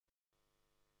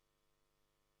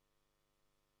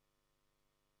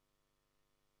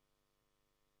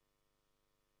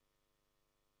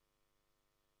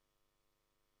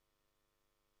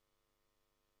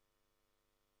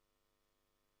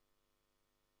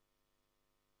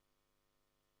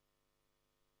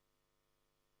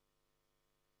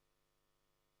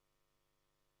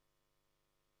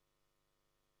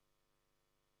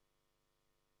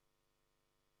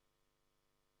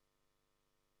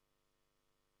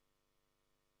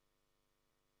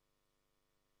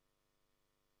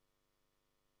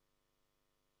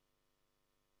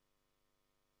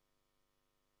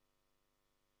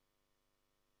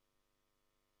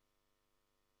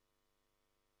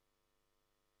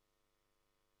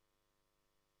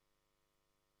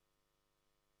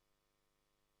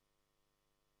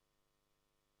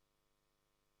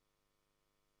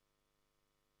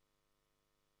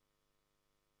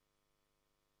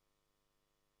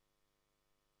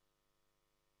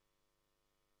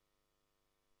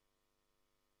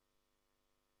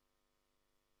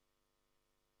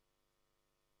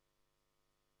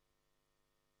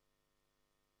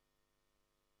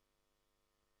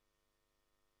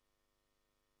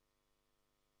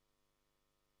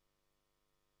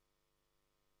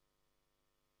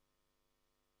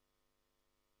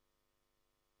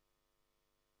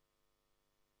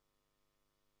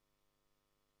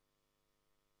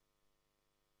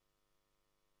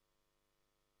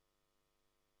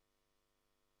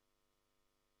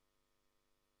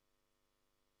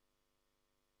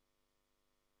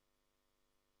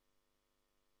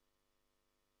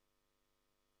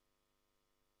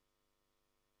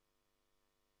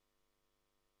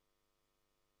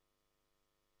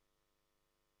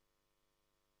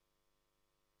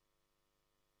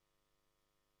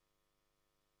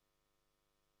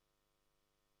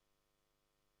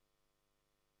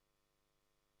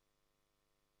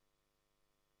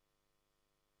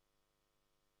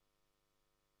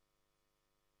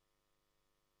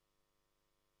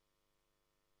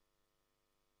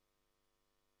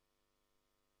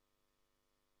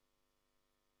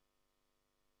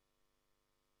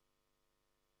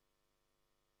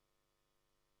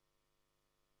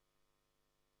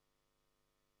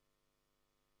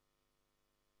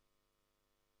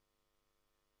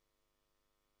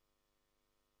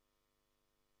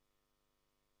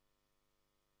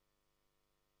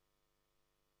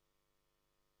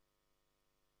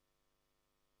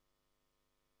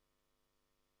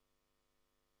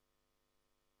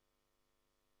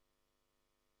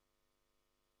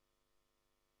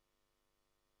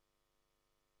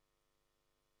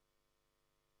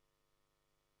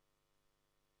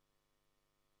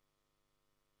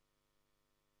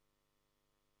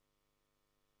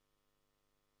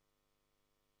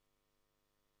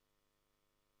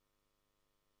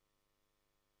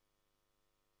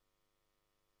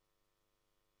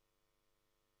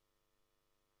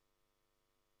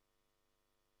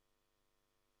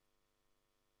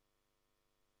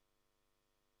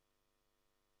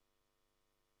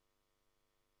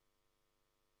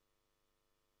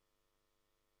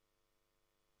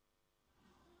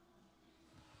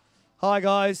Hi,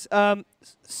 guys. For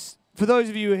those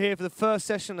of you who are here for the first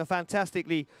session, a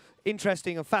fantastically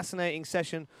interesting and fascinating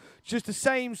session. Just the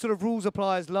same sort of rules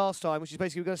apply as last time, which is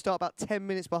basically we're going to start about 10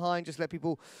 minutes behind, just let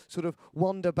people sort of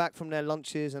wander back from their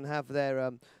lunches and have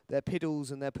their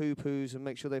piddles and their poo-poos and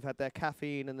make sure they've had their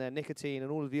caffeine and their nicotine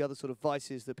and all of the other sort of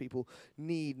vices that people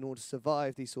need in order to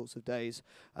survive these sorts of days.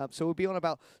 So we'll be on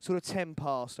about sort of 10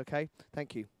 past, okay?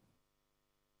 Thank you.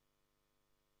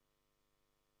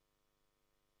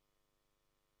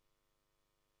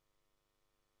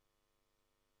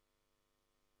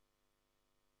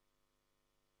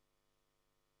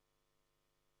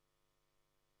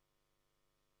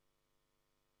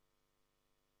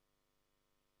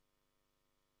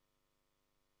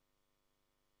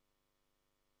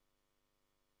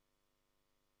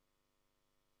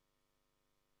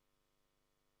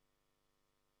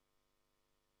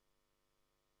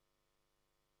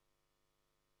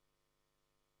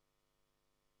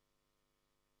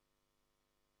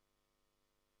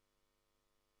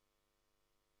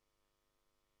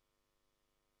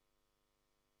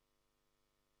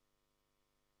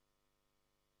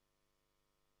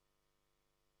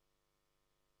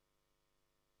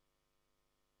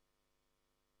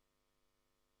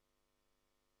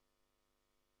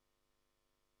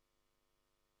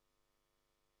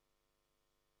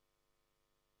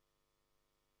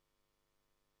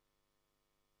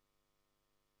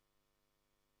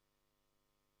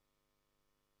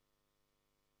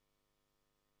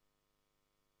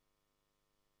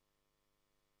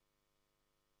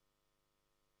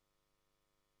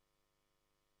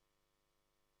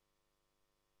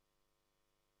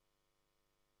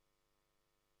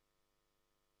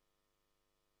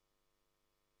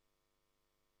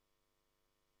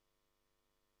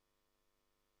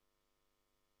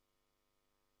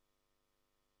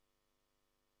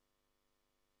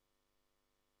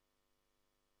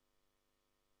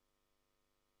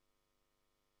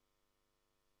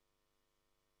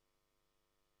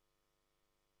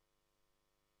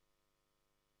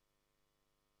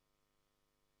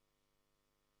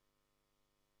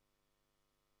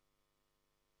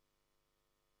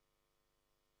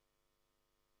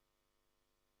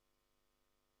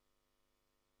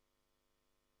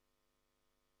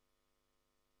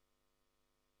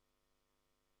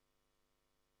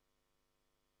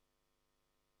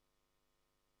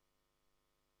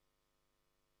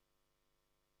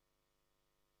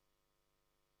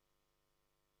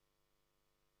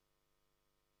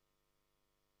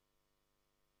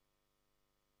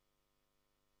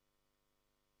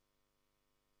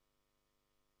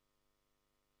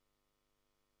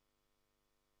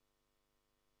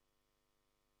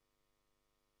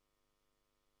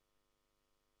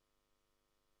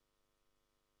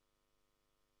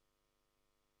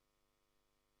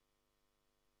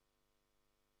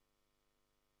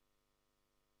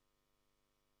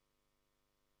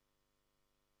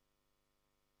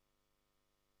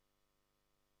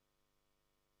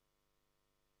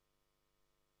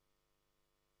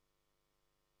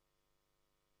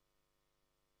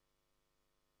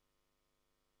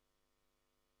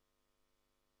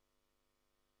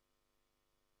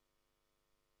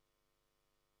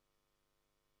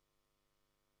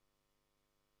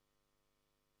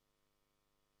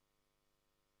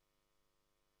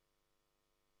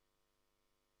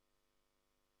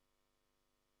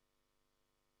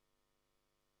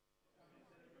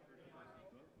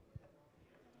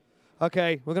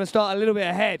 Okay, we're going to start a little bit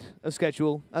ahead of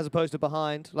schedule as opposed to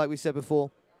behind, like we said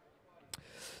before.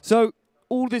 So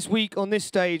all this week on this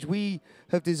stage, we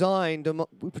have designed,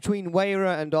 between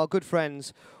WAYRA and our good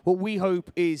friends, what we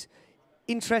hope is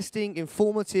interesting,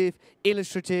 informative,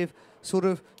 illustrative, sort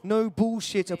of no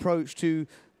bullshit approach to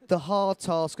the hard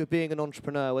task of being an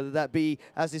entrepreneur, whether that be,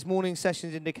 as this morning's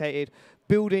session indicated,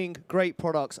 building great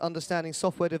products, understanding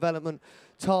software development,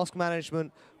 task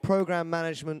management, program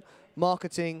management,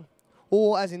 marketing,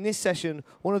 or, as in this session,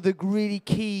 one of the really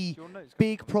key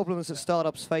big problems that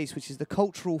startups face, which is the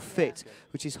cultural fit,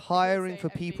 which is hiring for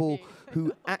people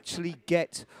who actually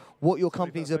get what your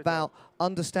company's about,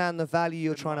 understand the value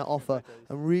you're trying to offer,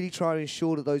 and really try to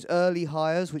ensure that those early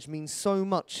hires, which means so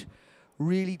much,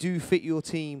 really do fit your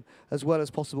team as well as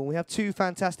possible. We have two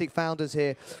fantastic founders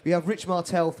here. We have Rich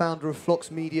Martell, founder of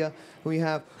Flox Media, and we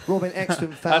have Robin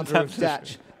Exton, founder of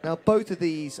Datch. Now, both of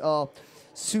these are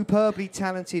superbly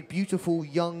talented, beautiful,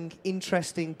 young,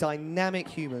 interesting, dynamic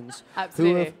humans.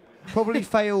 Absolutely. Who have probably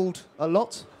failed a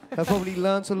lot, have probably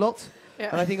learnt a lot. Yeah.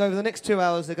 And I think over the next 2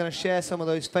 hours, they're going to share some of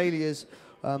those failures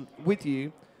with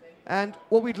you. And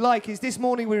what we'd like is, this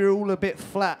morning we were all a bit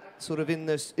flat sort of in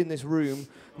this room.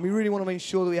 And we really want to make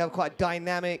sure that we have quite a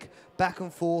dynamic back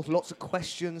and forth, lots of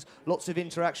questions, lots of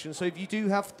interaction. So if you do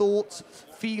have thoughts,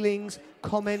 feelings,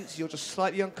 comments, you're just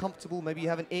slightly uncomfortable, maybe you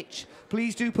have an itch,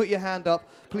 please do put your hand up.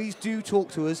 Please do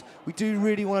talk to us. We do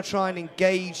really want to try and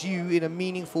engage you in a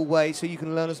meaningful way so you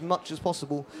can learn as much as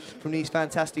possible from these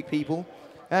fantastic people.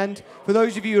 And for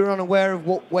those of you who are unaware of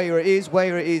what WAYRA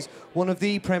is one of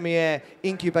the premier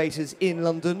incubators in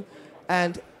London.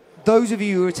 And those of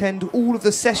you who attend all of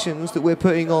the sessions that we're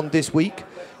putting on this week,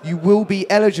 you will be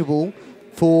eligible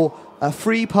for a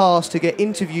free pass to get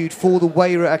interviewed for the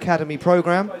WAYRA Academy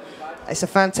program. It's a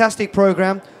fantastic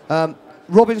program.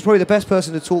 Robin's probably the best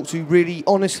person to talk to really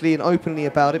honestly and openly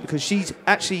about it because she's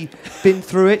actually been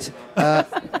through it.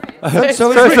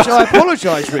 So is Rich. I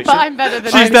apologise, Rich. But I'm better than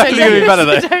She's definitely going to be better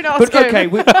than But okay,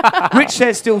 Rich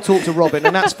says still talk to Robin,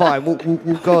 and that's fine.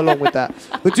 We'll go along with that.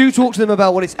 But do talk to them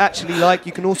about what it's actually like.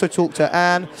 You can also talk to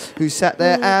Anne, who's sat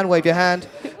there. Anne, wave your hand.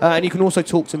 And you can also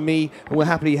talk to me, and we'll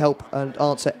happily help and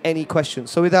answer any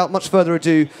questions. So without much further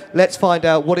ado, let's find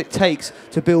out what it takes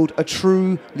to build a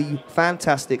truly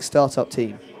fantastic startup team.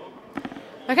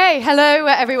 Okay, hello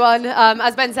everyone.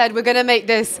 As Ben said, we're going to make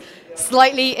this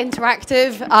slightly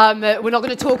interactive. We're not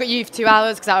going to talk at you for 2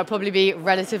 hours because that would probably be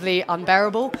relatively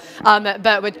unbearable.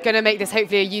 But we're going to make this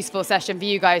hopefully a useful session for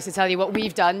you guys to tell you what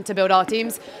we've done to build our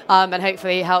teams and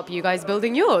hopefully help you guys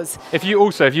building yours. If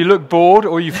you look bored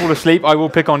or you fall asleep, I will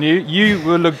pick on you. You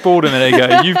will look bored a minute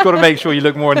ago. You've got to make sure you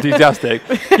look more enthusiastic.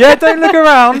 Yeah, don't look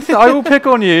around. I will pick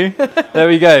on you. There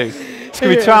we go. It's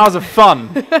going to be 2 hours of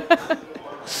fun.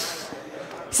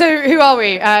 So who are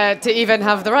we to even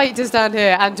have the right to stand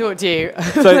here and talk to you?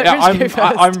 So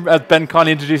I'm as Ben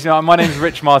kindly introduced me. My name is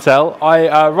Rich Martell.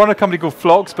 I run a company called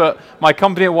Phlox, but my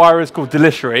company at WAYRA is called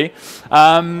Deliciary.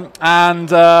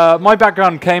 My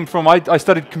background came from, I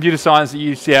studied computer science at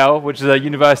UCL, which is a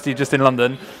university just in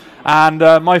London. And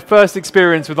my first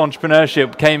experience with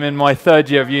entrepreneurship came in my 3rd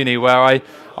year of uni, where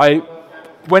I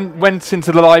went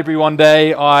into the library one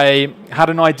day. I had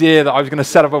an idea that I was going to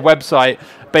set up a website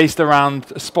based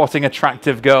around spotting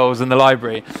attractive girls in the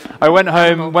library. I went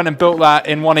home, went and built that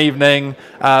in one evening,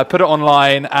 put it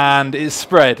online, and it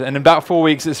spread. And in about 4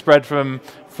 weeks, it spread from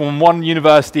one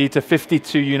university to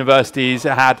 52 universities.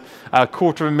 It had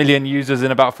 250,000 users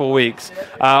in about 4 weeks.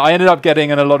 I ended up getting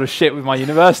in a lot of shit with my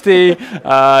university.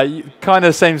 Kind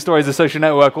of same story as a social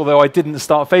network, although I didn't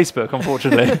start Facebook,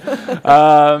 unfortunately.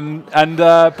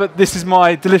 But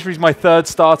Deliciary is my 3rd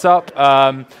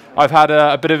startup. I've had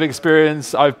a bit of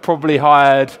experience. I've probably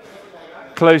hired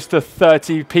close to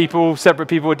 30 people, separate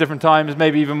people at different times,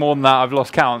 maybe even more than that. I've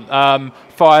lost count.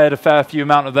 Fired a fair few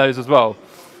amount of those as well.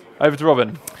 Over to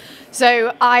Robin.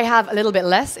 So I have a little bit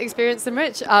less experience than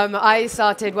Rich. I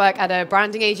started work at a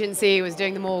branding agency, was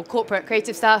doing the more corporate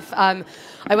creative stuff.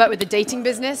 I worked with the dating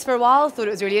business for a while, thought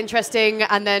it was really interesting,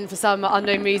 and then for some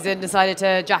unknown reason decided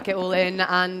to jack it all in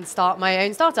and start my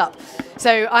own startup.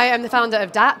 So I am the founder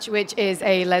of Datch, which is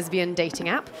a lesbian dating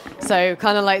app. So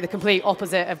kind of like the complete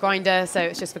opposite of Grindr. So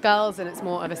it's just for girls and it's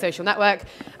more of a social network.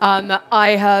 I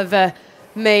have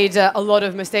made a lot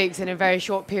of mistakes in a very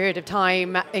short period of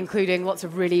time, including lots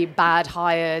of really bad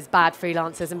hires, bad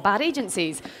freelancers, and bad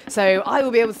agencies. So I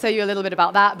will be able to tell you a little bit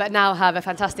about that, but now have a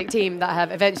fantastic team that I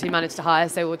have eventually managed to hire.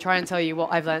 So we'll try and tell you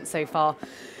what I've learned so far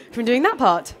from doing that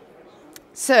part.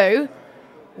 So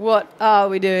what are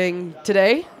we doing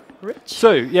today, Rich?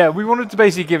 So yeah, we wanted to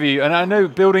basically give you, and I know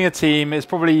building a team is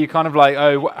probably kind of like,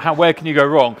 oh, where can you go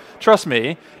wrong? Trust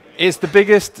me, it's the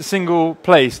biggest single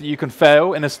place that you can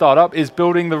fail in a startup is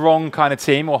building the wrong kind of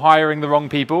team or hiring the wrong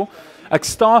people. A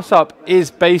startup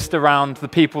is based around the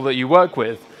people that you work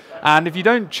with. And if you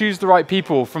don't choose the right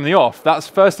people from the off, that's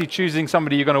firstly choosing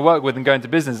somebody you're going to work with and go into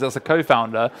business, that's a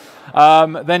co-founder,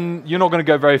 then you're not going to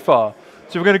go very far.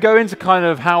 So we're going to go into kind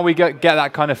of how we get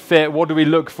that kind of fit, what do we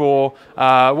look for,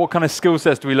 what kind of skill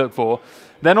sets do we look for.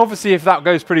 Then obviously if that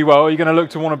goes pretty well, you're going to look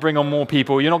to want to bring on more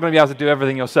people. You're not going to be able to do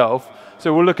everything yourself.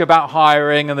 So we'll look about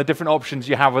hiring and the different options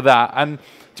you have with that. And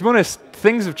to be honest,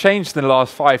 things have changed in the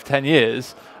last 5-10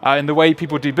 years in the way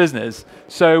people do business.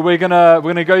 So we're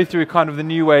gonna go through kind of the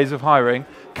new ways of hiring.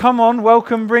 Come on,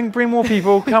 welcome, bring more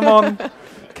people. Come on,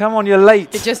 come on, you're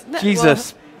late. Jesus.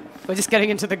 Well, we're just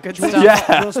getting into the good stuff.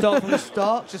 Yeah. You want to start from the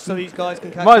start, just so these guys can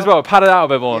catch up? Might as well pad it out a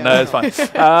bit more. Yeah. No, it's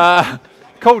fine.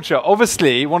 Culture.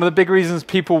 Obviously, one of the big reasons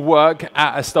people work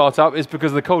at a startup is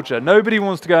because of the culture. Nobody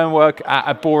wants to go and work at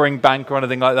a boring bank or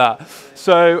anything like that.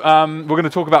 So we're going to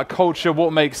talk about culture,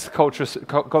 what makes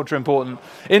culture important.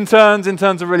 Interns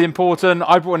are really important.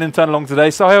 I brought an intern along today.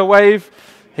 Sahil, wave.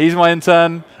 He's my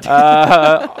intern.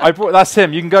 That's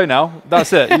him. You can go now.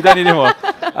 That's it. You don't need any more.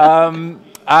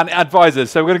 and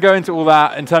advisors. So we're going to go into all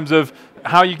that in terms of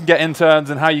how you can get interns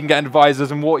and how you can get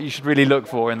advisors and what you should really look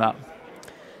for in that.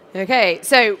 Okay,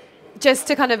 so just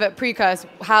to kind of precurse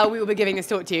how we will be giving this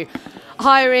talk to you,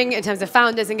 hiring in terms of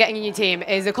founders and getting a new team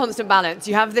is a constant balance.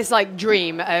 You have this like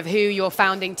dream of who your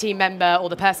founding team member or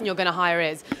the person you're going to hire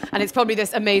is, and it's probably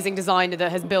this amazing designer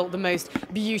that has built the most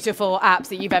beautiful apps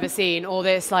that you've ever seen, or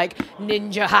this like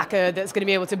ninja hacker that's going to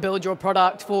be able to build your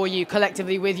product for you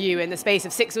collectively with you in the space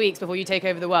of 6 weeks before you take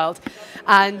over the world.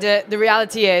 And the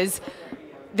reality is,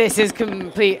 this is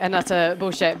complete and utter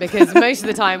bullshit, because most of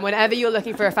the time, whenever you're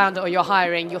looking for a founder or you're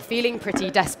hiring, you're feeling pretty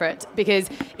desperate, because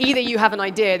either you have an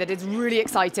idea that is really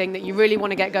exciting that you really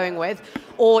want to get going with,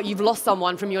 or you've lost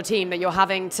someone from your team that you're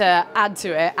having to add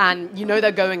to it, and you know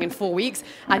they're going in 4 weeks,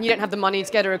 and you don't have the money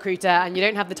to get a recruiter, and you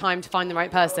don't have the time to find the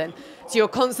right person. So you're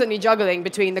constantly juggling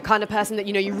between the kind of person that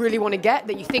you know you really want to get,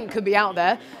 that you think could be out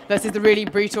there, versus the really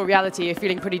brutal reality of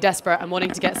feeling pretty desperate and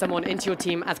wanting to get someone into your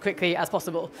team as quickly as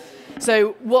possible.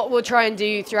 So what we'll try and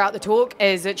do throughout the talk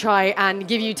is try and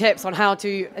give you tips on how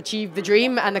to achieve the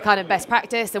dream and the kind of best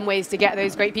practice and ways to get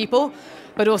those great people,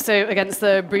 but also against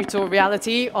the brutal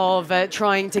reality of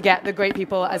trying to get the great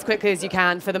people as quickly as you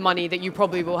can for the money that you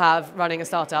probably will have running a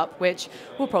startup, which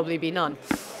will probably be none.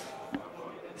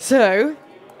 So,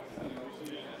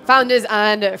 founders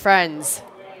and friends.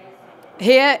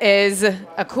 Here is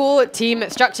a core team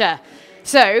structure.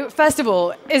 So, first of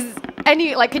all, can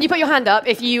you put your hand up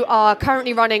if you are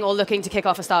currently running or looking to kick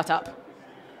off a startup?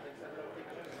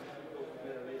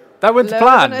 That went to Lower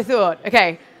plan. than I thought.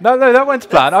 Okay. No, that went to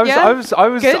plan. I was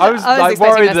like,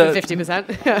 worried that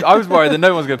 50%. I was worried that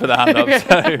no one's going to put their hand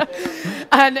up. So.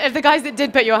 And if the guys that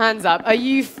did put your hands up, are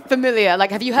you familiar?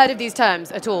 Like, have you heard of these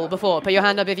terms at all before? Put your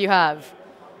hand up if you have.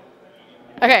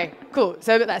 Okay, cool.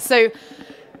 So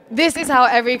this is how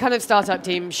every kind of startup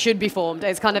team should be formed.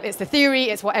 It's the theory,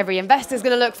 it's what every investor is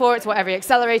going to look for, it's what every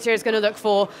accelerator is going to look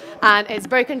for, and it's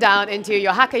broken down into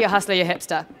your hacker, your hustler, your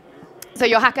hipster. So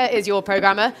your hacker is your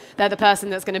programmer. They're the person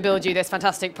that's going to build you this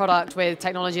fantastic product with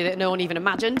technology that no one even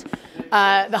imagined.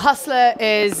 The hustler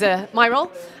is my role,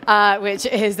 which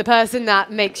is the person that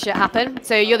makes shit happen.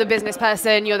 So you're the business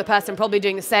person. You're the person probably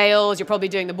doing the sales. You're probably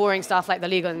doing the boring stuff like the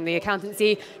legal and the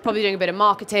accountancy. Probably doing a bit of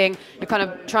marketing. You're kind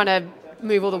of trying to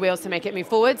move all the wheels to make it move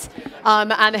forwards. And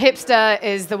the hipster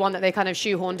is the one that they kind of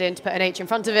shoehorned in to put an H in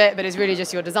front of it, but is really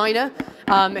just your designer,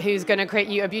 who's going to create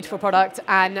you a beautiful product.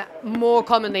 And more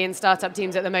commonly in startup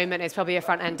teams at the moment, it's probably a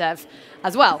front-end dev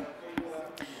as well.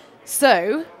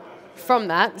 So from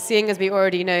that, seeing as we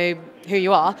already know who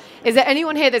you are, is there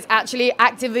anyone here that's actually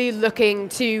actively looking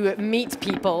to meet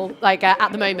people, like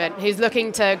at the moment, who's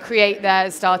looking to create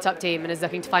their startup team and is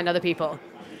looking to find other people?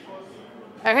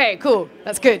 Okay, cool.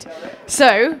 That's good.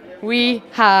 So we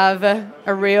have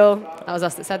that was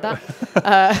us that said that.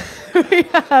 We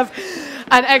have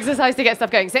an exercise to get stuff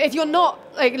going. So if you're not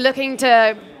looking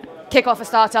to kick off a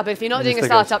startup, if you're not doing a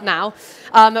startup now,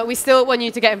 we still want you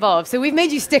to get involved. So we've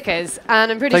made you stickers,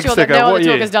 and I'm pretty sure that no other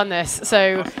talk has done this.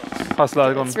 So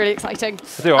Hustler, it's really exciting.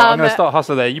 I'm going to start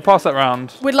Hustler there. You pass that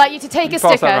round. We'd like you to take a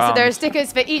sticker. So there are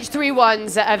stickers for each 3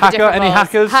 ones of the different any roles.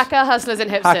 hackers? Hacker, hustlers,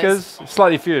 and hipsters. Hackers,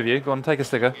 slightly few of you. Go on, take a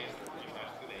sticker.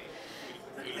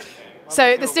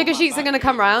 So the sticker sheets are going to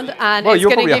come round, and well, it's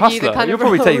going to give you the kind You'll of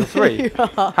probably take 3.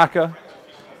 Hacker.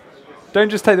 Don't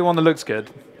just take the one that looks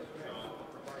good.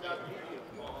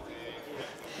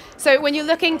 So when you're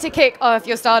looking to kick off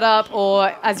your startup,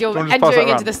 or as you're entering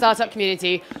into the startup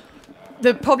community,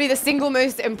 probably the single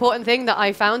most important thing that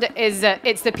I found is that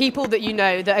it's the people that you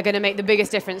know that are going to make the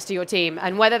biggest difference to your team.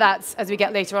 And whether that's, as we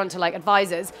get later on, to like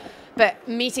advisors, but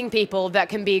meeting people that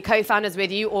can be co-founders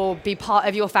with you or be part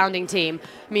of your founding team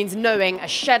means knowing a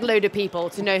shed load of people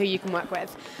to know who you can work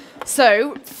with.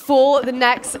 So for the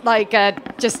next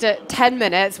just 10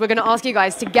 minutes, we're going to ask you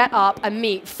guys to get up and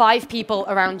meet 5 people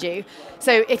around you.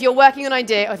 So if you're working on an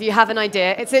idea or if you have an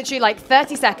idea, it's literally like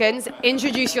 30 seconds,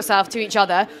 introduce yourself to each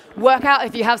other, work out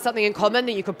if you have something in common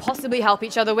that you could possibly help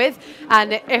each other with,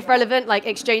 and if relevant,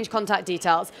 exchange contact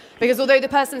details. Because although the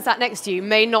person sat next to you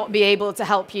may not be able to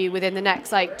help you within the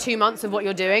next 2 months of what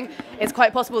you're doing, it's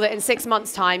quite possible that in 6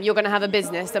 months' time, you're going to have a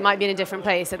business that might be in a different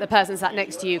place, that the person sat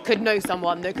next to you could know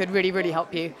someone that could really, really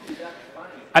help you.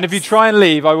 And if you try and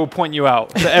leave, I will point you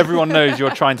out so everyone knows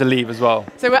you're trying to leave as well.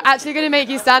 So we're actually going to make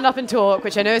you stand up and talk,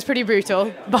 which I know is pretty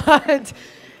brutal, but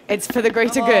it's for the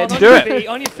greater good. Do it.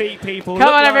 On your feet, people.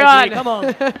 Come on, everyone. Come on.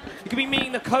 You could be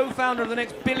meeting the co-founder of the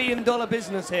next billion-dollar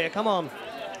business here. Come on.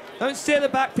 Don't sit at the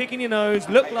back picking your nose.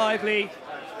 Look lively.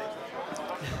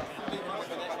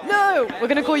 No, we're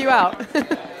going to call you out.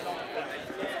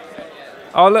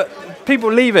 Oh, look, people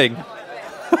leaving.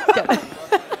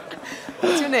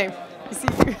 What's your name? See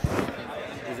you.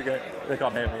 They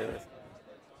can't hear me.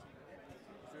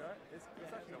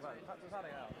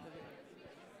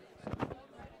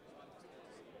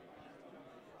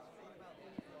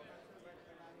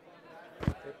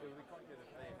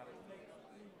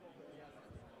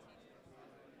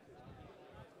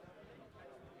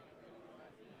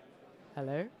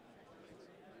 Hello?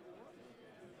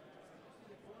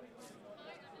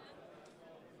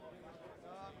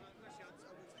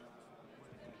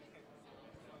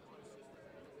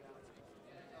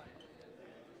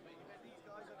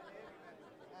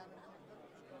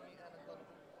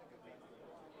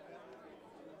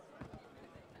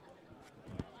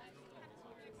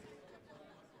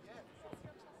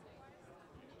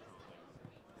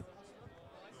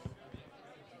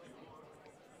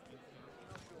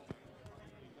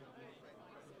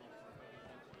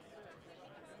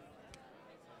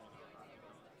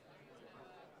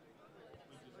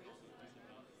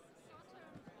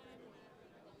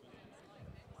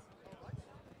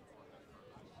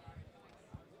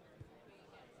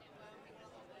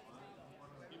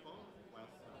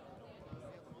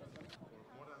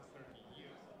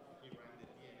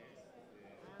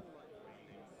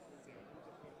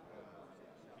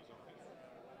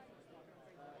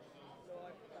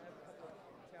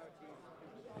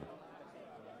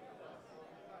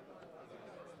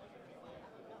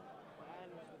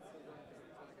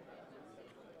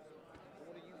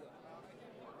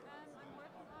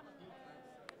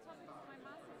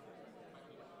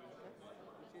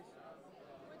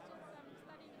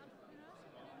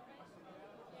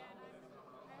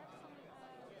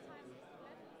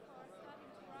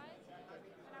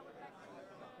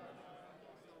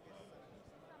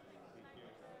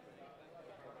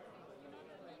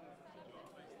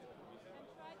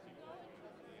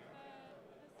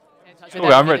 Oh,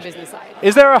 I'm rich.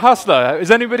 Is there a hustler?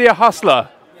 Is anybody a hustler?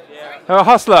 A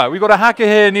hustler. We've got a hacker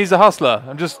here who needs a hustler.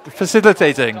 I'm just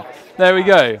facilitating. There we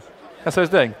go. That's what I was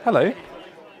doing. Hello.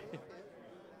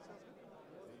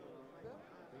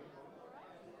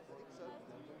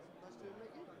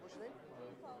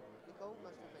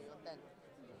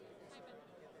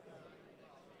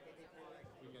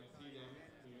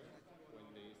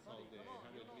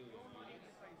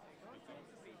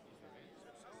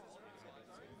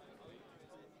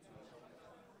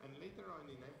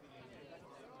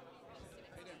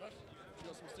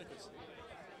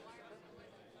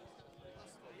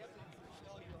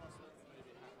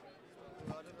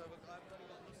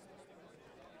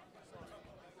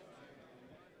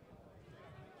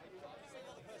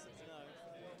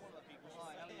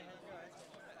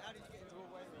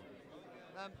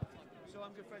 So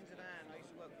I'm good friends with Anne. I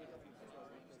used to work with her.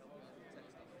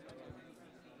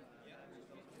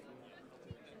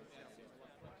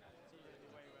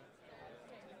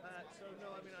 So no,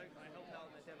 I mean I helped out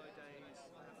in the demo days.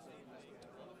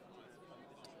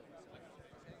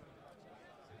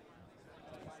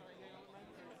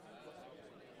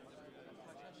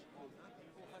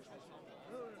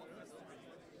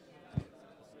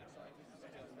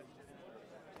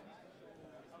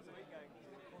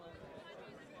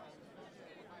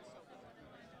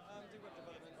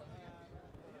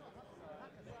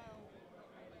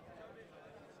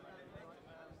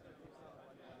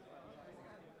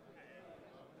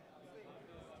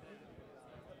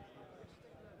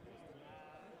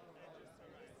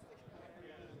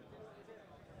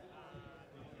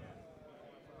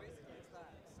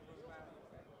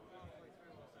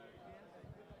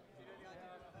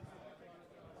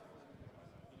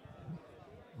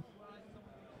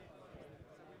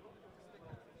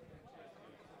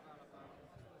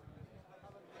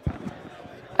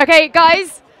 Okay,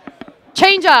 guys,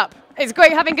 change up. It's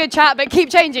great having good chat, but keep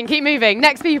changing, keep moving.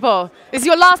 Next people. This is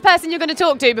your last person you're going to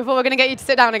talk to before we're going to get you to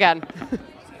sit down again.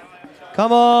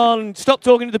 Come on, stop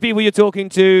talking to the people you're talking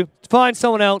to. Find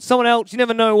someone else. Someone else. You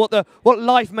never know what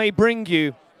life may bring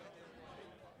you.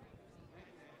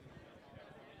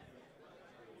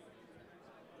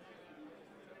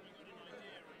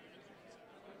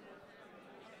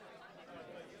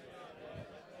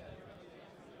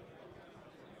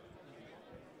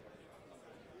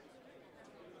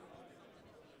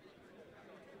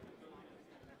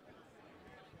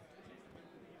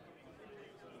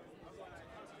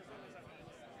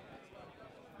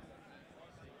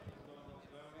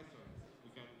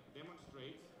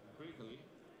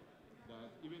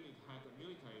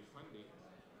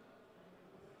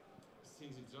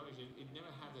 Since its origin, it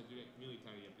never had a direct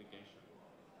military application.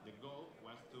 The goal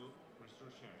was to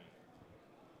restore sharing.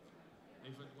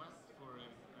 If it was for the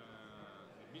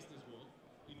business world,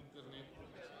 internet.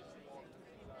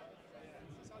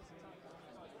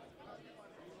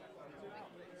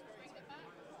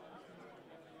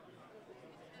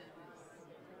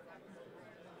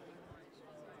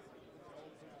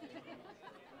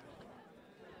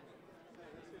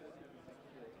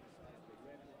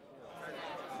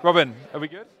 Robin, are we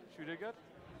good? Should we do good?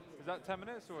 Is that 10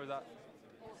 minutes or is that?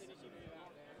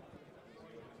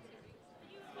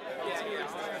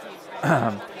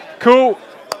 Cool.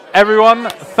 Everyone,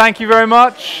 thank you very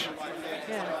much.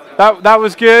 That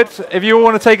was good. If you all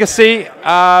want to take a seat,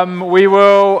 we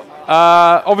will.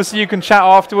 Obviously, you can chat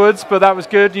afterwards, but that was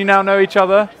good. You now know each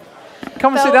other.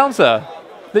 Come and sit down, sir.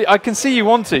 I can see you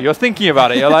want to. You're thinking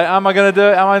about it. You're like, am I going to do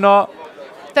it? Am I not?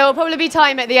 There will probably be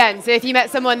time at the end. So if you met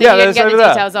someone that you didn't get the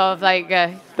details of, like...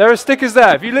 There are stickers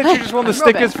there. If you literally just want the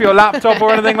stickers for your laptop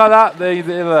or anything like that, they're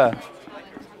there.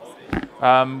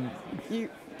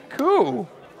 Cool.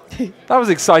 That was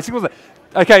exciting, wasn't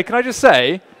it? Okay, can I just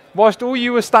say, whilst all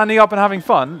you were standing up and having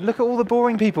fun, look at all the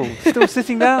boring people still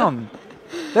sitting down.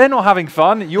 They're not having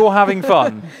fun. You're having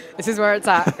fun. This is where it's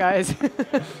at, guys.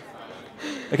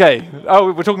 Okay.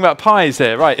 Oh, we're talking about pies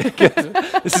here, right?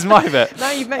 This is my bit.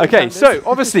 Now you've met okay, so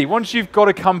obviously, once you've got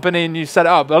a company and you set it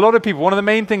up, a lot of people, one of the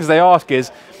main things they ask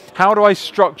is, how do I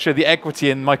structure the equity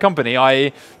in my company?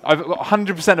 I've got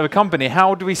 100% of a company.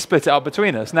 How do we split it up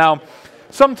between us? Now,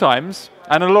 sometimes,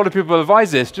 and a lot of people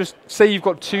advise this, just say you've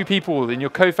got 2 people and you're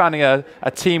co-founding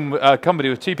a company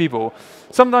with 2 people.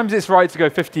 Sometimes it's right to go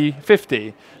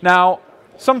 50-50. Now,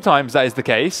 sometimes that is the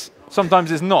case.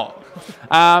 Sometimes it's not.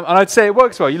 And I'd say it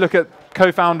works well. You look at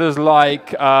co-founders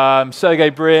like Sergey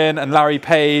Brin and Larry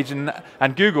Page and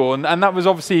Google, and that was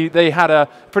obviously, they had a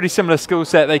pretty similar skill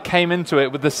set. They came into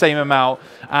it with the same amount,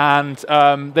 and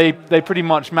they pretty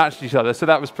much matched each other, so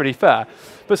that was pretty fair.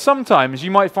 But sometimes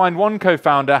you might find one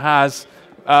co-founder has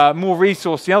more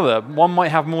resource than the other. One might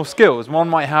have more skills. One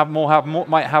might have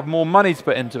more money to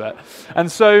put into it.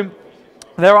 And so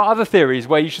there are other theories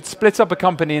where you should split up a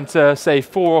company into, say,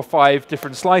 4 or 5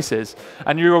 different slices,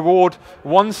 and you reward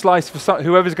one slice for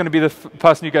whoever's going to be the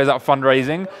person who goes out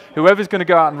fundraising, whoever's going to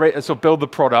go out and sort of build the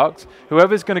product,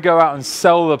 whoever's going to go out and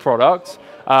sell the product,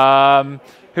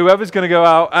 whoever's going to go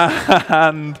out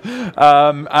and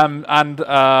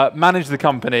manage the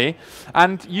company,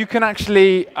 and you can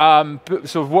actually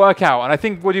sort of work out. And I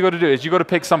think what you've got to do is you've got to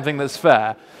pick something that's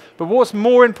fair. But what's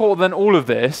more important than all of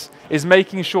this is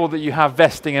making sure that you have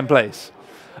vesting in place.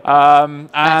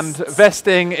 And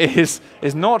vesting is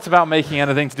not about making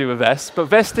anything to do with vests, but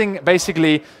vesting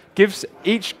basically gives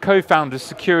each co-founder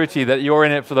security that you're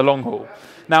in it for the long haul.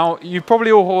 Now, you've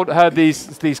probably all heard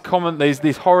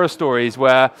these horror stories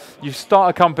where you start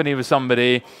a company with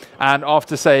somebody, and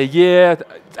after, say, a year,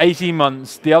 18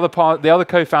 months, the other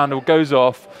co-founder goes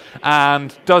off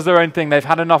and does their own thing. They've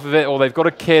had enough of it, or they've got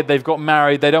a kid, they've got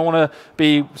married, they don't want to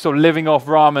be sort of living off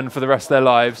ramen for the rest of their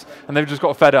lives, and they've just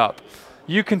got fed up.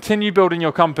 You continue building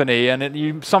your company, and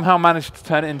you somehow manage to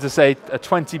turn it into, say, a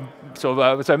so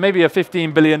maybe a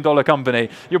 $15 billion company.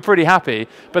 You're pretty happy,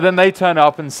 but then they turn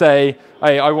up and say,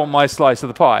 hey, I want my slice of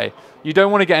the pie. You don't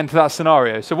want to get into that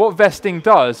scenario. So what vesting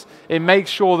does, it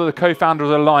makes sure that the co-founders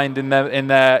are aligned in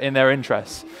their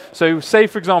interests. So say,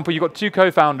 for example, you've got 2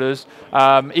 co-founders,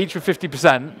 each with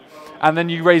 50%, and then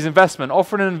you raise investment.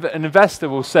 Often an investor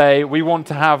will say, we want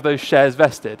to have those shares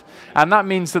vested. And that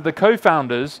means that the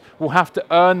co-founders will have to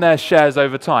earn their shares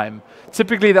over time.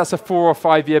 Typically, that's a 4 or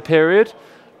 5 year period.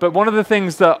 But one of the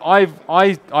things that to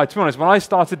be honest, when I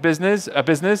started a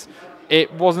business,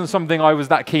 it wasn't something I was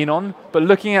that keen on. But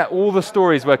looking at all the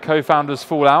stories where co-founders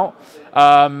fall out,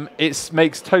 it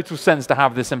makes total sense to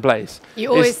have this in place. You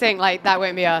always think, like, that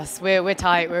won't be us. We're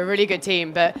tight. We're a really good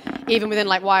team. But even within,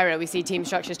 like, WAYRA, we see team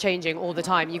structures changing all the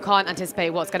time. You can't anticipate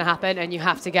what's going to happen, and you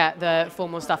have to get the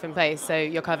formal stuff in place, so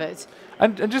you're covered.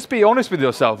 And just be honest with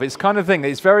yourself. It's kind of thing.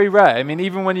 It's very rare. I mean,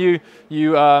 even when you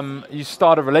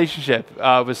start a relationship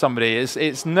with somebody,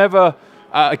 it's never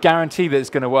a guarantee that it's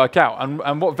going to work out.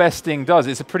 And what vesting does,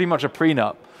 it's pretty much a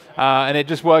prenup. And it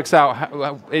just works out,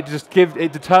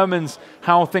 it determines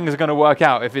how things are going to work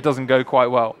out if it doesn't go quite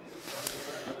well.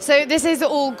 So this is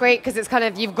all great because it's kind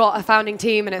of, you've got a founding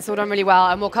team and it's all done really well,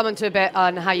 and we'll come on to a bit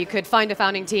on how you could find a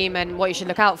founding team and what you should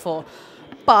look out for.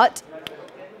 But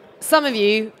some of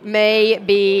you may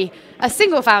be a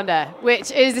single founder,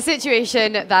 which is the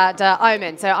situation that I'm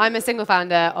in. So I'm a single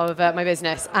founder of my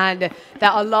business, and there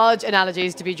are large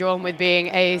analogies to be drawn with being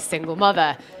a single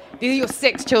mother. These are your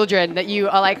 6 children that you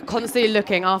are like constantly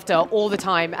looking after all the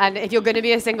time. And if you're going to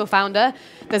be a single founder,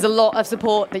 there's a lot of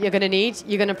support that you're going to need.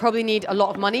 You're going to probably need a lot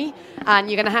of money, and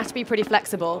you're going to have to be pretty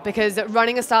flexible, because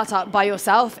running a startup by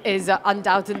yourself is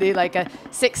undoubtedly like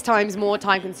 6 times more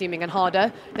time consuming and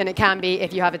harder than it can be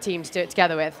if you have a team to do it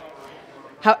together with.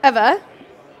 However,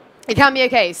 it can be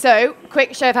okay. So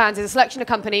quick show of hands is a selection of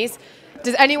companies.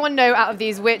 Does anyone know out of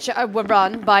these which were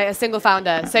run by a single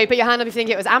founder? So put your hand up if you think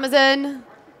it was Amazon.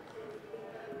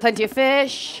 Plenty of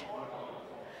Fish.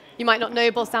 You might not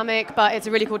know Balsamiq, but it's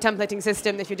a really cool templating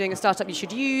system that if you're doing a startup you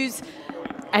should use.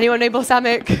 Anyone know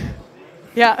Balsamiq?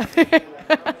 Yeah.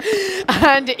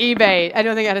 And eBay.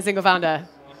 Anyone think it had a single founder?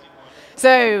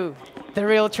 So the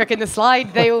real trick in the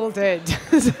slide, they all did.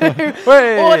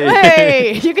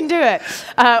 Hey, you can do it.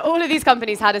 All of these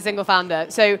companies had a single founder.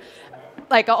 So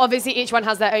like obviously each one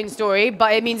has their own story,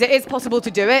 but it means it is possible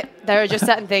to do it. There are just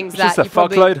certain things that you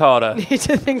probably need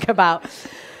to think about.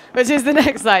 Which is the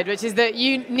next slide, which is that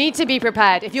you need to be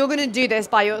prepared. If you're going to do this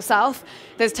by yourself,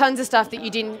 there's tons of stuff that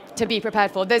you need to be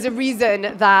prepared for. There's a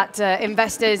reason that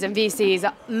investors and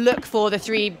VCs look for the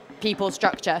 3 people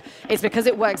structure. It's because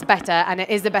it works better and it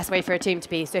is the best way for a team to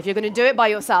be. So if you're going to do it by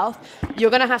yourself,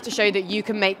 you're going to have to show that you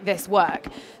can make this work.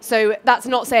 So that's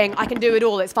not saying I can do it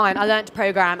all, it's fine. I learned to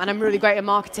program and I'm really great at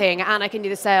marketing and I can do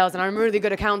the sales and I'm a really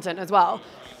good accountant as well.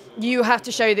 You have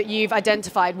to show that you've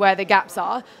identified where the gaps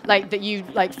are, like that you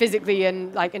like physically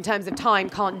and like in terms of time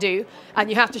can't do, and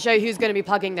you have to show who's going to be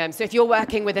plugging them. So if you're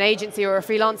working with an agency or a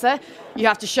freelancer, you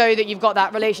have to show that you've got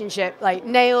that relationship like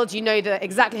nailed. You know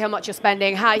exactly how much you're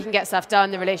spending, how you can get stuff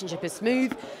done. The relationship is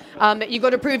smooth. You've got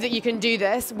to prove that you can do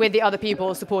this with the other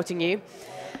people supporting you.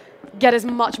 Get as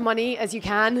much money as you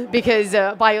can because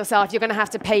by yourself you're going to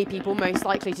have to pay people most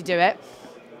likely to do it.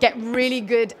 Get really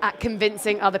good at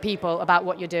convincing other people about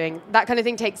what you're doing. That kind of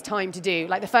thing takes time to do.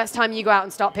 Like the first time you go out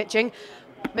and start pitching,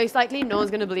 most likely no one's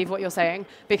going to believe what you're saying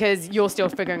because you're still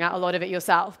figuring out a lot of it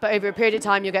yourself. But over a period of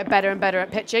time, you'll get better and better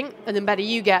at pitching, and the better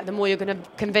you get, the more you're going to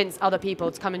convince other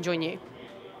people to come and join you.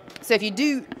 So if you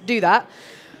do that,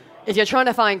 if you're trying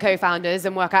to find co-founders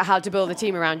and work out how to build a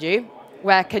team around you,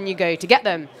 where can you go to get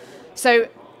them? So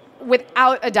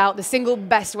without a doubt, the single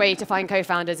best way to find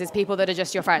co-founders is people that are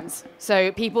just your friends.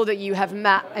 So people that you have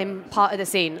met in part of the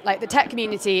scene. Like the tech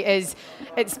community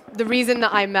it's the reason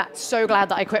that I'm so glad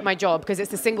that I quit my job, because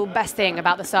it's the single best thing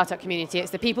about the startup community.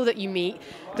 It's the people that you meet,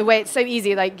 the way it's so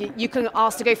easy. Like you can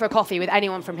ask to go for a coffee with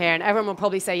anyone from here and everyone will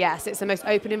probably say yes. It's the most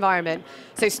open environment.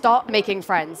 So start making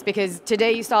friends, because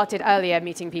today you started earlier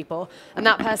meeting people and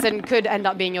that person could end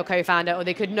up being your co-founder, or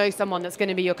they could know someone that's going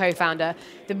to be your co-founder.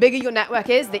 The bigger your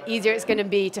network is, the easier it's going to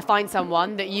be to find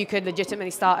someone that you could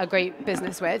legitimately start a great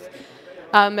business with.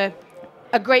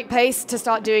 A great place to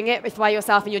start doing it if by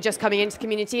yourself and you're just coming into the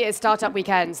community is startup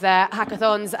weekends. They're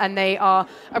hackathons and they are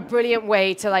a brilliant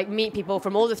way to like meet people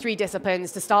from all the 3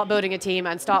 disciplines to start building a team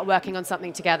and start working on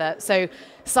something together. So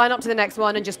sign up to the next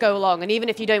one and just go along. And even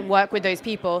if you don't work with those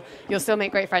people, you'll still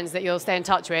make great friends that you'll stay in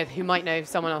touch with who might know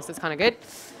someone else that's kind of good.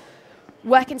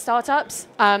 Work in startups,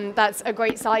 that's a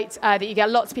great site that you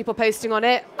get lots of people posting on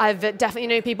it. I've definitely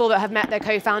known people that have met their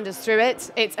co-founders through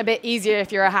it. It's a bit easier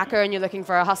if you're a hacker and you're looking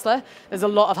for a hustler. There's a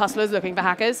lot of hustlers looking for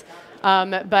hackers,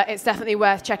 but it's definitely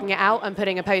worth checking it out and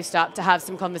putting a post up to have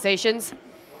some conversations.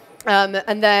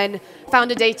 And then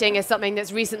founder dating is something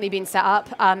that's recently been set up.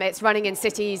 It's running in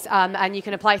cities and you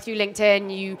can apply through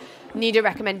LinkedIn. You need a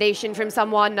recommendation from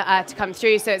someone to come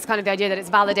through. So it's kind of the idea that it's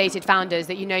validated founders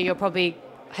that you know you'll probably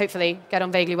hopefully get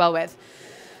on vaguely well with.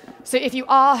 So if you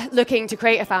are looking to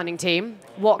create a founding team,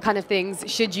 what kind of things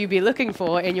should you be looking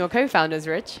for in your co-founders,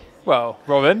 Rich? Well,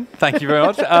 Robin, thank you very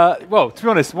much. Well, to be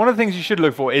honest, one of the things you should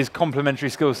look for is complementary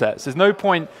skill sets. There's no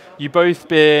point you both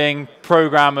being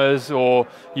programmers or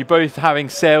you both having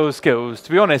sales skills.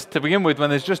 To be honest, to begin with, when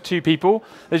there's just 2 people,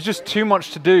 there's just too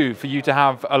much to do for you to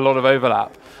have a lot of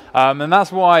overlap. And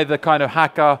that's why the kind of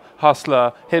hacker,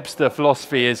 hustler, hipster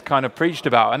philosophy is kind of preached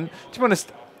about. And to be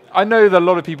honest, I know that a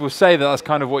lot of people say that that's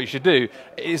kind of what you should do.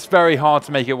 It's very hard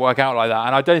to make it work out like that.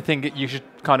 And I don't think you should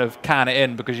kind of can it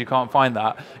in because you can't find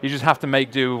that. You just have to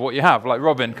make do with what you have. Like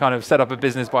Robin kind of set up a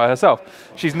business by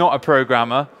herself. She's not a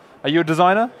programmer. Are you a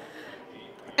designer?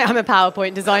 I'm a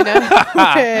PowerPoint designer,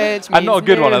 which I'm not a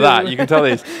good one at that, you can tell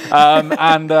these.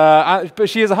 But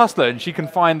she is a hustler and she can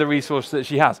find the resource that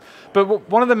she has. But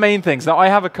one of the main things, that I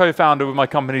have a co-founder with my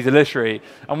company, Deliciary,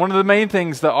 and one of the main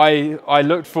things that I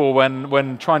looked for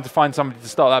when trying to find somebody to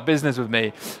start that business with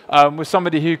me was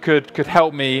somebody who could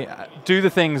help me do the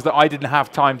things that I didn't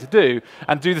have time to do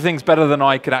and do the things better than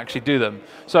I could actually do them.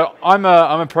 So I'm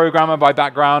a programmer by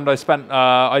background.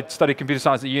 I studied computer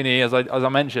science at uni, as I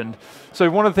mentioned. So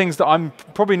one of the things that I'm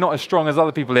probably not as strong as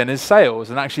other people in is sales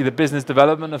and actually the business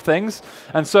development of things.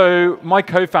 And so my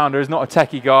co-founder is not a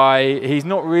techie guy. He's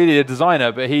not really a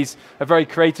designer, but he's a very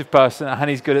creative person and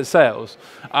he's good at sales.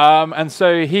 And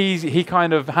so he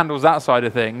kind of handles that side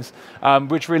of things,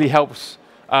 which really helps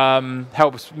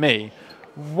me.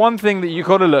 One thing that you've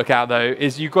got to look at, though,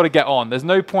 is you've got to get on. There's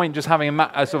no point just having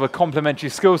a sort of a complementary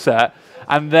skill set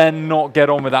and then not get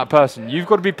on with that person. You've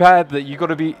got to be prepared that you've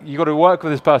got to work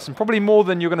with this person, probably more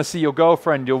than you're going to see your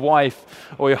girlfriend, your wife,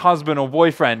 or your husband or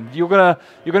boyfriend. You're going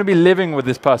to be living with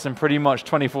this person pretty much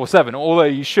 24/7, although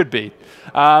you should be.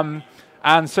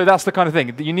 And so that's the kind of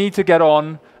thing. You need to get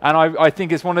on, and I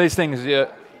think it's one of these things,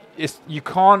 you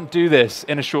can't do this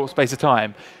in a short space of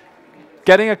time.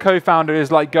 Getting a co-founder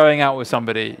is like going out with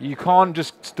somebody. You can't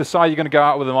just decide you're going to go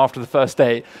out with them after the first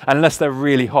date unless they're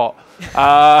really hot.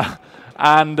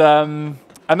 And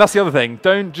that's the other thing.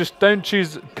 Don't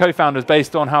choose co-founders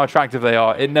based on how attractive they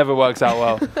are. It never works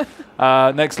out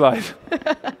well. Next slide.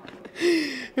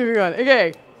 Moving on.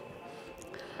 Okay.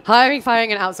 Hiring,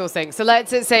 firing, and outsourcing. So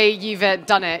let's say you've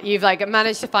done it. You've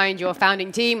managed to find your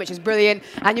founding team, which is brilliant,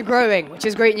 and you're growing, which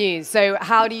is great news. So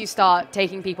how do you start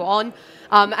taking people on?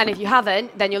 And if you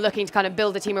haven't, then you're looking to kind of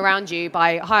build a team around you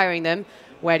by hiring them.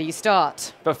 Where do you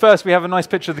start? But first, we have a nice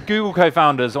picture of the Google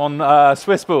co-founders on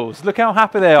Swiss balls. Look how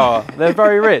happy they are. They're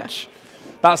very rich.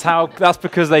 That's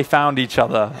because they found each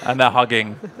other and they're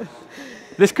hugging.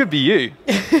 This could be you.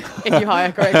 If you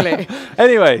hire correctly.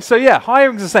 Anyway, so yeah,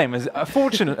 hiring's the same.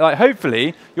 Fortunately,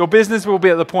 hopefully, your business will be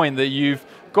at the point that you've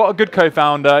got a good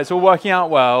co-founder, it's all working out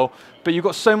well, but you've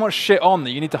got so much shit on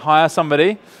that you need to hire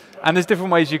somebody. And there's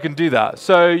different ways you can do that.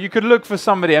 So you could look for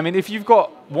somebody. I mean, if you've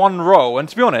got one role, and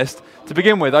to be honest, to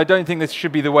begin with, I don't think this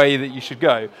should be the way that you should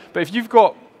go. But if you've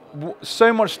got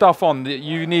so much stuff on that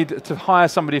you need to hire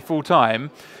somebody full time,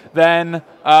 then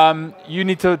you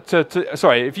need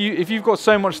if you've got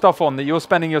so much stuff on that you're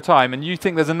spending your time and you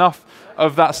think there's enough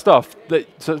of that stuff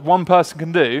that one person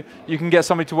can do, you can get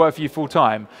somebody to work for you full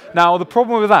time. Now, the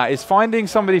problem with that is finding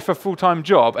somebody for a full-time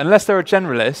job, unless they're a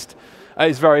generalist,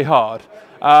 is very hard.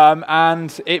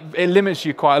 And it limits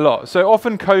you quite a lot. So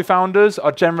often co-founders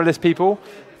are generalist people.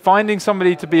 Finding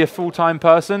somebody to be a full-time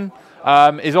person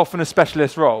is often a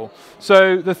specialist role.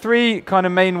 So the three kind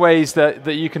of main ways that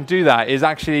you can do that is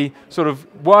actually sort of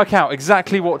work out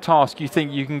exactly what task you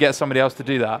think you can get somebody else to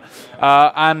do that.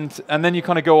 And then you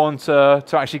kind of go on to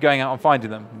actually going out and finding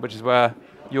them, which is where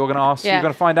you're going to ask, you're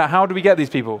going to find out, how do we get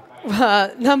these people?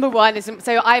 Number one is,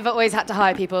 so I've always had to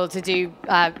hire people to do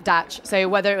Datch. So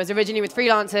whether it was originally with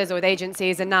freelancers or with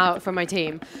agencies, and now from my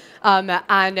team.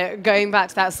 And going back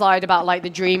to that slide about the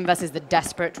dream versus the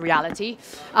desperate reality,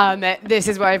 this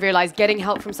is where I've realized getting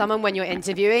help from someone when you're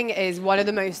interviewing is one of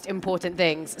the most important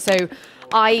things. So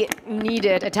I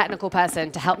needed a technical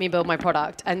person to help me build my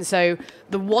product. And so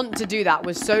the want to do that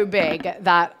was so big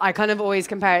that I kind of always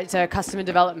compare it to customer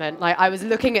development. I was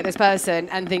looking at this person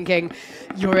and thinking,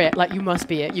 you're it, you must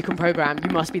be it, you can program, you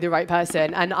must be the right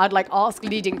person. And I'd ask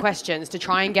leading questions to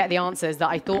try and get the answers that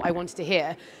I thought I wanted to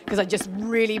hear, because I just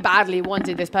really badly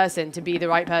wanted this person to be the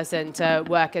right person to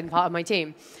work in part of my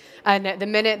team. And the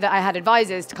minute that I had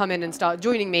advisors to come in and start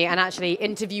joining me and actually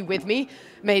interview with me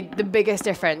made the biggest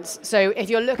difference. So if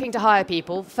you're looking to hire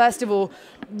people, first of all,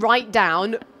 write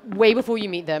down, way before you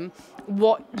meet them,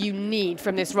 what you need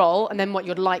from this role and then what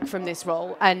you'd like from this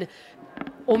role. And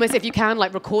almost, if you can,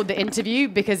 record the interview,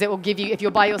 because it will give you, if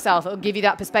you're by yourself, it will give you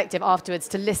that perspective afterwards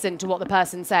to listen to what the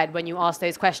person said when you ask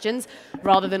those questions,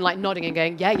 rather than nodding and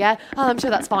going, yeah, oh, I'm sure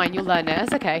that's fine, you'll learn it,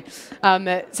 that's okay.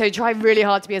 So try really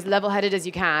hard to be as level-headed as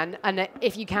you can, and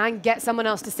if you can, get someone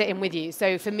else to sit in with you.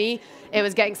 So for me, it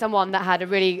was getting someone that had a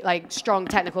really strong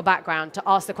technical background to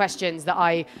ask the questions that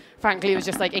I, frankly, was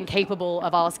just incapable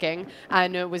of asking,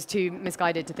 and was too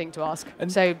misguided to think to ask.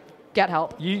 And so get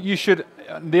help. You should.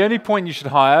 The only point you should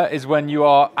hire is when you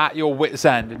are at your wit's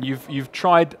end and you've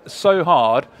tried so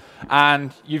hard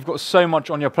and you've got so much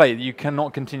on your plate that you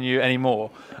cannot continue anymore.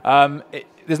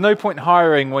 There's no point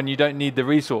hiring when you don't need the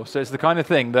resource. So it's the kind of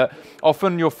thing that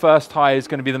often your first hire is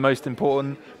going to be the most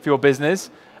important for your business,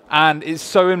 and it's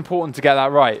so important to get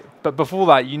that right. But before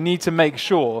that, you need to make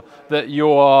sure that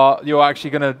you're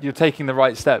actually taking the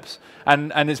right steps.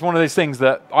 And it's one of those things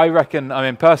that I reckon, I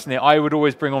mean, personally, I would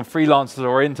always bring on freelancers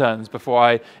or interns before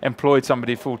I employed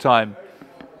somebody full time.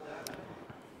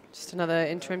 Just another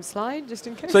interim slide, just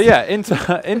in case. So yeah,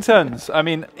 interns. I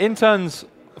mean, interns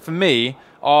for me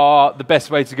are the best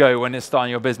way to go when it's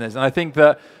starting your business. And I think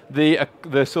that the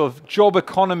sort of job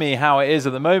economy, how it is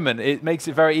at the moment, it makes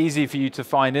it very easy for you to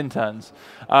find interns.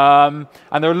 And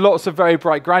there are lots of very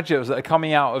bright graduates that are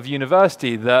coming out of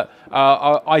university that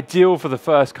are ideal for the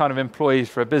first kind of employees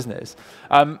for a business.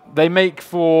 They make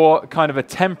for kind of a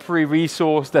temporary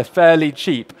resource. They're fairly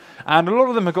cheap. And a lot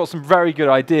of them have got some very good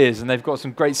ideas, and they've got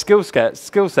some great skill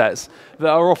sets that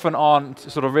are often aren't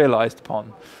sort of realized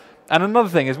upon. And another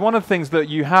thing is, one of the things that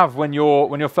you have when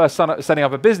you're first setting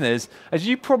up a business is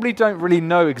you probably don't really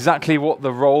know exactly what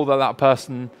the role that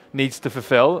person needs to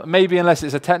fulfill, maybe unless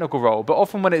it's a technical role. But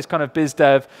often when it's kind of biz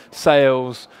dev,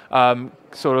 sales,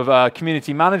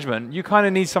 community management, you kind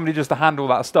of need somebody just to handle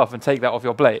that stuff and take that off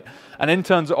your plate. And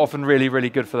interns are often really, really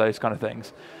good for those kind of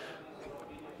things.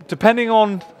 Depending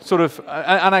on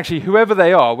and actually whoever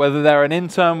they are, whether they're an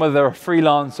intern, whether they're a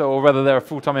freelancer, or whether they're a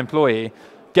full-time employee,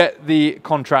 get the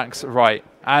contracts right.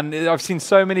 And I've seen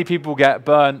so many people get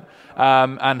burnt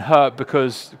and hurt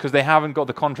because they haven't got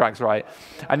the contracts right.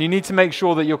 And you need to make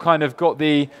sure that you're kind of got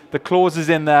the clauses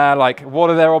in there, like what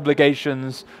are their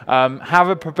obligations, have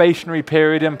a probationary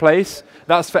period in place.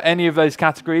 That's for any of those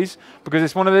categories, because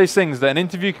it's one of those things that an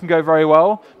interview can go very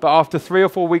well, but after 3 or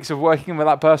 4 weeks of working with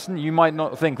that person, you might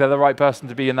not think they're the right person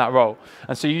to be in that role.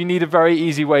 And so you need a very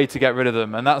easy way to get rid of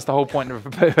them, and that's the whole point of a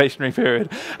probationary period.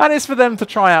 And it's for them to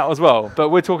try out as well, but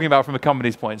we're talking about from a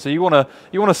company's point. So you want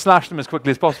to slash them as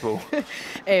quickly as possible.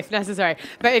 If necessary.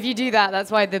 But if you do that,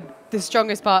 that's why the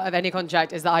strongest part of any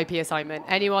contract is the IP assignment.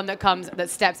 Anyone that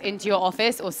steps into your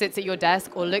office or sits at your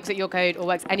desk or looks at your code or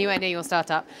works anywhere near your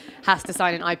startup has to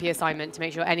sign an IP assignment to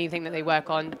make sure anything that they work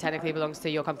on technically belongs to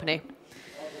your company.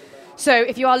 So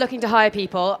if you are looking to hire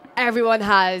people, everyone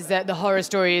has the horror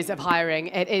stories of hiring.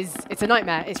 It's a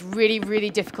nightmare. It's really,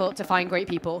 really difficult to find great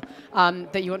people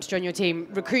that you want to join your team.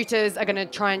 Recruiters are going to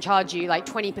try and charge you like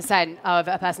 20% of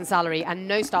a person's salary, and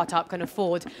no startup can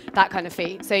afford that kind of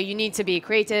fee. So you need to be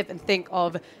creative and think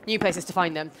of new places to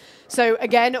find them. So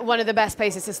again, one of the best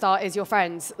places to start is your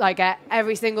friends. Like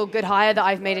every single good hire that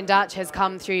I've made in Dutch has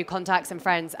come through contacts and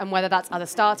friends, and whether that's other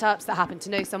startups that happen to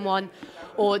know someone,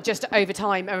 or just over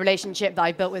time a relationship that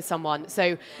I built with someone.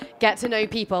 So get to know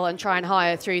people and try and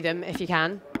hire through them if you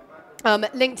can.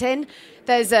 LinkedIn,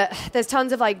 there's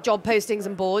tons of like job postings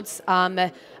and boards.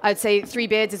 I'd say Three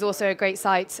Beards is also a great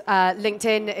site.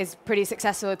 LinkedIn is pretty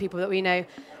successful with people that we know.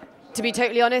 To be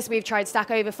totally honest, we've tried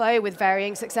Stack Overflow with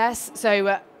varying success.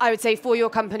 So I would say for your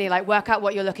company, like work out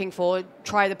what you're looking for,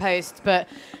 try the post. But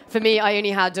for me, I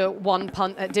only had one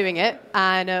punt at doing it.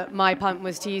 And my punt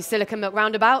was to use Silicon Milk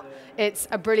Roundabout. It's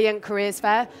a brilliant careers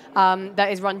fair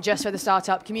that is run just for the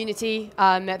startup community.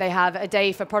 They have a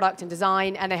day for product and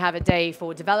design, and they have a day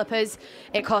for developers.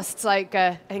 It costs like,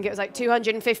 I think it was like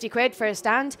 250 quid for a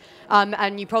stand.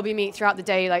 And you probably meet throughout the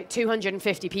day like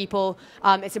 250 people.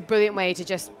 It's a brilliant way to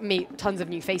just meet tons of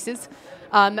new faces.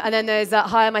 And then there's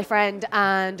Hire My Friend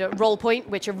and Rollpoint,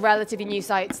 which are relatively new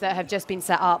sites that have just been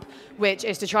set up, which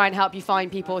is to try and help you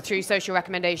find people through social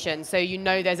recommendations. So you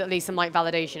know there's at least some like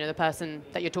validation of the person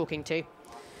that you're talking to.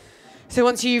 So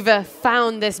once you've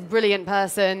found this brilliant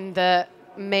person that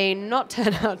may not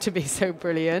turn out to be so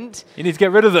brilliant, you need to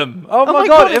get rid of them. Oh my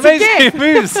God, amazing, it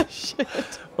moves.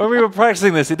 When we were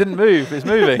practicing this, it didn't move, it's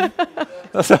moving.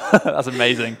 That's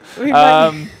amazing.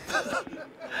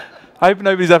 I hope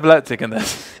nobody's epileptic in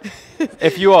this.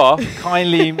 If you are,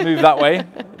 kindly move that way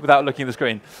without looking at the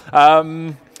screen.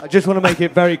 I just want to make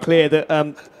it very clear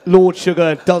that Lord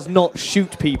Sugar does not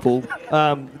shoot people.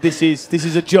 This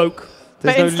is a joke.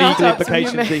 There's no legal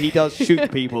implications that he does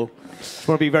shoot people. Just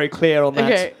want to be very clear on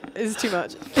that. Okay, it's too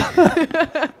much.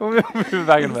 We'll move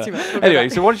back in a minute. Anyway,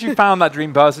 so once you've found that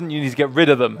dream person, you need to get rid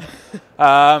of them.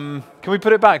 Can we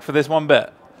put it back for this one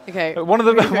bit? Okay.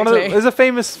 There's a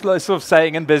famous sort of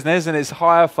saying in business, and it's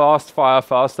hire fast, fire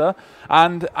faster.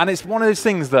 And it's one of those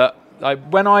things that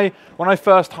when I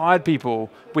first hired people,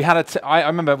 I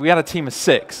remember we had a team of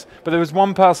 6, but there was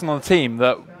one person on the team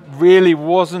that really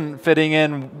wasn't fitting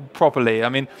in properly. I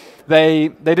mean, they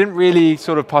didn't really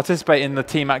sort of participate in the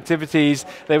team activities.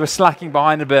 They were slacking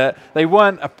behind a bit. They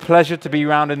weren't a pleasure to be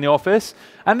around in the office,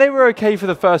 and they were okay for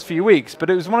the first few weeks.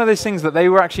 But it was one of those things that they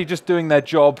were actually just doing their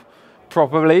job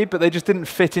properly, but they just didn't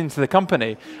fit into the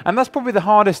company. And that's probably the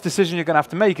hardest decision you're going to have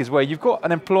to make, is where you've got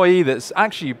an employee that's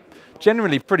actually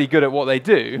generally pretty good at what they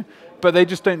do, but they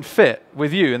just don't fit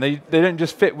with you, and they don't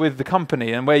just fit with the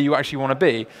company and where you actually want to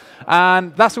be.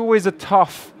 And that's always a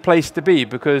tough place to be,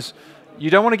 because you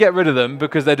don't want to get rid of them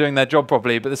because they're doing their job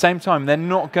properly, but at the same time, they're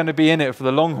not going to be in it for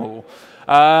the long haul.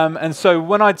 And so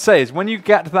what I'd say is, when you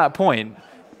get to that point,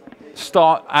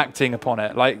 start acting upon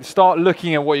it. Like, start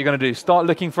looking at what you're going to do. Start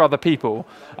looking for other people.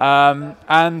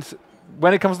 And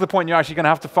when it comes to the point you're actually going to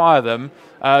have to fire them,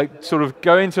 sort of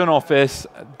go into an office,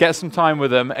 get some time with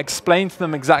them, explain to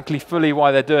them exactly fully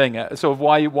why they're doing it, sort of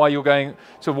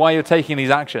why you're taking these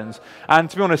actions. And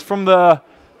to be honest, from the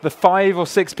 5 or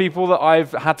 6 people that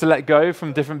I've had to let go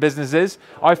from different businesses,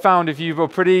 I found if you're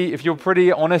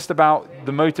pretty honest about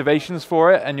the motivations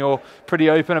for it, and you're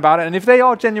pretty open about it, and if they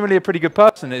are genuinely a pretty good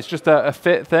person, it's just a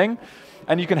fit thing,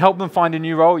 and you can help them find a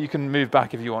new role, you can move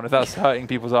back if you want, if that's hurting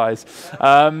people's eyes.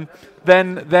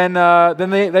 Then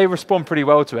they respond pretty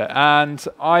well to it. And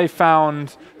I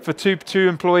found for two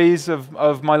employees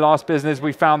of my last business,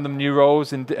 we found them new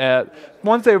roles, and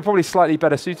ones they were probably slightly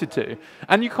better suited to.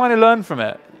 And you kind of learn from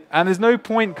it. And there's no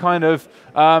point kind of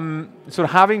sort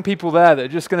of having people there that are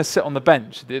just going to sit on the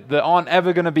bench, that aren't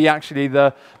ever going to be actually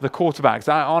the quarterbacks,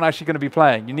 that aren't actually going to be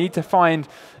playing. You need to find,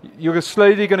 you're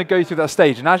slowly going to go through that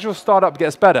stage. And as your startup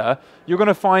gets better, you're going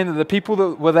to find that the people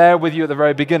that were there with you at the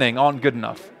very beginning aren't good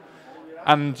enough.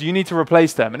 And you need to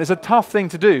replace them. And it's a tough thing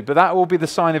to do, but that will be the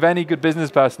sign of any good business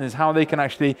person, is how they can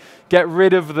actually get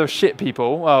rid of the shit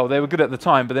people. Well, they were good at the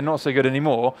time, but they're not so good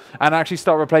anymore, and actually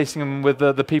start replacing them with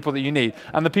the people that you need.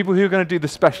 And the people who are going to do the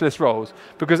specialist roles.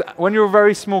 Because when you're a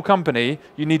very small company,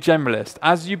 you need generalists.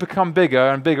 As you become bigger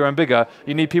and bigger and bigger,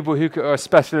 you need people who are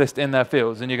specialists in their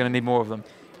fields, and you're going to need more of them.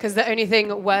 Because the only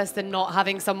thing worse than not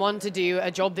having someone to do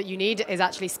a job that you need is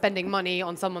actually spending money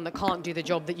on someone that can't do the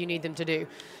job that you need them to do.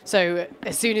 So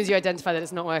as soon as you identify that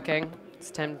it's not working, it's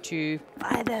time to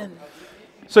fire them.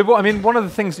 So one of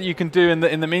the things that you can do in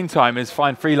the meantime is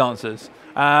find freelancers.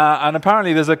 And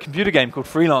apparently there's a computer game called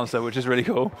Freelancer, which is really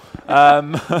cool.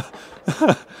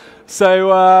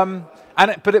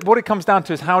 But what it comes down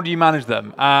to is, how do you manage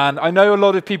them? And I know a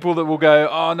lot of people that will go,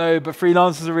 oh no, but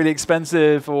freelancers are really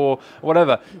expensive or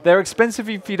whatever. They're expensive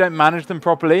if you don't manage them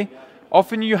properly.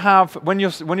 Often you have, when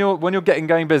you're getting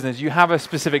going business, you have a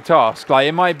specific task. Like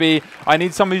it might be, I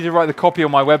need somebody to write the copy on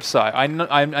my website.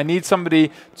 I need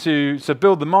somebody to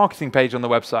build the marketing page on the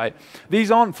website.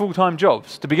 These aren't full-time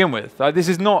jobs to begin with. Like, this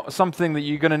is not something that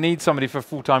you're going to need somebody for a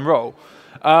full-time role.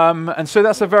 And so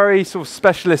that's a very sort of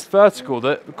specialist vertical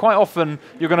that quite often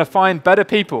you're going to find better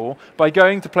people by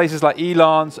going to places like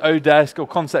Elance, Odesk, or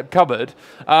Concept Cupboard,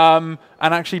 and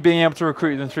actually being able to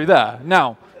recruit them through there.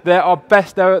 Now, there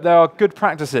are good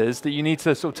practices that you need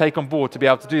to sort of take on board to be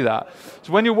able to do that.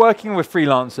 So when you're working with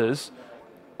freelancers,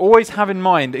 always have in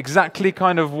mind exactly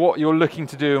kind of what you're looking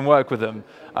to do and work with them.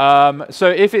 So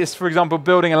if it's, for example,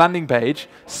 building a landing page,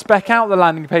 spec out the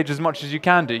landing page as much as you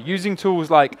can do, using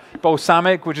tools like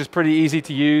Balsamic, which is pretty easy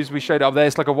to use. We showed it up there.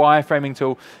 It's like a wireframing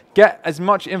tool. Get as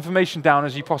much information down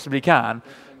as you possibly can,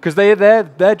 because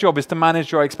their job is to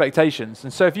manage your expectations.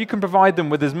 And so if you can provide them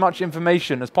with as much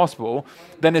information as possible,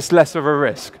 then it's less of a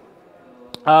risk.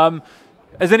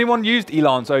 Has anyone used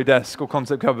Elance, Odesk, or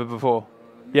Concept Cupboard before?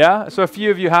 Yeah? So a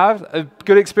few of you have.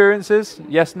 Good experiences?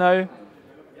 Yes, no?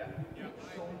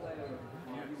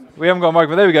 We haven't got a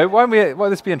microphone. There we go. Why don't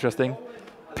this be interesting?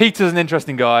 Peter's an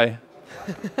interesting guy.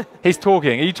 He's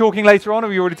talking. Are you talking later on, or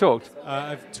have you already talked?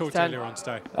 I've talked earlier on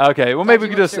today. Okay. Well, maybe we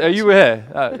could just... you were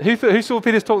here. Who saw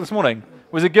Peter's talk this morning?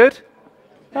 Was it good?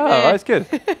 Oh, that's good.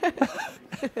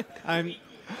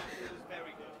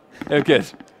 Oh,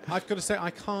 good. I've got to say,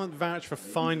 I can't vouch for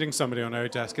finding somebody on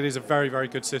Odesk. It is a very, very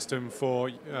good system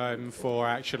for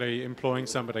actually employing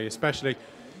somebody, especially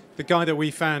the guy that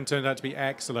we found turned out to be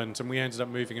excellent, and we ended up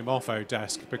moving him off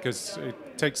Odesk because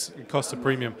it costs a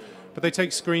premium. But they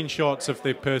take screenshots of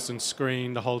the person's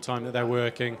screen the whole time that they're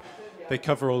working. They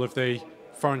cover all of the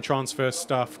foreign transfer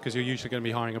stuff, because you're usually going to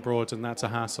be hiring abroad, and that's a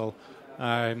hassle.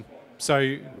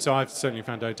 So I've certainly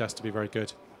found Odesk to be very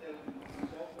good.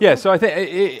 Yeah, so I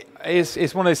think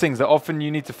it's one of those things that often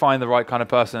you need to find the right kind of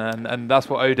person, and that's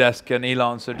what Odesk and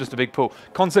Elance are, just a big pool.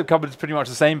 Concept Cupboard is pretty much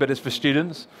the same, but it's for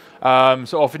students.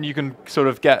 So often you can sort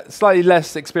of get slightly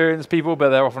less experienced people, but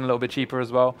they're often a little bit cheaper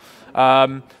as well.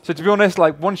 So to be honest,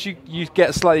 like once you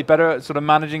get slightly better at sort of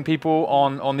managing people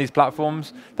on these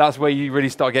platforms, that's where you really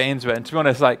start getting into it. And to be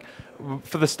honest, like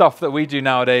for the stuff that we do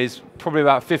nowadays, probably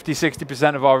about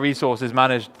 50–60% of our resources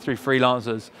managed through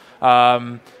freelancers.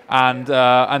 And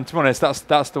to be honest,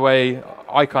 that's the way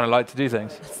I kind of like to do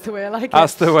things. That's the way I like it.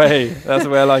 That's the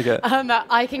way I like it.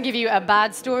 I can give you a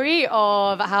bad story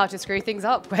of how to screw things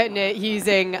up when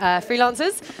using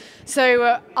freelancers.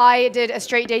 So I did a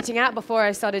straight dating app before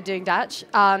I started doing Datch,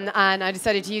 and I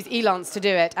decided to use Elance to do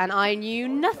it, and I knew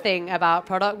nothing about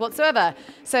product whatsoever.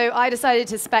 So I decided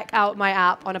to spec out my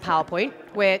app on a PowerPoint,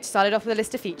 which started off with a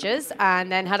list of features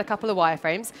and then had a couple of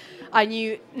wireframes. I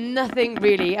knew nothing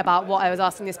really about what I was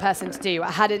asking this person to do.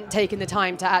 I hadn't taken the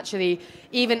time to actually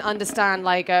even understand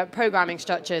like programming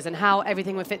structures and how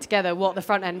everything would fit together, what the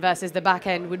front end versus the back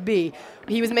end would be.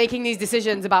 He was making these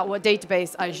decisions about what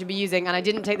database I should be using, and I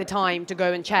didn't take the time to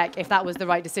go and check if that was the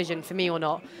right decision for me or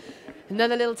not.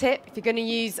 Another little tip, if you're going to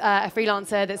use a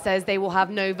freelancer that says they will have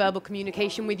no verbal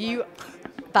communication with you,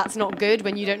 that's not good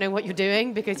when you don't know what you're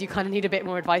doing, because you kind of need a bit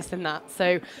more advice than that.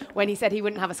 So when he said he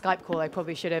wouldn't have a Skype call, I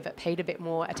probably should have paid a bit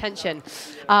more attention.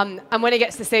 And when it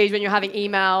gets to the stage when you're having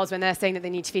emails, when they're saying that they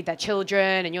need to feed their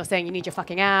children, and you're saying you need your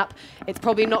fucking app, it's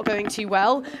probably not going too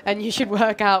well, and you should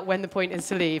work out when the point is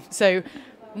to leave. So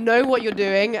know what you're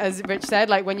doing, as Rich said,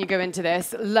 like when you go into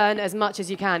this, learn as much as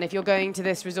you can. If you're going to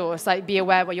this resource, like be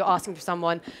aware what you're asking for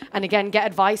someone. And again, get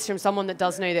advice from someone that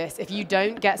does know this. If you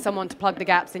don't, get someone to plug the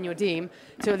gaps in your team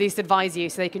to at least advise you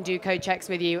so they can do code checks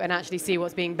with you and actually see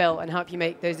what's being built and help you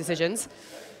make those decisions.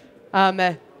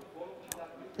 Another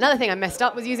thing I messed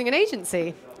up was using an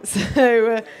agency.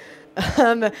 So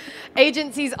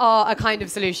agencies are a kind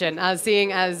of solution.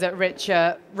 Seeing as Rich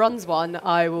runs one,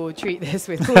 I will treat this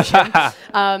with caution.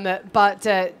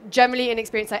 But generally, in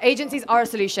experience, agencies are a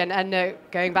solution. And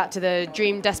going back to the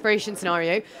dream desperation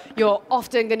scenario, you're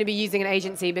often going to be using an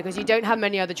agency because you don't have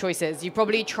many other choices. You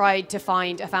probably tried to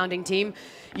find a founding team.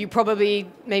 You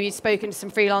probably maybe spoken to some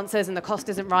freelancers and the cost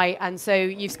isn't right. And so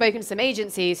you've spoken to some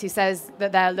agencies who says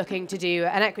that they're looking to do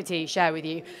an equity share with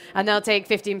you. And they'll take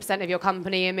 15% of your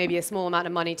company and maybe a small amount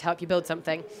of money to help you build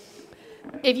something.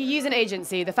 If you use an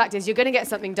agency, the fact is you're going to get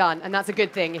something done, and that's a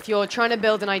good thing. If you're trying to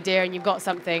build an idea and you've got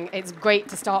something, it's great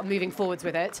to start moving forwards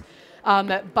with it.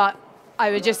 But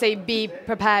I would just say be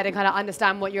prepared and kind of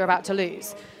understand what you're about to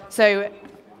lose. So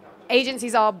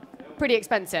agencies are pretty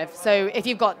expensive. So if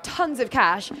you've got tons of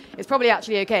cash, it's probably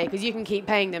actually okay because you can keep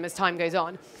paying them as time goes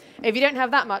on. If you don't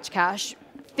have that much cash,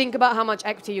 think about how much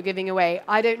equity you're giving away.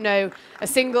 I don't know a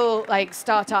single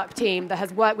startup team that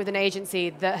has worked with an agency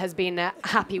that has been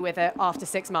happy with it after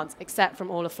 6 months, except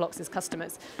from all of Flox's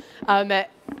customers.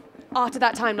 After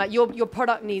that time, your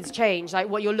product needs change.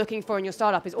 What you're looking for in your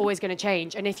startup is always going to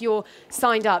change. And if you're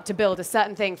signed up to build a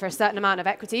certain thing for a certain amount of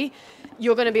equity,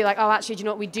 you're going to be like, oh, actually, do you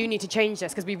know what? We do need to change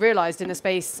this because we realized in the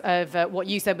space of what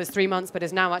you said was 3 months, but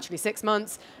is now actually 6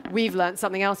 months, we've learned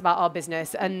something else about our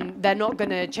business. And they're not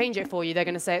going to change it for you. They're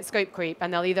going to say it's scope creep,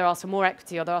 and they'll either ask for more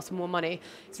equity or they'll ask for more money.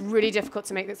 It's really difficult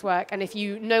to make this work. And if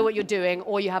you know what you're doing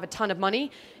or you have a ton of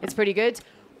money, it's pretty good.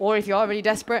 Or if you are really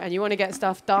desperate and you want to get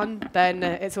stuff done, then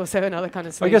it's also another kind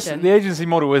of solution. I guess the agency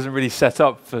model isn't really set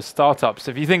up for startups.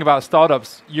 If you think about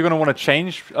startups, you're going to want to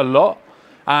change a lot.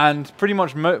 And pretty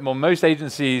much most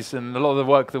agencies and a lot of the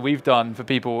work that we've done for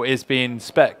people is being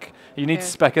spec. You need to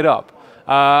spec it up.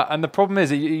 And the problem is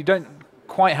that you don't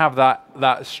quite have the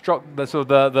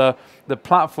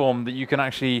platform that you can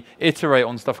actually iterate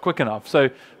on stuff quick enough. So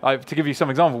to give you some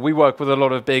example, we work with a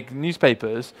lot of big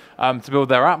newspapers to build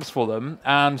their apps for them,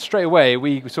 and straight away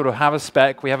we sort of have a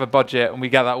spec, we have a budget, and we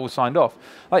get that all signed off.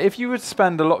 If you would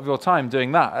spend a lot of your time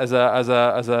doing that as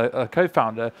a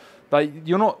co-founder,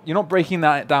 you're not breaking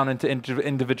that down into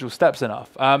individual steps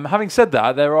enough. Having said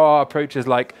that, there are approaches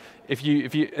like if you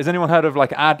has anyone heard of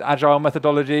agile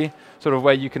methodology, sort of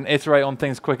where you can iterate on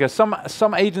things quicker? Some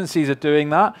agencies are doing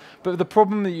that, but the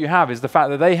problem that you have is the fact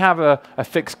that they have a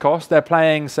fixed cost. They're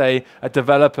paying, say, a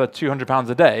developer £200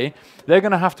 a day. They're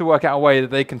going to have to work out a way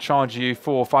that they can charge you £400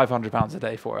 or £500 a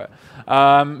day for it.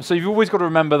 So you've always got to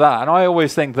remember that. And I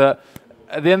always think that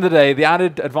at the end of the day, the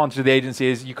added advantage of the agency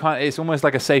is it's almost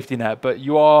like a safety net, but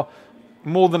you are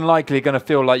more than likely going to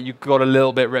feel like you got a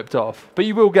little bit ripped off. But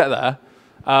you will get there.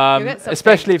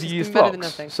 Especially if you use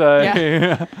Flox. So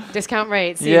yeah. Discount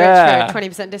rates. See Rich for a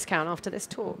 20% discount after this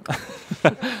talk.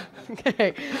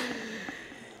 Okay.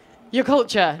 Your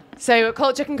culture. So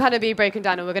culture can kind of be broken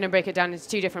down, and we're going to break it down into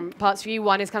two different parts for you.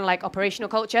 One is kind of like operational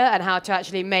culture and how to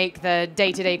actually make the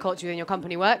day-to-day culture within your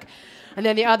company work. And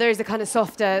then the other is the kind of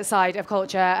softer side of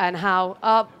culture and how...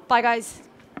 bye, guys.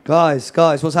 Guys,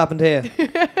 what's happened here?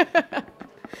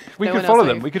 We could follow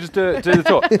them. We could just do the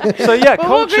talk. So yeah,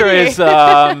 culture is...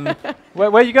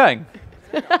 where are you going?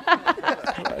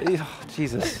 Oh,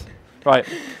 Jesus. Right.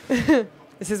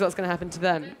 This is what's going to happen to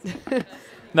them.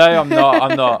 No, I'm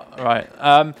not. Right.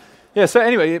 Yeah, so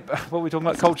anyway, what were we talking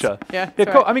about? Culture. Yeah,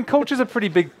 I mean, culture is a pretty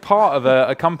big part of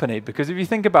a company, because if you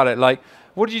think about it,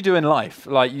 what do you do in life?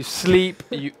 You sleep,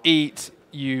 you eat,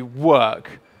 you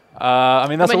work. I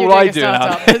mean, that's all I do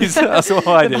nowadays. That's all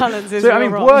I do. So, I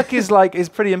mean, work is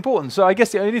pretty important. So I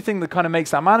guess the only thing that kind of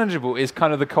makes that manageable is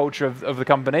kind of the culture of the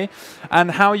company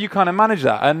and how you kind of manage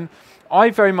that. And I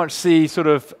very much see sort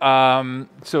of,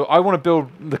 so I want to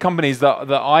build the companies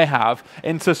that I have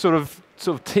into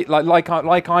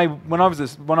when I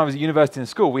was at university and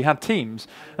school, we had teams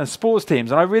and sports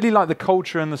teams, and I really like the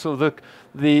culture and the sort of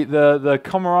the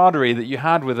camaraderie that you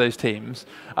had with those teams,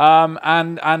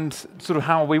 and sort of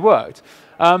how we worked.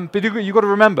 But you've got to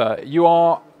remember, you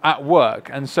are at work,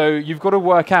 and so you've got to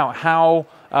work out how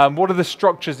What are the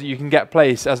structures that you can get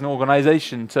place as an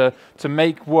organization to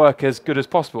make work as good as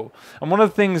possible? And one of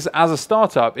the things as a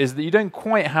startup is that you don't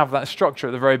quite have that structure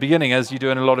at the very beginning as you do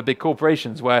in a lot of big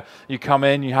corporations, where you come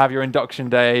in, you have your induction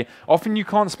day. Often you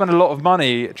can't spend a lot of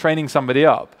money training somebody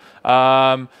up.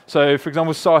 So, for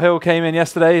example, Sahil came in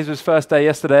yesterday. It was his first day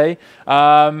yesterday.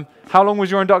 How long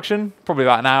was your induction? Probably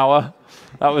about an hour.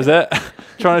 That was it.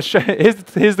 Trying to show,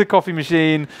 here's the coffee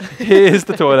machine, here's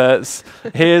the toilets,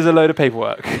 here's a load of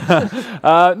paperwork.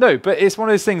 No, but it's one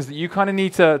of those things that you kind of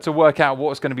need to work out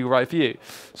what's going to be right for you.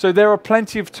 So there are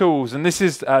plenty of tools, and this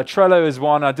is Trello is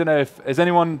one. I don't know if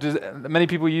many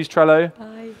people use Trello?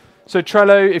 So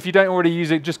Trello, if you don't already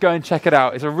use it, just go and check it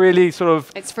out. It's a really sort of...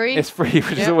 It's free. It's free,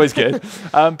 which is always good.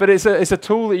 But it's a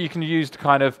tool that you can use to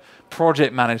kind of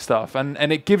project manage stuff.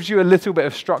 And it gives you a little bit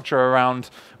of structure around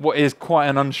what is quite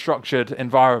an unstructured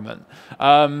environment.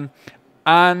 But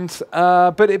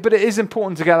it is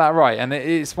important to get that right, and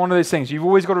it's one of those things you've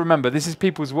always got to remember. This is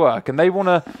people's work, and they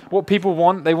what people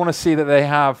want. They want to see that they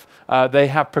have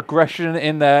progression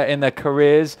in their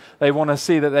careers. They want to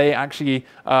see that they actually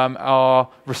are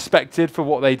respected for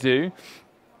what they do.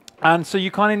 And so you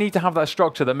kind of need to have that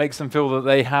structure that makes them feel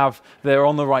that they're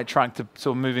on the right track to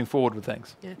sort of moving forward with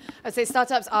things. Yeah. I'd say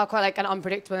startups are quite like an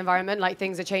unpredictable environment. Like,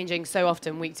 things are changing so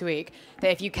often week to week that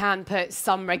if you can put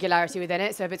some regularity within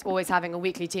it, so if it's always having a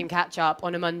weekly team catch up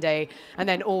on a Monday and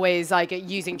then always like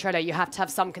using Trello, you have to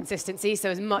have some consistency. So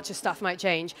as much as stuff might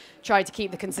change, try to keep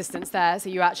the consistency there so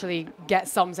you actually get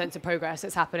some sense of progress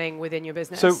that's happening within your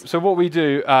business. So what we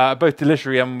do, both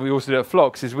Delitery and we also do at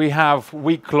Flox, is we have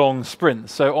week-long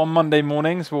sprints. So on Monday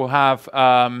mornings, we'll have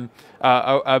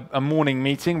a morning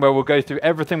meeting where we'll go through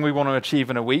everything we want to achieve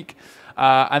in a week.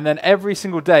 And then every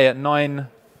single day at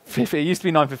 9:50, it used to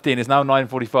be 9:15, it's now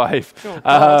 9:45.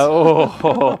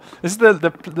 This is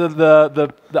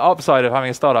the upside of having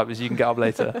a startup, is you can get up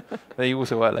later. But you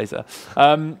also work later.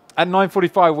 At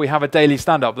 9:45, we have a daily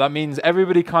stand-up. That means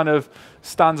everybody kind of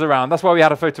stands around. That's why we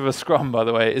had a photo of a scrum, by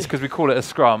the way. It's because we call it a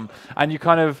scrum. And you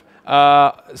kind of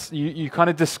you kind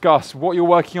of discuss what you're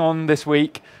working on this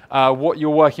week, what you're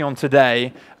working on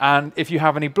today, and if you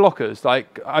have any blockers,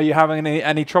 like are you having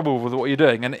any trouble with what you're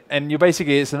doing, and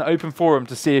it's an open forum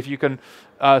to see if you can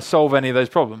solve any of those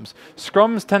problems.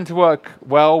 Scrums tend to work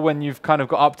well when you've kind of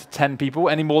got up to 10 people.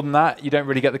 Any more than that, you don't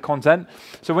really get the content.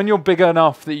 So when you're bigger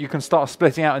enough that you can start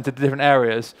splitting out into different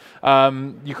areas,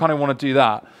 you kind of want to do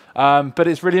that. But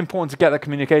it's really important to get that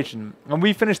communication. And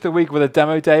we finished the week with a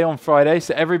demo day on Friday,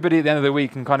 so everybody at the end of the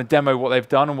week can kind of demo what they've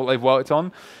done and what they've worked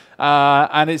on.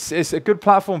 And it's a good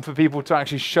platform for people to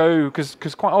actually show,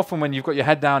 because quite often when you've got your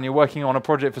head down, you're working on a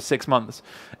project for 6 months,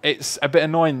 it's a bit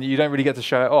annoying that you don't really get to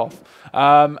show it off.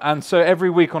 And so every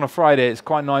week on a Friday, it's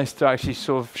quite nice to actually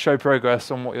sort of show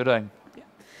progress on what you're doing. Yeah.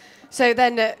 So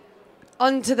then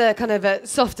onto the kind of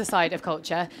softer side of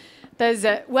culture. There's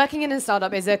working in a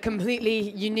startup is a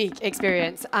completely unique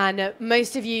experience, and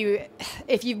most of you,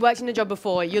 if you've worked in a job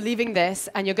before, you're leaving this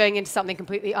and you're going into something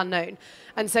completely unknown.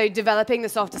 And so developing the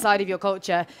softer side of your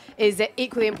culture is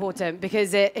equally important,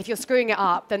 because if you're screwing it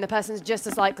up, then the person's just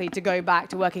as likely to go back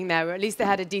to working there, or at least they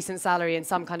had a decent salary and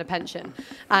some kind of pension.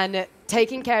 And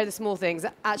taking care of the small things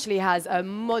actually has a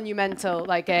monumental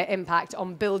impact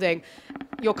on building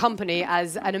your company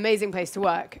as an amazing place to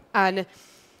work. And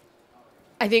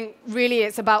I think really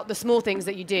it's about the small things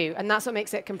that you do, and that's what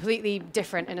makes it completely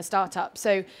different in a startup.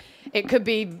 So it could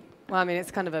be, well, I mean,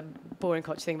 it's kind of a boring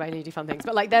culture thing, but I need to do fun things.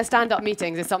 But like their stand-up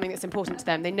meetings is something that's important to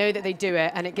them. They know that they do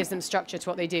it, and it gives them structure to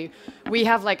what they do. We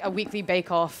have like a weekly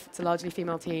bake-off. It's a largely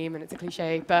female team, and it's a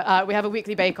cliche, but we have a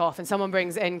weekly bake-off, and someone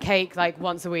brings in cake like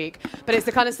once a week. But it's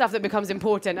the kind of stuff that becomes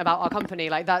important about our company.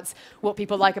 Like, that's what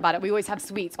people like about it. We always have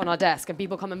sweets on our desk, and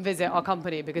people come and visit our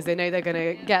company because they know they're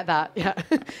going to get that. Yeah,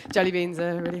 jelly beans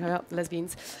are really high up,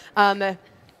 lesbians.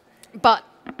 But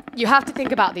you have to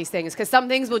think about these things, because some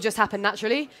things will just happen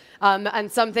naturally,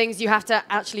 and some things you have to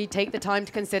actually take the time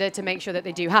to consider to make sure that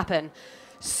they do happen.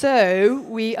 So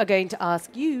we are going to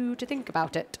ask you to think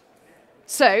about it.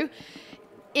 So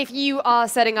if you are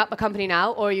setting up a company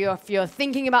now, or if you're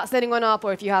thinking about setting one up,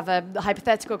 or if you have a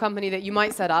hypothetical company that you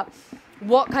might set up,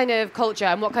 what kind of culture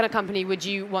and what kind of company would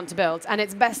you want to build? And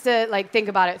it's best to think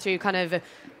about it through kind of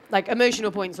like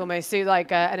emotional points almost, so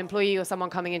like an employee or someone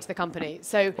coming into the company.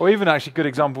 So, or even actually good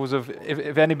examples of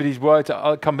if anybody's worked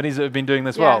at companies that have been doing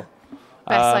this well.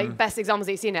 Best examples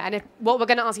that you've seen it. And what we're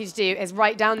going to ask you to do is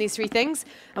write down these 3 things,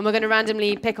 and we're going to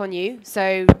randomly pick on you.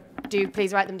 So do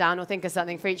please write them down or think of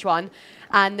something for each one.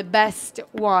 And the best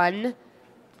one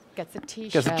gets a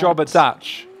T-shirt. Gets a job at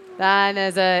Dutch.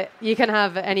 Then you can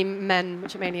have any men,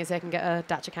 which mainly is they can get a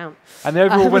Dutch account. And the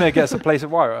overall winner gets a place at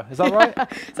WAYRA. Is that right?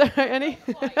 Is that right, Annie?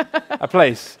 A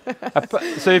place.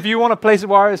 So if you want a place at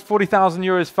WAYRA, it's 40,000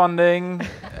 euros funding.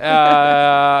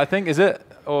 I think, is it?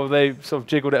 Or they sort of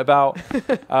jiggled it about.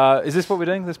 Is this what we're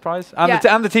doing? This prize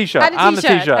and the t-shirt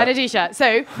and a t-shirt.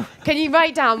 So can you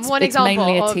write down one example?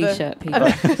 It's mainly a t-shirt, people.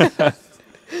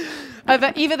 Of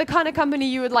either the kind of company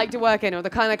you would like to work in or the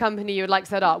kind of company you would like to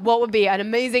set up, what would be an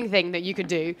amazing thing that you could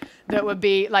do that would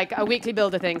be like a weekly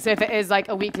builder thing? So if it is like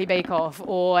a weekly bake-off,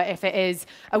 or if it is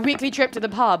a weekly trip to the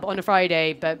pub on a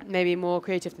Friday, but maybe more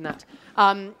creative than that.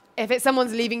 If it's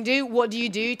someone's leaving do, what do you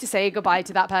do to say goodbye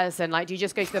to that person? Like, do you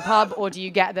just go to the pub, or do you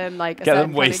get them like a get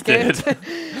them wasted?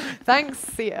 Thanks,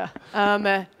 see ya.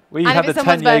 We had the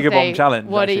 10 Jaeger bomb challenge.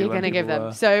 What are you going to give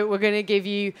them? So we're going to give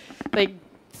you like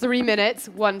 3 minutes,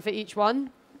 one for each one.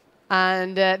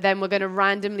 And then we're going to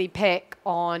randomly pick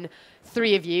on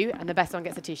 3 of you, and the best one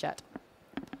gets a t-shirt.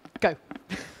 Go.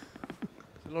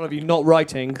 A lot of you not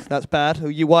writing. That's bad.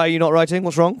 Why are you not writing?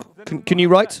 What's wrong? Can you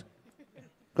write?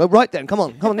 Go right then. Come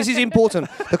on. This is important.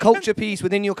 The culture piece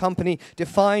within your company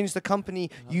defines the company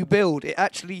you build. It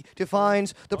actually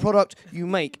defines the product you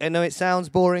make. I know it sounds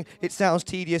boring. It sounds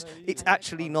tedious. It's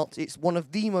actually not. It's one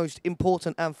of the most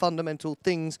important and fundamental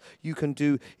things you can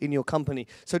do in your company.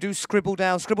 So do scribble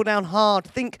down hard.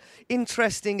 Think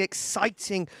interesting,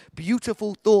 exciting,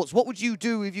 beautiful thoughts. What would you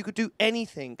do if you could do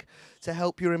anything to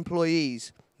help your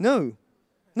employees? No.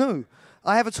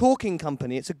 I have a talking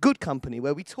company. It's a good company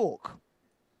where we talk.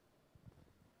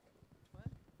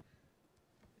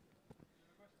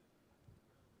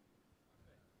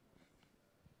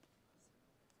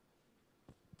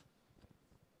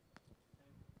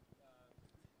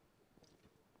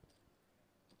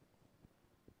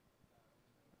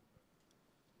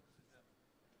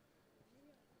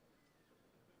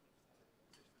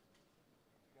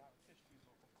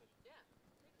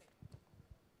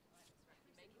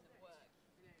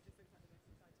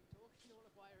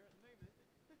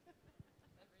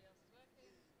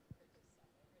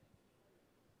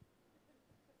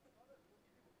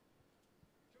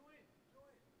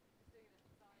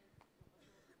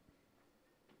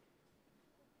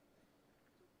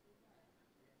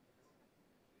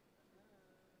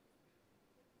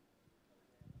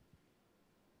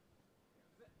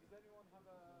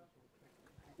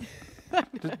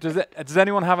 Does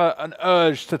anyone have an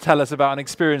urge to tell us about an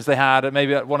experience they had at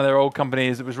maybe at one of their old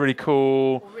companies that was really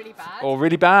cool or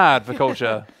really bad for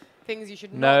culture? Things you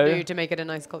should not do to make it a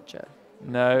nice culture.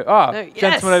 No. Yes.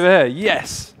 Gentleman over here.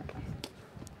 Yes.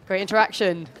 Great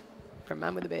interaction from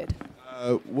man with a beard.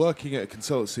 Working at a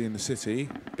consultancy in the city,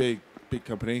 big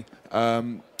company,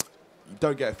 you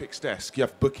don't get a fixed desk. You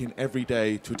have to book in every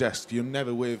day to a desk. You're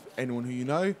never with anyone who you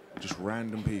know, just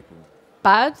random people.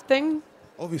 Bad thing?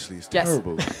 Obviously, it's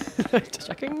terrible. Just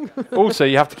checking. Also,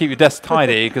 you have to keep your desk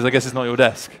tidy because I guess it's not your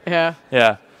desk. Yeah.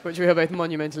 Yeah. Which we are both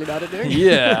monumentally bad at doing.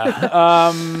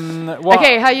 Yeah.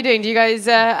 Okay, how are you doing? Do you guys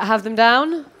have them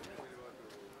down?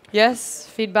 Yes.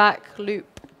 Feedback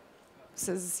loop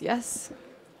says yes.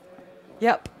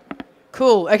 Yep.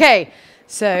 Cool. Okay.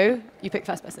 So you pick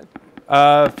first person.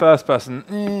 First person.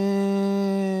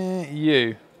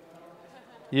 You.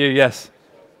 Yes.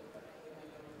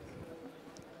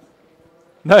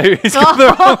 No, he's got the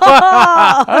wrong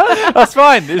one. That's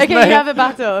fine. Okay, you have a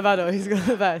battle. He's got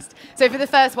the best. So for the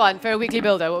first one, for a weekly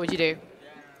builder, what would you do?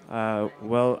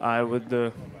 Well, I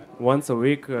would once a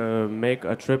week make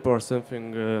a trip or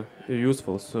something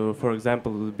useful. So, for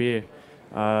example, it would be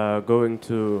going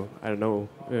to, I don't know,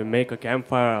 make a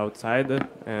campfire outside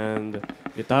and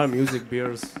guitar, music,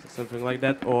 beers, something like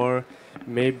that. Or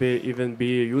maybe even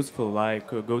be useful, like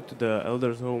go to the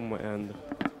elders' home and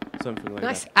something like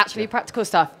nice. that. Actually, practical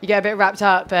stuff. You get a bit wrapped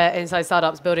up inside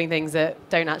startups building things that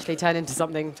don't actually turn into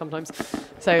something sometimes.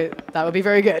 So that would be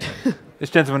very good. This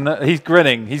gentleman, he's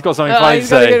grinning. He's got something funny to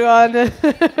say. He's got a good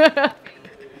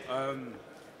one.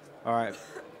 All right.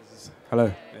 Hello.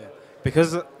 Yeah.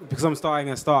 Because I'm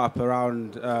starting a startup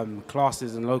around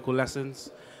classes and local lessons,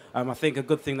 I think a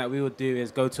good thing that we would do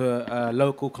is go to a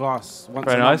local class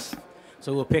once a month.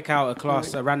 So we'll pick out a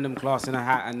class, a random class in a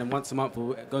hat, and then once a month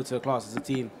we'll go to a class as a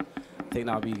team. I think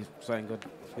that would be something good.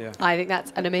 Yeah. I think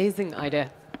that's an amazing idea.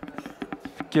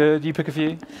 Good. You pick a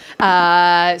few.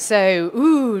 Guys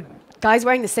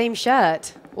wearing the same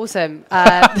shirt. Awesome.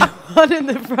 The one in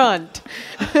the front.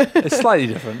 It's slightly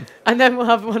different. And then we'll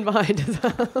have one behind as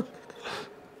well.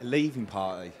 A leaving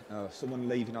party. Someone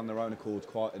leaving on their own accord is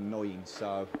quite annoying.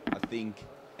 So I think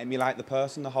emulate the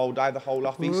person the whole day, the whole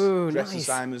office. Ooh, dress nice.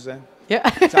 the same as them. Yeah.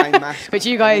 Same mask. Which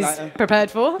you guys prepared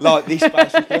for? Like this,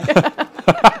 basically.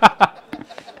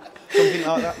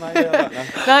 something like that, maybe. I don't know.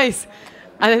 Nice.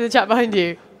 And then the chat behind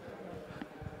you.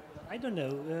 I don't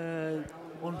know.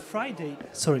 On Friday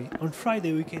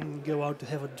we can go out to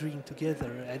have a drink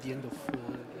together at the end of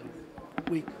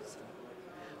week.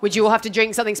 Would you all have to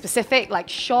drink something specific, like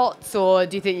shots, or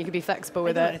do you think you could be flexible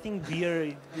with I it? think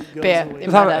beer goes Beer. away.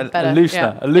 Just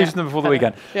have a loosener before the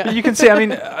weekend. Yeah. But you can see, I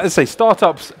mean, as I say,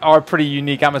 startups are a pretty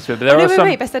unique atmosphere, but there are some...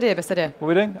 Wait, best idea. What are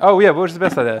we doing? Oh, yeah, what was the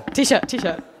best idea? T-shirt. Who's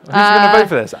going to vote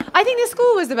for this? I think the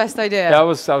school was the best idea. Yeah, that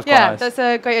was quite nice. That's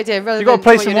a great idea. You got a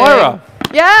place in WAYRA.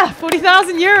 Yeah,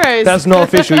 40,000 euros. That's not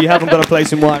official. You haven't got a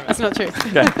place in WAYRA. That's not true.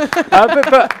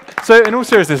 Okay. So in all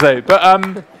seriousness, though,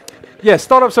 yeah,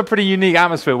 startups are a pretty unique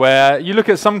atmosphere where you look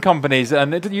at some companies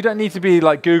and you don't need to be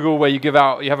like Google where you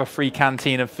have a free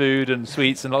canteen of food and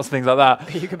sweets and lots of things like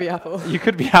that. You could be Apple. You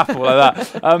could be Apple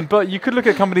like that. But you could look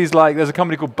at companies like, there's a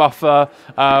company called Buffer.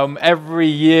 Every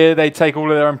year they take all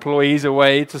of their employees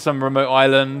away to some remote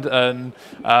island and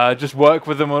just work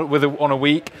with them on a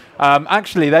week.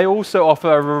 Actually, they also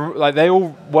offer, they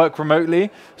all work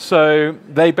remotely. So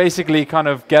they basically kind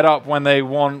of get up when they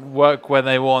want, work when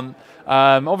they want.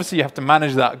 Obviously, you have to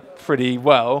manage that pretty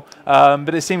well,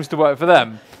 but it seems to work for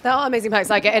them. There are amazing perks.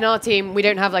 Like in our team, we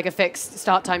don't have like a fixed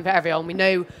start time for everyone. We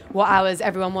know what hours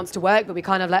everyone wants to work, but we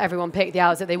kind of let everyone pick the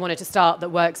hours that they wanted to start that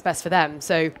works best for them.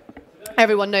 So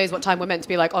everyone knows what time we're meant to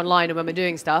be like online and when we're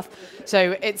doing stuff.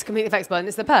 So it's completely flexible, and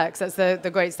it's the perks. That's the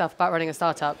great stuff about running a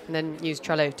startup, and then use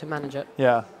Trello to manage it.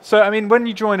 Yeah. So, I mean, when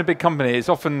you join a big company, it's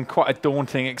often quite a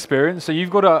daunting experience. So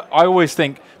you've got to, I always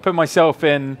think, put myself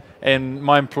in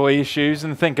my employees' shoes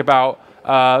and think about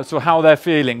sort of how they're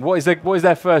feeling. What is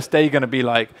their first day going to be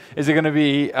like? Is it going to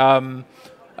be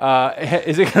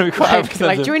quite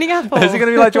like joining Apple? Is it going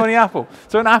to be like joining Apple?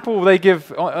 So in Apple, they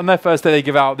give, on their first day, they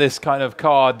give out this kind of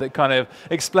card that kind of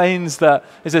explains that,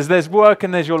 it says there's work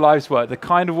and there's your life's work, the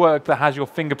kind of work that has your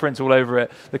fingerprints all over it,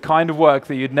 the kind of work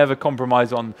that you'd never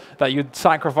compromise on, that you'd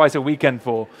sacrifice a weekend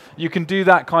for. You can do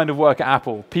that kind of work at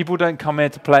Apple. People don't come here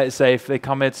to play it safe, they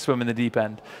come here to swim in the deep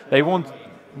end. They want,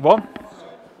 what?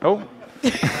 Oh.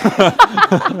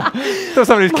 Thought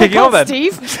somebody was kicking off then.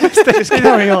 Steve. Just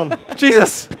carry on.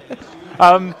 Jesus.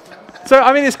 So,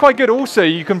 I mean, it's quite good also.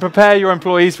 You can prepare your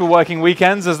employees for working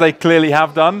weekends, as they clearly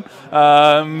have done.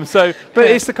 But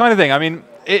it's the kind of thing. I mean,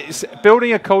 it's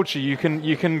building a culture. You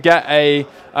can get a...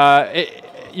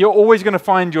 you're always going to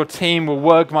find your team will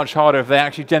work much harder if they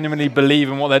actually genuinely believe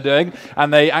in what they're doing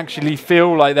and they actually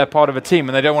feel like they're part of a team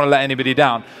and they don't want to let anybody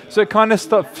down. So it kind of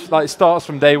starts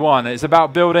from day one. It's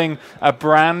about building a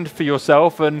brand for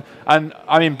yourself, and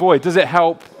I mean, boy, does it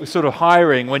help with sort of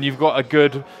hiring when you've got a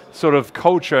good sort of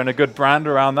culture and a good brand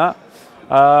around that.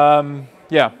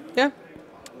 Yeah. Yeah.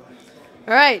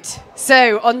 All right,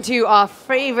 so on to our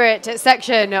favorite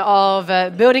section of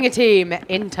building a team,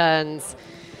 interns.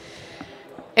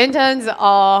 Interns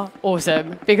are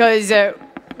awesome because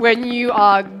when you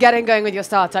are getting going with your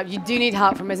startup, you do need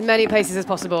help from as many places as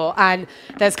possible. And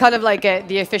there's kind of like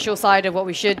the official side of what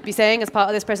we should be saying as part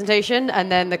of this presentation, and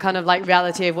then the kind of like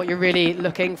reality of what you're really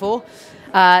looking for.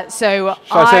 Shall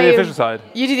I say the official side?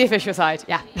 You do the official side,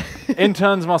 yeah.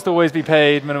 Interns must always be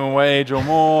paid minimum wage or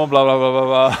more, blah, blah, blah,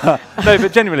 blah, blah. No,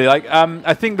 but genuinely, like,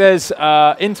 I think there's,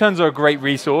 interns are a great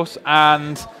resource,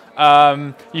 and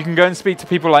you can go and speak to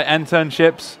people like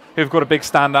internships who've got a big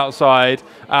stand outside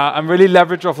and really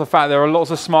leverage off the fact there are lots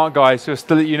of smart guys who are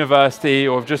still at university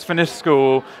or have just finished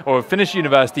school or have finished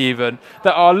university even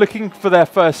that are looking for their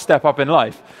first step up in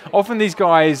life. Often these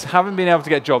guys haven't been able to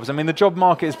get jobs. I mean, the job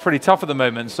market is pretty tough at the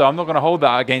moment, so I'm not going to hold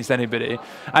that against anybody.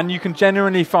 And you can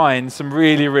genuinely find some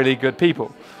really, really good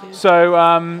people. Yeah. So,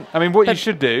 I mean, what you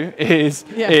should do is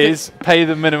pay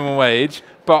the minimum wage,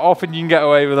 but often you can get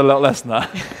away with a lot less than that.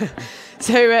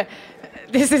 So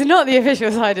this is not the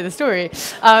official side of the story,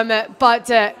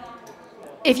 but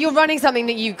if you're running something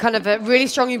that you kind of really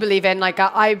strongly believe in, like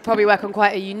I probably work on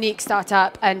quite a unique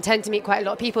startup and tend to meet quite a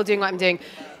lot of people doing what I'm doing,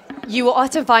 you will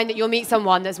often find that you'll meet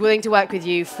someone that's willing to work with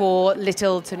you for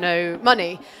little to no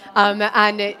money.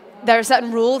 There are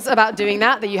certain rules about doing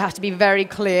that you have to be very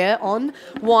clear on.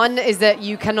 One is that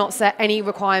you cannot set any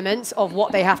requirements of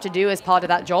what they have to do as part of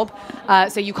that job.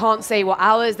 So you can't say what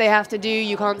hours they have to do.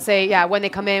 You can't say, when they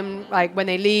come in, like when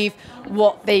they leave,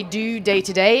 what they do day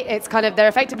to day. It's kind of, they're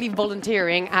effectively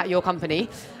volunteering at your company.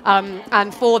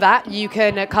 And for that, you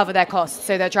can cover their costs,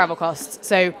 so their travel costs.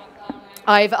 So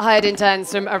I've hired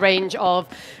interns from a range of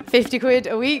 50 quid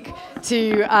a week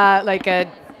to like a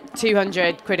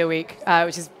 200 quid a week,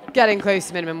 which is getting close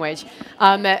to minimum wage.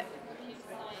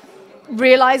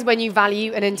 realize when you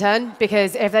value an intern,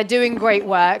 because if they're doing great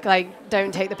work, like,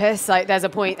 don't take the piss. Like, there's a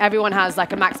point, everyone has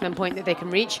like a maximum point that they can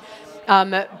reach.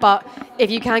 But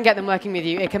if you can get them working with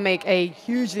you, it can make a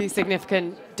hugely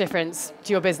significant difference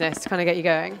to your business to kind of get you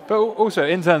going. But also,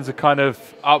 interns are kind of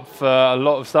up for a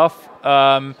lot of stuff,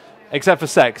 except for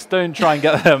sex. Don't try and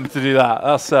get them to do that.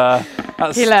 That's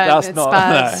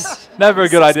not never a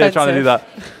good idea trying to do that.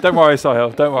 Don't worry,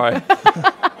 Sahil. Don't worry.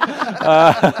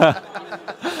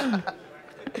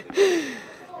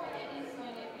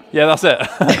 Yeah, that's it.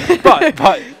 but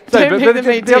the other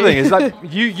thing is, like,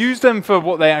 you use them for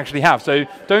what they actually have. So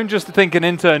don't just think an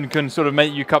intern can sort of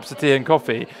make you cups of tea and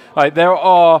coffee. Like, there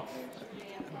are,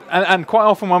 and quite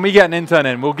often when we get an intern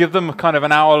in, we'll give them kind of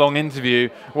an hour-long interview,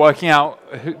 working out,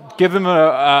 give them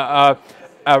a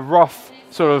rough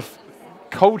sort of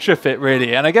culture fit,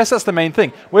 really. And I guess that's the main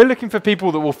thing. We're looking for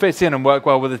people that will fit in and work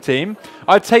well with the team.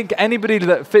 I'd take anybody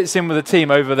that fits in with the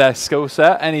team over their skill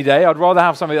set any day. I'd rather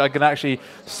have somebody that I can actually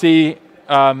see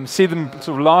them sort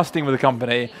of lasting with the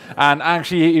company and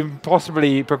actually even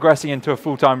possibly progressing into a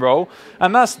full-time role.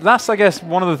 And that's I guess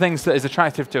one of the things that is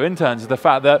attractive to interns, is the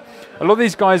fact that a lot of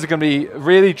these guys are going to be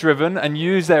really driven and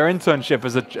use their internship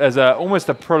as almost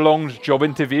a prolonged job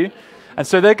interview. And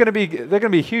so they're going to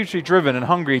be hugely driven and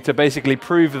hungry to basically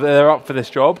prove that they're up for this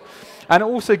job. And it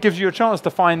also gives you a chance to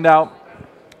find out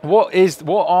what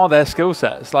are their skill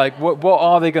sets, like what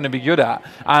are they going to be good at,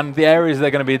 and the areas they're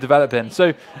going to be developing.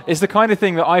 So it's the kind of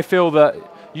thing that I feel that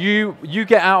you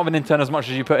get out of an intern as much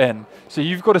as you put in. So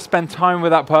you've got to spend time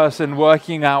with that person,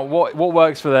 working out what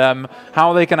works for them,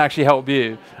 how they can actually help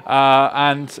you.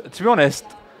 And to be honest,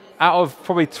 out of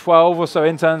probably 12 or so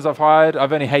interns I've hired,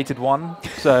 I've only hated one.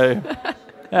 So,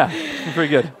 yeah, it's pretty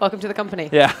good. Welcome to the company.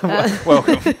 Yeah,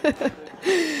 welcome.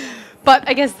 But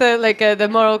I guess the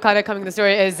moral kind of coming to the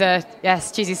story is,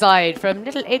 yes, cheesy side, from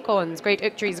little acorns, great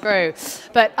oak trees grow.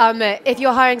 But if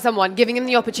you're hiring someone, giving them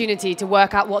the opportunity to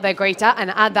work out what they're great at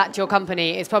and add that to your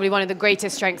company is probably one of the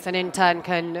greatest strengths an intern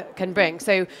can bring.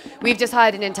 So we've just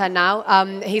hired an intern now.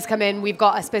 He's come in. We've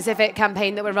got a specific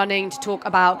campaign that we're running to talk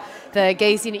about the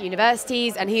gay scene at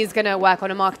universities, and he's going to work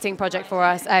on a marketing project for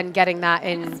us and getting that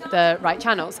in the right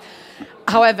channels.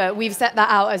 However, we've set that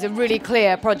out as a really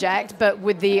clear project, but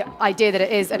with the idea that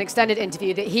it is an extended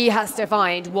interview, that he has to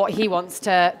find what he wants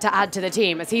to add to the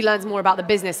team. As he learns more about the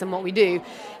business and what we do,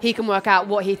 he can work out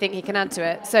what he thinks he can add to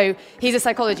it. So he's a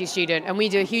psychology student, and we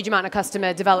do a huge amount of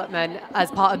customer development as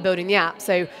part of building the app.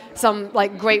 So some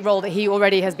great role that he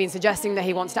already has been suggesting that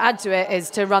he wants to add to it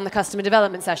is to run the customer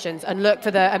development sessions and look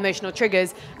for the emotional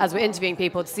triggers as we're interviewing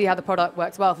people to see how the product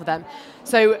works well for them.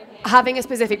 So having a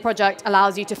specific project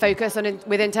allows you to focus on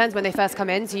with interns when they first come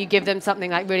in, so you give them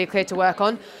something really clear to work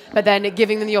on, but then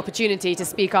giving them the opportunity to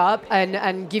speak up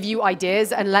and give you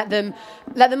ideas and let them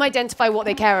identify what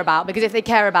they care about, because if they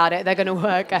care about it, they're going to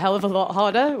work a hell of a lot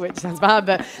harder, which sounds bad,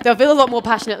 but they'll feel a lot more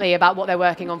passionately about what they're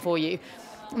working on for you.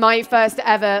 My first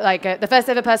ever, the first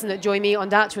ever person that joined me on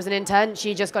Dutch was an intern.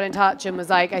 She just got in touch and was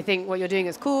like, I think what you're doing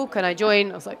is cool. Can I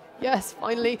join? I was like, yes,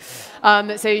 finally.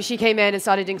 So she came in and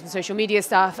started doing some social media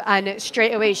stuff. And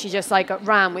straight away, she just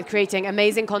ran with creating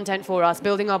amazing content for us,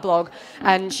 building our blog.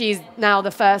 And she's now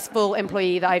the first full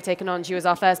employee that I've taken on. She was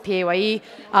our first PAYE,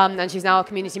 and she's now a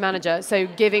community manager. So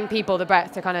giving people the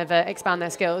breadth to kind of expand their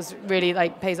skills really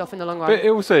pays off in the long run. But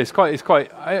also, it's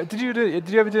quite. Did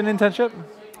you ever do an internship?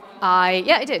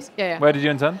 Yeah, I did. Yeah. Where did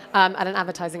you intern? At an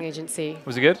advertising agency.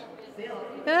 Was it good?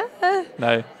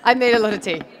 No. I made a lot of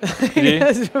tea. Did you?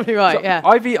 That's probably right, so yeah.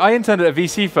 I interned at a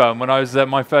VC firm when I was at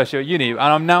my first year at uni, and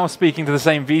I'm now speaking to the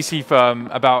same VC firm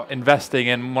about investing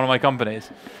in one of my companies.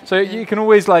 So you can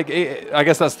always I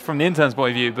guess that's from the intern's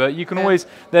point of view, but you can always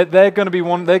they're going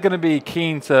to be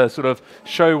keen to sort of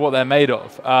show what they're made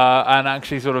of and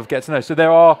actually sort of get to know. So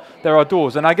there are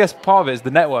doors, and I guess part of it is the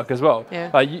network as well.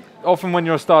 Yeah. Often when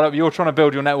you're a startup, you're trying to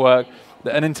build your network.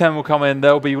 An intern will come in,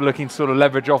 they'll be looking to sort of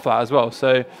leverage off that as well.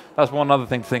 So that's one other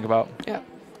thing to think about. Yeah.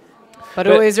 But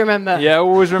always remember. Yeah,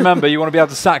 always remember, you want to be able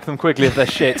to sack them quickly if they're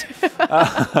shit.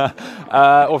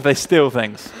 Or if they steal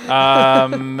things.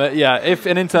 Yeah,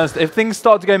 if things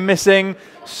start to go missing,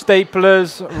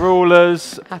 staplers,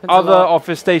 rulers, other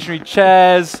office stationery,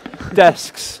 chairs,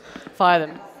 desks. Fire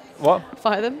them. What?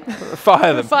 Fire them.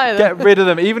 Fire them. Fire them. Get rid of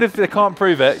them. Even if they can't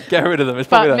prove it, get rid of them. It's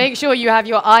but make sure you have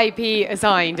your IP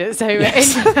assigned. So in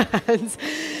hands,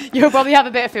 You'll probably have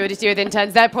a bit of fluidity with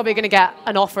interns. They're probably going to get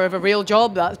an offer of a real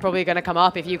job. That's probably going to come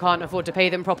up if you can't afford to pay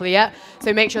them properly yet.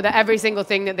 So make sure that every single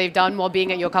thing that they've done while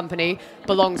being at your company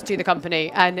belongs to the company.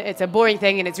 And it's a boring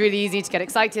thing, and it's really easy to get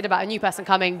excited about a new person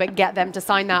coming, but get them to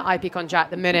sign that IP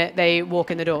contract the minute they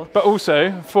walk in the door. But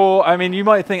also, I mean, you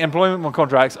might think employment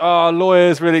contracts,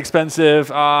 lawyers, really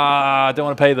expensive, I don't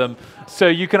want to pay them. So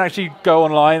you can actually go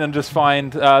online and just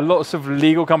find lots of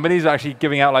legal companies actually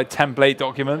giving out like template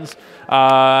documents.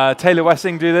 Taylor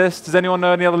Wessing do this. Does anyone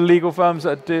know any other legal firms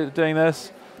that are doing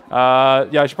this? Yeah,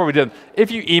 I should probably do them. If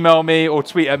you email me or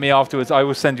tweet at me afterwards, I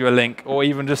will send you a link, or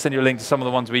even just send you a link to some of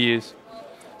the ones we use.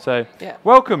 So,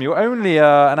 welcome. You're only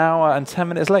an hour and 10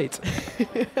 minutes late.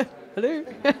 Hello.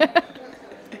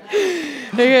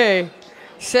 Okay,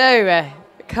 so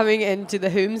coming into the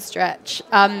home stretch,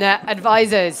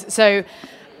 advisors. So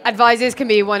advisors can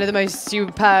be one of the most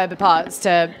superb parts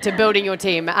to building your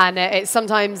team, and it's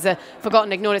sometimes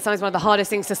forgotten, ignored. It's sometimes one of the hardest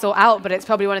things to sort out, but it's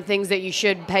probably one of the things that you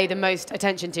should pay the most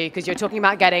attention to, because you're talking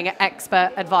about getting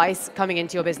expert advice coming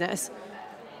into your business.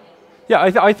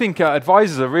 Yeah, I think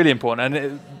advisors are really important.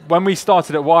 And when we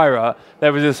started at WAYRA,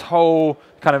 there was this whole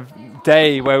kind of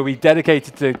day where we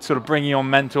dedicated to sort of bringing on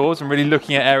mentors and really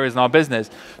looking at areas in our business.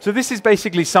 So this is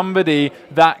basically somebody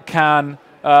that can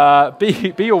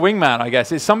be your wingman, I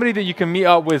guess. It's somebody that you can meet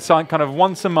up with kind of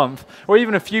once a month, or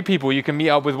even a few people you can meet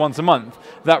up with once a month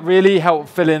that really help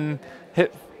fill in the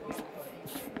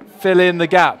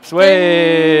gaps.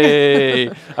 Way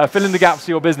fill in the gaps of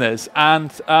your business.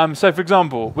 And so, for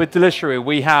example, with Deliciary,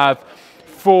 we have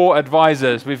 4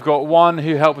 advisors. We've got one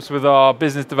who helps with our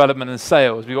business development and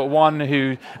sales. We've got one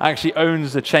who actually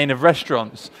owns a chain of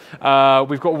restaurants.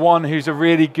 We've got one who's a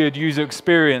really good user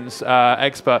experience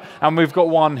expert, and we've got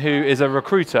one who is a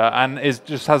recruiter and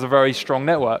just has a very strong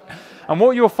network. And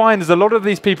what you'll find is a lot of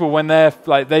these people, when they're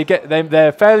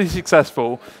fairly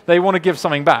successful, they want to give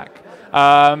something back.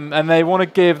 And they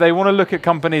want to look at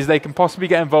companies they can possibly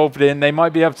get involved in. They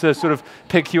might be able to sort of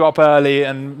pick you up early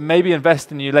and maybe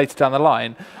invest in you later down the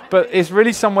line. But it's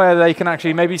really somewhere they can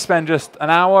actually maybe spend just an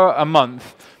hour a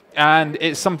month, and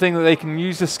it's something that they can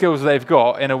use the skills that they've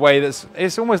got in a way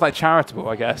it's almost like charitable,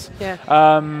 I guess.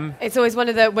 Yeah. It's always one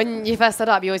of the, when you first start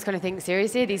up, you always kind of think,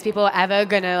 seriously, are these people ever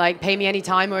going to like pay me any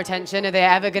time or attention? Are they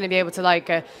ever going to be able to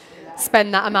like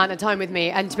spend that amount of time with me?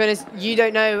 And to be honest, you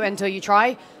don't know until you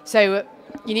try. So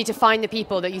you need to find the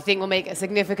people that you think will make a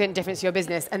significant difference to your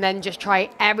business, and then just try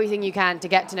everything you can to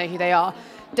get to know who they are.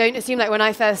 Don't assume, like when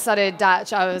I first started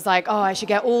Datch, I was like, oh, I should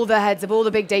get all the heads of all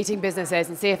the big dating businesses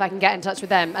and see if I can get in touch with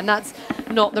them. And that's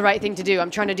not the right thing to do.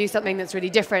 I'm trying to do something that's really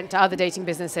different to other dating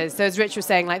businesses. So as Rich was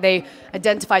saying, like they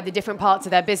identified the different parts of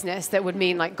their business that would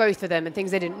mean like growth for them and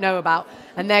things they didn't know about.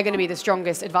 And they're going to be the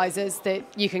strongest advisors that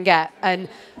you can get. And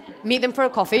meet them for a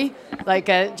coffee, like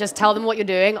just tell them what you're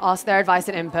doing, ask their advice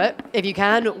and input. If you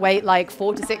can, wait like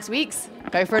 4 to 6 weeks,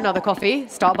 go for another coffee,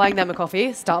 start buying them a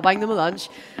coffee, start buying them a lunch,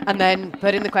 and then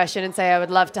put in the question and say, I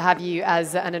would love to have you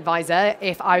as an advisor.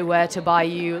 If I were to buy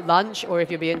you lunch, or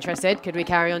if you'd be interested, could we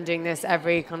carry on doing this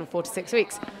every kind of 4 to 6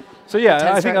 weeks? So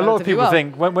yeah, I think a lot of people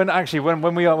think when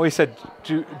we said,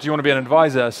 do you want to be an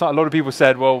advisor? So a lot of people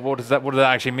said, well, what does that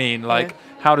actually mean? Like,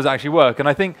 how does it actually work? And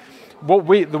I think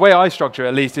the way I structure it,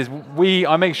 at least, is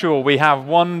I make sure we have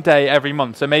one day every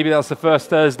month. So maybe that's the first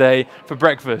Thursday for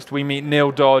breakfast. We meet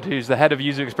Neil Dodd, who's the head of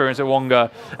user experience at Wonga,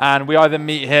 and we either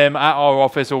meet him at our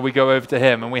office or we go over to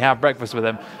him and we have breakfast with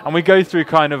him. And we go through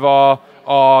kind of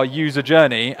our user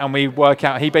journey, and we work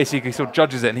out, he basically sort of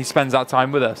judges it, and he spends that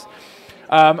time with us.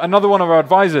 Another one of our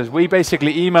advisors, we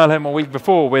basically email him a week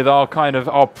before with our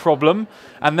problem,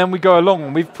 and then we go along,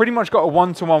 and we've pretty much got a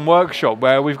one-to-one workshop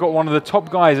where we've got one of the top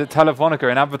guys at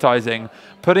Telefonica in advertising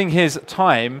putting his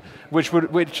time,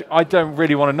 which I don't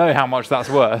really want to know how much that's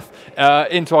worth,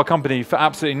 into our company for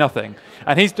absolutely nothing.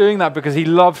 And he's doing that because he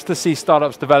loves to see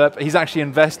startups develop. He's actually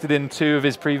invested in 2 of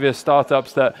his previous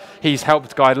startups that he's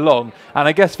helped guide along. And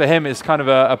I guess for him, it's kind of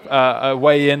a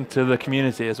way into the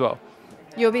community as well.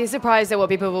 You'll be surprised at what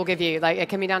people will give you. Like, it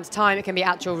can be down to time, it can be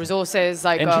actual resources.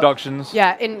 Like introductions.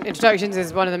 Introductions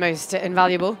is one of the most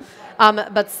invaluable.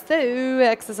 But so,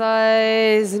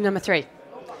 exercise number 3.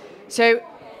 So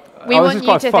we want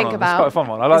you to think about... This is quite a fun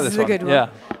one. I like this one. This is a good one. Yeah.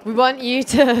 We want you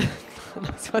to...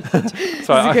 This is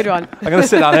a good one. I'm going to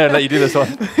sit down here and let you do this one.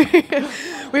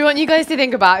 We want you guys to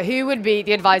think about who would be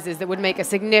the advisors that would make a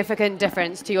significant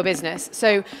difference to your business.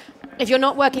 So if you're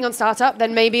not working on startup,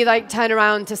 then maybe like turn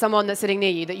around to someone that's sitting near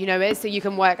you that you know is, so you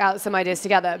can work out some ideas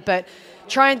together. But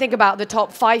try and think about the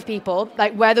top 5 people,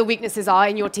 like where the weaknesses are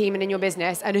in your team and in your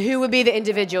business, and who would be the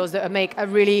individuals that would make a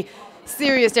really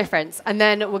serious difference. And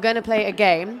then we're going to play a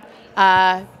game.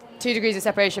 2 degrees of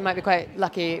separation might be quite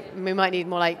lucky. We might need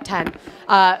more like 10.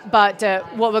 But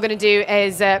what we're going to do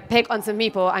is pick on some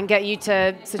people and get you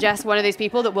to suggest one of those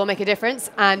people that will make a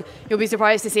difference. And you'll be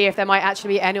surprised to see if there might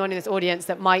actually be anyone in this audience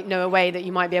that might know a way that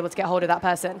you might be able to get hold of that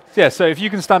person. Yeah, so if you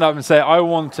can stand up and say, I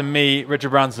want to meet Richard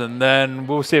Branson, then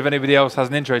we'll see if anybody else has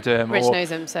an intro to him. Rich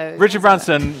knows him, so... Richard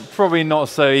Branson, probably not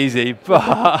so easy,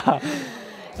 but...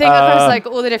 Think across like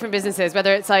all the different businesses,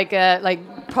 whether it's like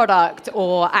product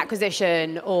or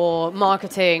acquisition or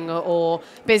marketing or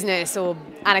business or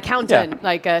an accountant.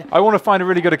 Yeah. I want to find a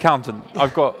really good accountant.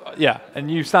 I've got, and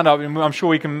you stand up and I'm sure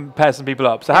we can pair some people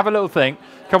up. So have a little think,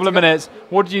 a couple of minutes,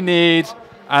 what do you need?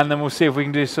 And then we'll see if we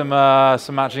can do some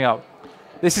matching up.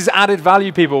 This is added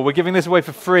value, people. We're giving this away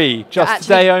for free, just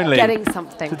today only. Getting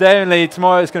something. Today only,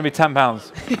 tomorrow it's going to be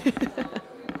 £10.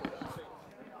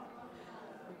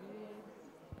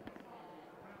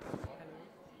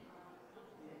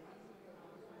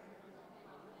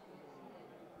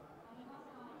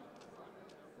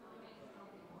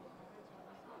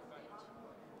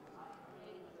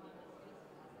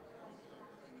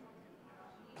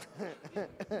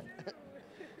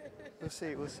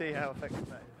 We'll see how effective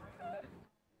that is.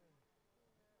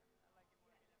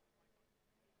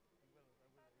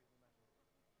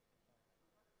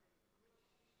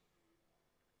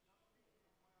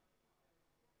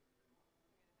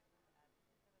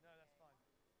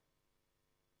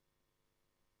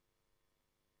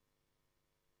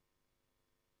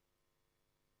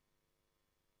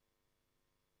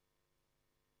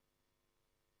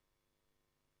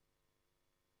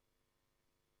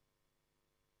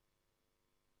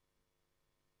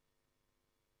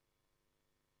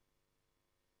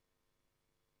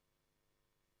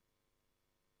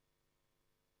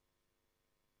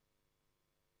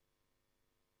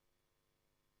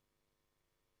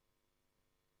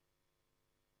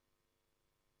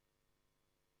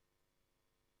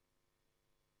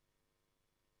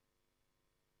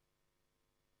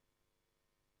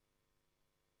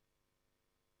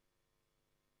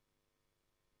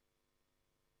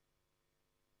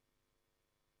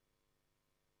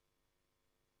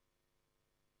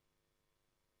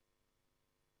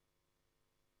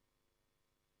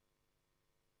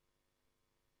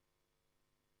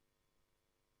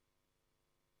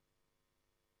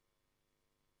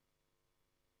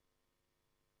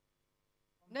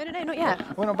 No, not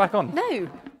yet. We're not back on. No.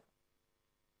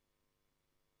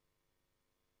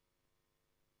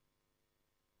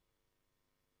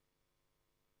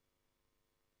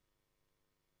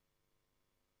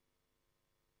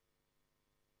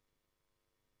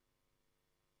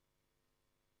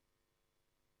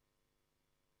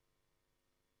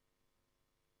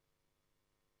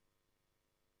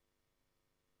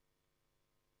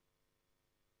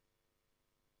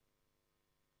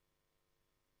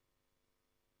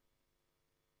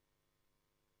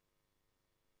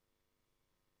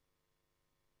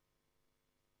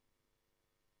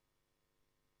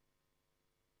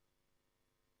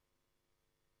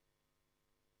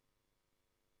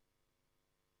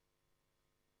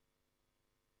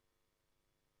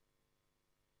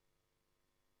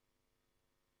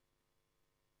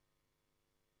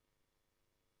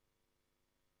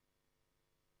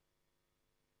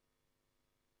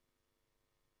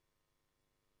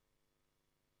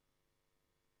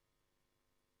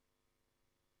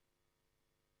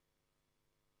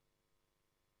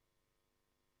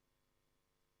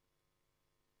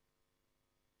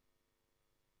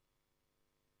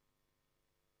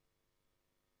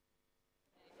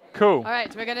 Cool. All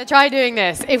right, we're going to try doing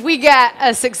this. If we get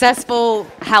a successful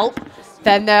help,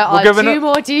 then there are 2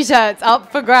 more T-shirts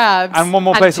up for grabs. And 1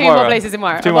 more place in WAYRA. 2 more places in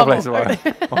WAYRA. 2 more places in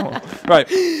WAYRA.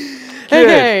 Right.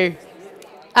 Okay.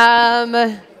 I'm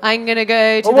going to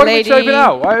go to the lady. Why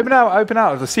don't we open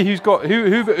out. Let's see who's got,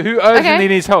 who urgently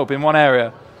needs help in one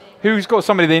area. Who's got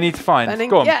somebody they need to find?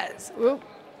 Go on. Yes. Who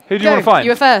do you want to find?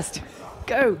 You were first.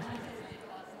 Go.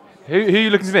 Who are you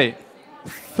looking to meet?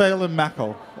 Phelan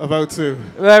Mackle of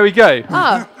O2. There we go.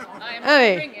 Ah.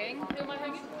 There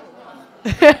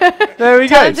we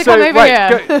Tell go. him to come over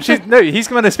here. No, he's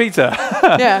going to speak to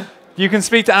her. Yeah. You can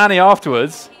speak to Annie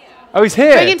afterwards. Oh, he's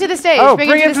here. Bring him to the stage. Oh, bring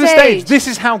him to the stage. This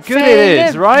is how good it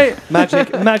is, right?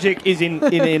 Magic is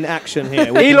in action here.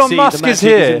 Elon Musk is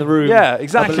here. Is in the room, yeah,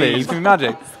 exactly. It's going to be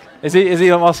magic. Is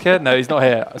Elon Musk here? No, he's not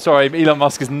here. Sorry, Elon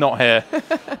Musk is not here.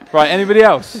 Right, anybody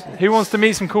else? Who wants to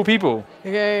meet some cool people?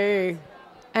 Okay.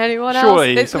 Anyone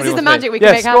Surely else? This is the magic we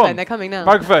can make happen. They're coming now.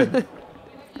 Microphone.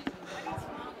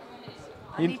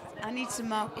 I need some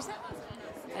marketing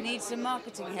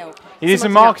help. You need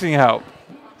some marketing help.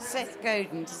 Seth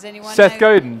Godin. Does anyone Seth know?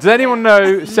 Godin. Does anyone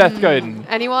know Seth Godin?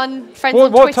 Anyone? Friends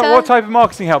on Twitter? What type of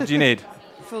marketing help do you need?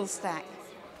 Full stack.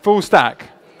 Full stack.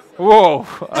 Whoa,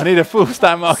 I need a full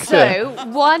stack marketer. So,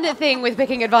 one thing with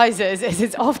picking advisors is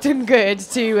it's often good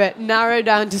to narrow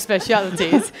down to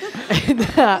specialities.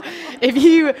 If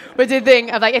you were to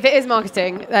think of, like, if it is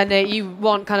marketing, then you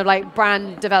want kind of like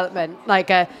brand development. Like,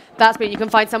 that's where you can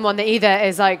find someone that either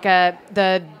is like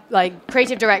the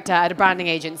creative director at a branding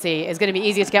agency is going to be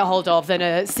easier to get hold of than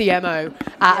a CMO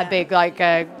at a big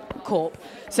corp.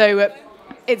 So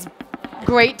it's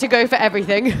great to go for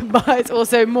everything, but it's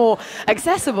also more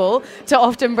accessible to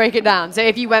often break it down. So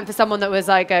if you went for someone that was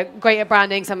like great at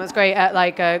branding, someone that's great at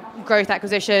like growth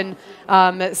acquisition,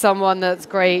 someone that's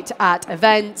great at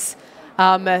events,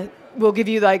 we'll give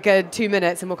you like 2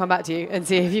 minutes and we'll come back to you and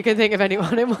see if you can think of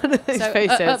anyone in one of those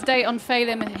spaces. Update on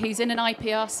Phelim. He's in an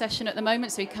IPR session at the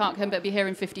moment, so he can't come, but be here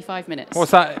in 55 minutes.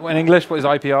 What's that in English? What is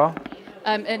IPR?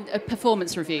 And a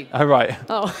performance review. Oh, right.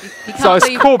 Oh. So it's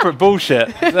corporate bullshit.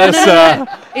 No.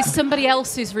 It's somebody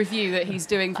else's review that he's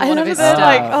doing for I one of love his it.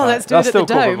 staff. Let's do That's it at the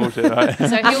still corporate Dome. bullshit, right?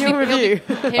 So he'll be here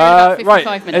in about 55 right.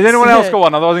 minutes. Has anyone else got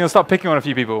one? Otherwise I'm going to start picking on a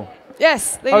few people.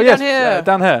 Yes, Oh, yes. down here.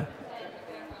 Down here.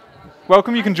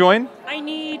 Welcome, you can join. I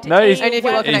need No, he's, Only if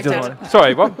you're well he doesn't connected. want-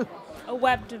 Sorry, what? a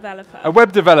web developer. A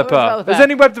web developer. Is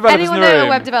any web developers Anyone in the know room? a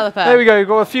web developer? There we go. You've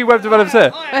got a few web developers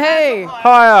here. Hey.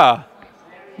 Hiya.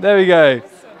 There we go. There you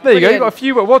go. Brilliant. You've got a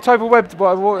few. What type of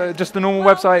web? Just a normal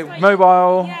website, like,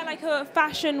 mobile. Yeah, like a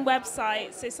fashion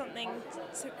website. So something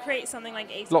to create something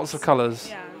like ASOS. Lots of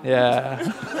colours.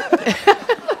 Yeah.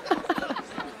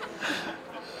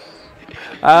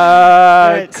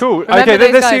 Cool. Remember Okay,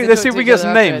 those let's guys see. and Let's talk see if to we each get other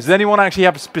some names. afterwards. Does anyone actually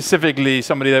have specifically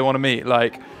somebody they want to meet?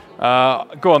 Like,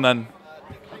 go on then.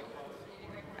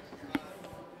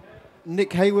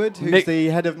 Nick Hayward, who's Nick- the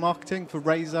head of marketing for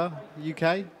Razer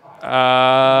UK.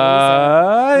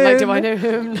 Like, do I know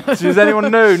him? Does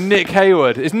anyone know Nick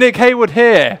Hayward? Is Nick Hayward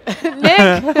here?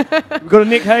 Nick? We've got a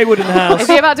Nick Hayward in the house. Is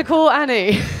he about to call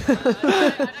Annie?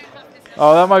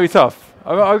 Oh, that might be tough.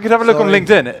 I could have a look on Sorry.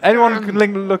 LinkedIn. Anyone can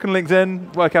look on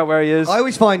LinkedIn, work out where he is. I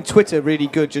always find Twitter really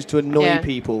good just to annoy Yeah.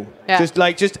 people. Yeah.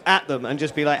 Just at them and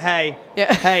just be like, hey,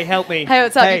 Yeah. hey, help me. Hey,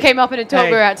 what's up? Hey, You came up in a talk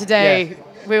hey. we were at today. Yeah.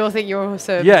 We all think you're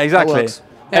awesome. Yeah, exactly. works.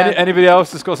 Yeah. Anybody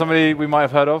else that's got somebody we might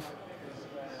have heard of?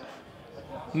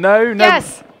 No?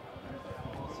 Yes.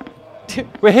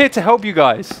 We're here to help you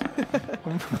guys.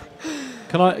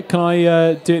 Can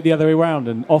I do it the other way around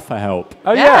and offer help?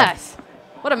 Oh, Yes.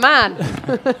 What a man.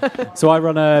 So I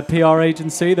run a PR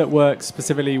agency that works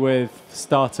specifically with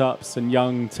startups and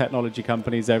young technology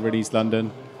companies over in East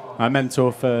London. I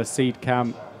mentor for Seed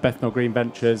Camp, Bethnal Green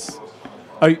Ventures,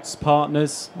 Oats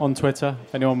Partners on Twitter.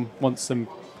 If anyone wants some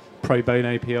pro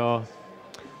bono PR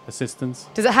assistance.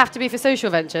 Does it have to be for social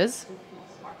ventures?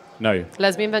 No.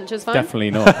 Lesbian ventures fine?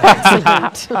 Definitely not.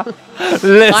 Excellent.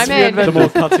 I'm in. The more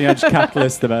cutting edge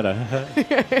capitalist, the better.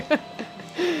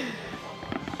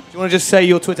 Do you want to just say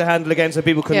your Twitter handle again so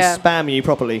people can Yeah. spam you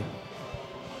properly?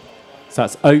 So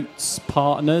that's Oats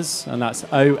Partners, and that's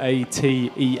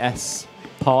OATES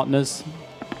Partners.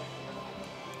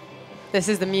 This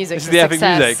is the music This is of the epic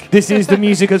success. music. This is the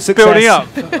music of success. Building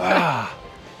up.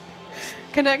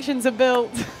 Connections are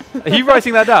built. Are you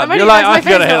writing that down? I'm You're only like, going I'm to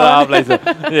going to my hit that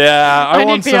up later. Yeah, I I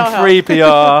want need PR some help. free PR.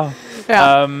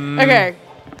 Yeah. Okay.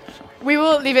 We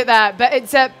will leave it there, but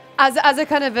it's as a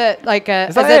kind of a like a.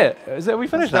 Is that it? Is it? We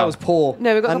finished That now? was poor.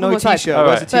 No, we've got a and couple no more slides. t-shirt. All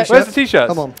Where's right. the t-shirt? Where's the t-shirts?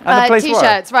 Come on. And the place to work?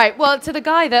 T-shirts, right. Well, to the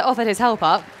guy that offered his help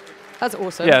up, that's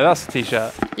awesome. Yeah, that's the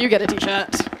t-shirt. You get a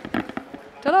t-shirt.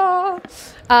 Ta-da!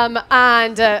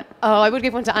 I would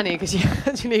give one to Annie because she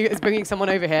actually is bringing someone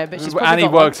over here, but she's probably Annie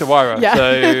got one. works at WAYRA, Yeah.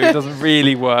 so it doesn't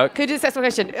really work. Could you just ask one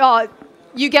question?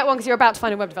 You get one because you're about to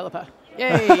find a web developer.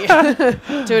 Yay!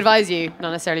 To advise you,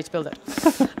 not necessarily to build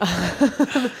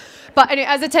it. But anyway,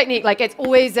 as a technique, like it's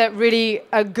always really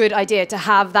a good idea to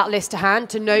have that list to hand,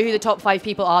 to know who the top 5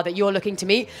 people are that you're looking to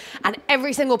meet. And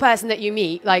every single person that you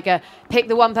meet, like pick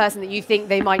the one person that you think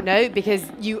they might know, because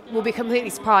you will be completely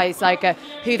surprised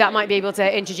who that might be able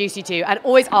to introduce you to. And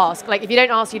always ask. Like if you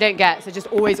don't ask, you don't get. So just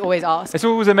always ask. It's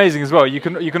always amazing as well. You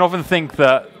can often think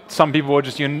that some people are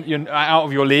just you're out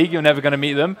of your league. You're never going to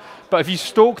meet them. But if you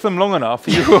stalk them long enough,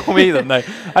 you will meet them. And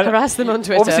harass them on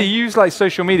Twitter. Obviously, use like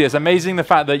social media. It's amazing the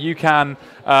fact that you can.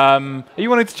 Are you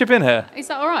wanting to chip in here? Is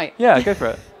that all right? Yeah, go for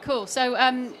it. Cool. So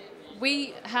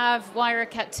we have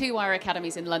two WAYRA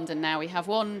academies in London now. We have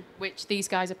one which these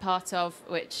guys are part of,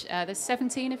 which there's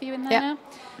 17 of you in there now.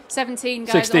 17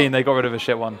 guys. 16, they got rid of a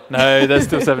shit one. No, there's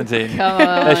still 17. Come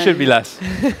on. There should be less.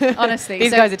 Honestly.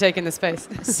 These guys are taking the space.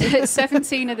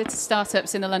 17 of the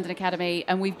startups in the London Academy,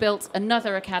 and we've built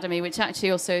another academy which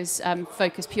actually also is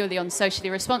focused purely on socially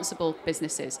responsible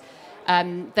businesses.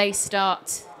 They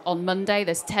start on Monday.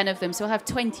 There's 10 of them, so we'll have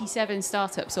 27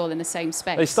 startups all in the same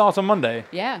space. They start on Monday?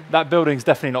 Yeah. That building's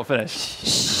definitely not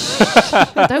finished.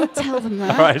 Don't tell them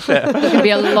that. Right, shit. There's going to be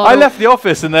a lot I left the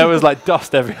office and there was like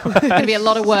dust everywhere. There's going to be a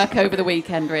lot of work over the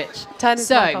weekend, Rich.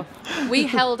 So, we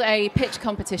held a pitch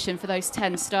competition for those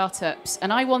 10 startups,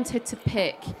 and I wanted to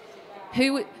pick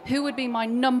who would be my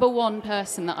number one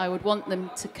person that I would want them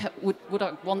to would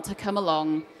I want to come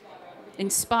along,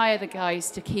 inspire the guys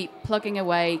to keep plugging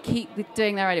away, keep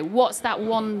doing their idea. What's that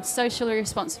one socially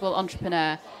responsible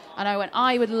entrepreneur? And I went,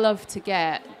 I would love to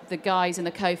get the guys and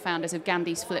the co-founders of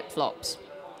Gandhi's Flip-Flops.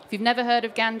 If you've never heard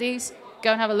of Gandhi's,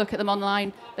 go and have a look at them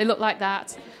online. They look like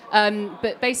that.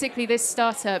 But basically, this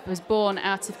startup was born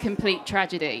out of complete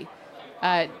tragedy.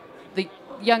 The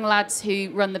young lads who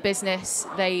run the business,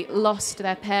 they lost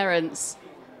their parents.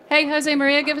 Hey, Jose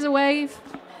Maria, give us a wave.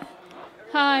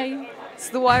 Hi. It's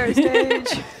the WAYRA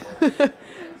stage.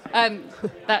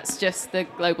 That's just the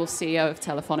global CEO of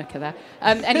Telefonica there.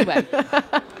 Anyway,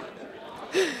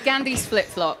 Gandhi's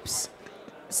Flip-Flops,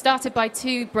 started by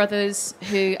two brothers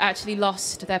who actually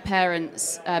lost their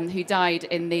parents, who died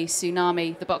in the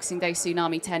tsunami, the Boxing Day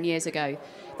tsunami 10 years ago.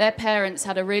 Their parents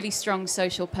had a really strong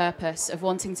social purpose of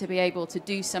wanting to be able to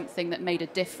do something that made a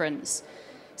difference.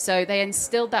 So they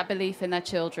instilled that belief in their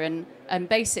children, and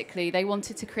basically they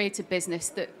wanted to create a business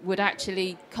that would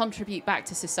actually contribute back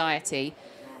to society.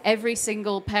 Every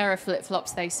single pair of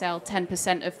flip-flops they sell,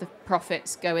 10% of the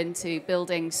profits go into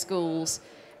building schools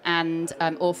and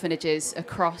orphanages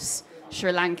across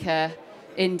Sri Lanka,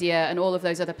 India, and all of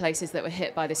those other places that were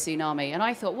hit by the tsunami. And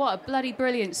I thought, what a bloody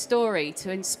brilliant story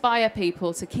to inspire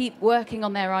people to keep working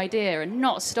on their idea and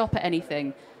not stop at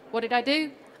anything. What did I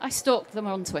do? I stalked them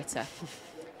on Twitter.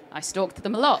 I stalked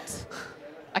them a lot.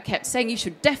 I kept saying, you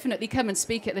should definitely come and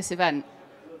speak at this event.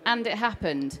 And it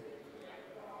happened.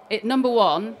 Number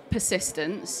one,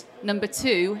 persistence. Number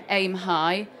two, aim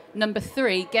high. Number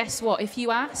three, guess what? If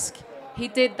you ask, he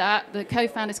did that. The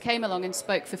co-founders came along and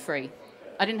spoke for free.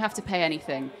 I didn't have to pay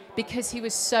anything because he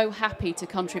was so happy to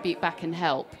contribute back and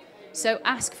help. So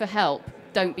ask for help.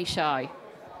 Don't be shy.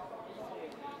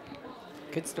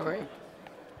 Good story.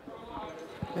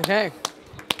 Okay.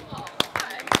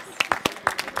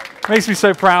 Makes me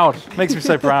so proud. Makes me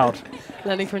so proud.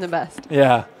 Learning from the best.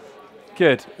 Yeah.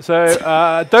 Good.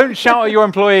 So don't shout at your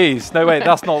employees. No, wait,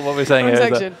 that's not what we're saying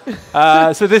here.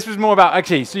 So this was more about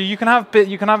actually. So you can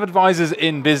have advisors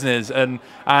in business and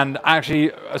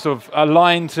actually sort of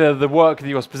align to the work that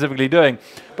you're specifically doing.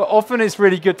 But often it's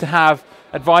really good to have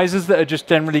advisors that are just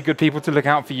generally good people to look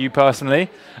out for you personally.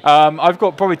 I've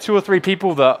got probably 2 or 3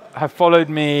 people that have followed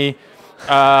me.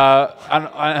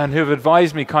 And who have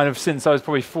advised me kind of since I was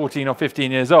probably 14 or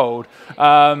 15 years old,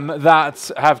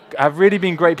 that have really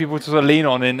been great people to sort of lean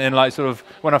on in like sort of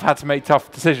when I've had to make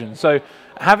tough decisions. So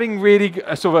having really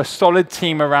sort of a solid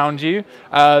team around you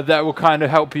that will kind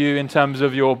of help you in terms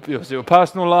of your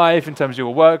personal life, in terms of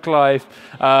your work life,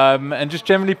 and just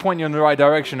generally point you in the right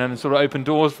direction and sort of open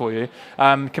doors for you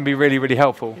can be really, really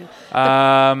helpful.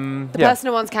 The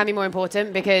personal ones can be more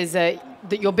important because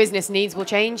that your business needs will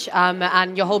change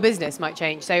and your whole business might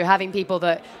change. So having people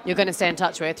that you're going to stay in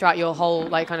touch with throughout your whole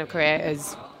kind of career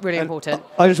is really important.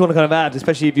 I just want to kind of add,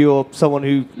 especially if you're someone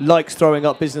who likes throwing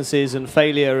up businesses and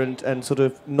failure and sort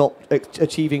of not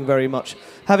achieving very much,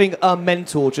 having a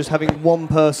mentor, just having one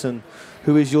person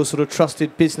who is your sort of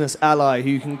trusted business ally who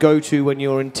you can go to when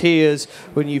you're in tears,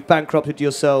 when you've bankrupted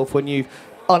yourself, when you've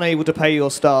unable to pay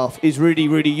your staff is really,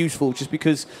 really useful just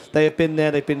because they have been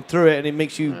there, they've been through it, and it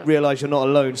makes you realize you're not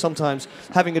alone. Sometimes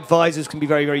having advisors can be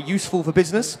very, very useful for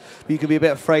business, but you can be a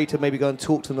bit afraid to maybe go and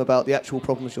talk to them about the actual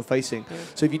problems you're facing.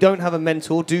 So if you don't have a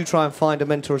mentor, do try and find a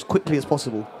mentor as quickly as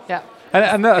possible. Yeah.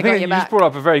 And I think you just brought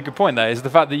up a very good point there, is the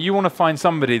fact that you want to find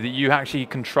somebody that you actually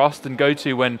can trust and go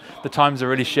to when the times are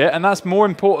really shit, and that's more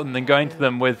important than going to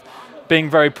them with being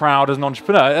very proud as an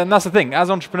entrepreneur. And that's the thing, as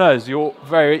entrepreneurs,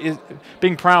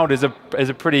 being proud is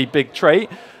a pretty big trait.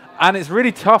 And it's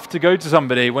really tough to go to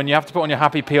somebody when you have to put on your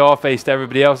happy PR face to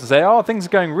everybody else and say, oh, things are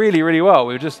going really, really well.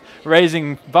 We were just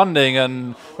raising funding,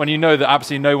 and when you know that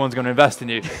absolutely no one's going to invest in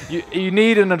you. You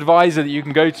need an advisor that you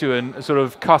can go to and sort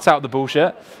of cut out the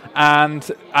bullshit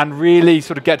and really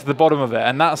sort of get to the bottom of it.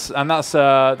 And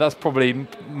that's probably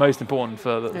most important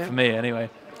for me anyway.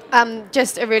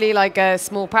 Just a really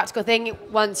small practical thing.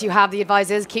 Once you have the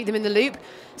advisors, keep them in the loop.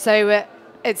 So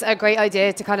it's a great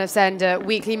idea to kind of send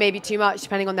weekly, maybe too much,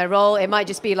 depending on their role. It might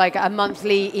just be like a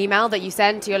monthly email that you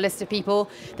send to your list of people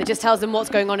that just tells them what's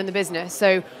going on in the business.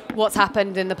 So what's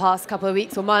happened in the past couple of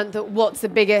weeks or month, what's the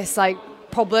biggest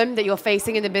problem that you're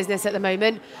facing in the business at the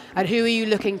moment, and who are you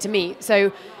looking to meet?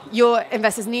 So your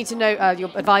investors need to know,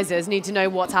 your advisors need to know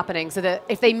what's happening, so that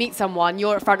if they meet someone,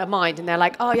 you're at front of mind, and they're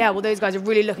like, oh yeah, well those guys are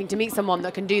really looking to meet someone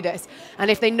that can do this. And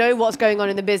if they know what's going on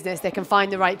in the business, they can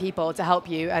find the right people to help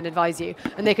you and advise you.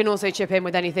 And they can also chip in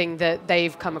with anything that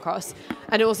they've come across.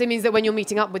 And it also means that when you're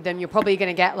meeting up with them, you're probably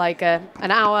going to get like an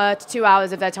hour to 2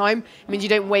 hours of their time. It means you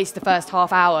don't waste the first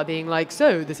half hour being like,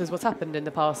 so this is what's happened in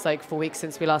the past 4 weeks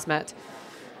since we last met.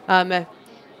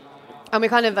 And we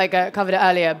kind of covered it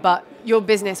earlier, but your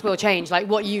business will change.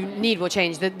 What you need will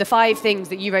change. The 5 things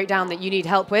that you wrote down that you need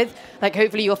help with,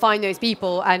 hopefully you'll find those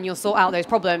people and you'll sort out those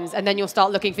problems, and then you'll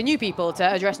start looking for new people to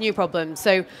address new problems.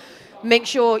 So make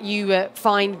sure you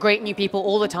find great new people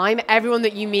all the time. Everyone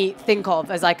that you meet, think of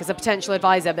as a potential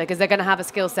advisor, because they're going to have a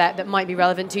skill set that might be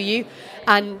relevant to you.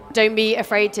 And don't be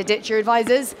afraid to ditch your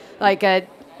advisors.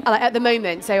 At the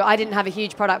moment, so I didn't have a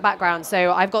huge product background,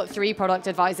 so I've got 3 product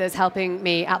advisors helping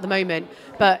me at the moment,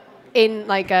 but in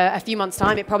a few months'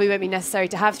 time, it probably won't be necessary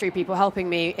to have 3 people helping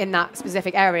me in that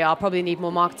specific area. I'll probably need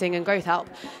more marketing and growth help.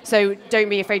 So don't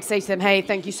be afraid to say to them, hey,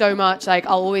 thank you so much. I'll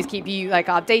always keep you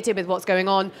updated with what's going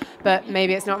on, but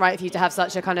maybe it's not right for you to have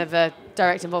such a kind of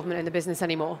direct involvement in the business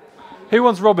anymore. Who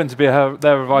wants Robin to be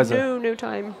their advisor? No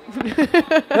time.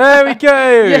 There we go.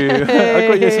 I've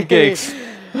got you some gigs.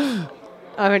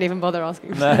 I won't even bother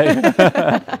asking. No.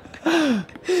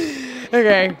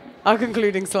 Okay, our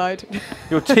concluding slide.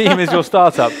 Your team is your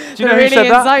startup. Do you know who really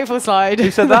said that? Insightful slide. Who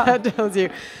said that? That tells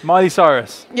you. Miley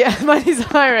Cyrus. Yeah, Miley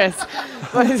Cyrus.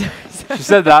 She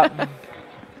said that.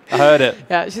 I heard it.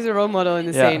 Yeah, she's a role model in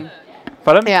the scene.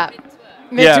 Pardon? Yeah.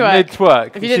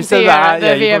 Mid-twerk. If you didn't see her at the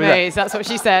VMAs, that's what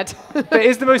she said. But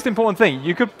it's the most important thing.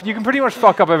 You can pretty much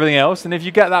fuck up everything else, and if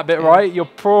you get that bit right, you're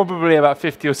probably about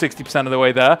 50 or 60% of the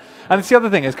way there. And it's the other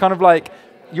thing. It's kind of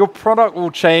your product will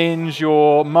change,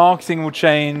 your marketing will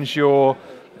change, your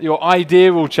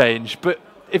idea will change. But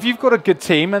if you've got a good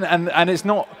team, and it's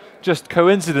not just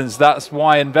coincidence, that's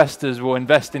why investors will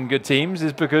invest in good teams,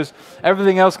 is because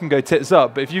everything else can go tits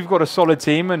up. But if you've got a solid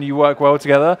team and you work well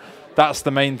together, that's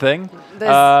the main thing,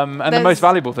 and the most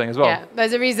valuable thing as well. Yeah,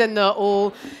 there's a reason that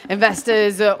all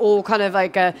investors, all kind of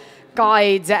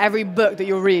guides, every book that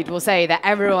you'll read will say that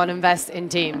everyone invests in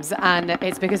teams, and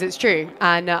it's because it's true.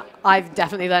 And I've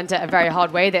definitely learned it a very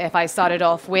hard way, that if I started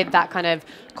off with that kind of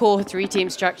core 3-team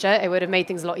structure, it would have made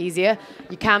things a lot easier.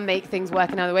 You can make things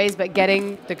work in other ways, but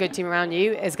getting the good team around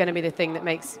you is going to be the thing that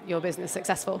makes your business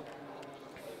successful.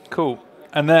 Cool.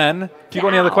 And then, if you've got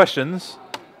any other questions,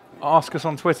 ask us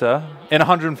on Twitter in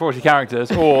 140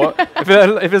 characters, or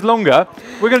if it's longer,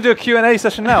 we're going to do a Q&A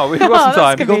session now. We've got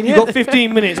some time. You've got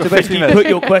 15 minutes to basically put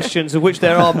your questions, of which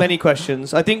there are many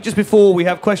questions. I think just before we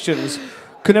have questions,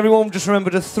 can everyone just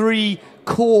remember the 3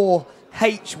 core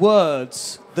H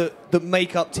words that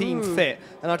make up Team Fit?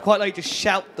 And I'd quite like to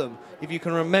shout them if you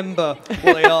can remember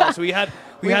what they are. So we had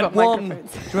one. Do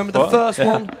you remember the first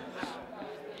one?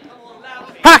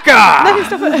 Hacker!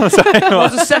 No, stop it.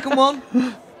 What was the second one?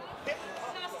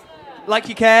 Like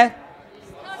you care.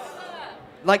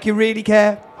 Like you really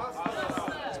care.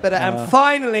 It's better. And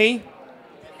finally,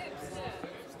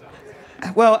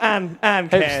 well, Anne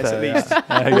cares at least.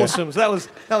 Awesome. So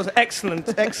that was excellent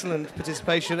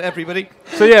participation, everybody.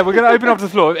 So yeah, we're going to open up to the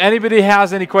floor. If anybody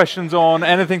has any questions on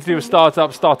anything to do with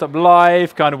Startup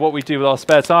Life, kind of what we do with our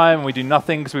spare time, we do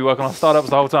nothing because we work on our startups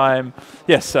the whole time.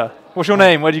 Yes, sir. What's your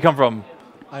name? Where do you come from?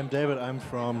 I'm David. I'm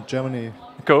from Germany.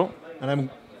 Cool. And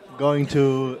I'm going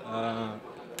to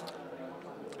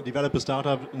develop a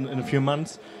startup in a few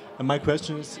months. And my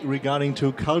question is regarding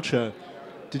to culture.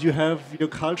 Did you have your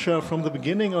culture from the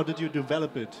beginning, or did you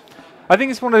develop it? I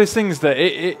think it's one of those things that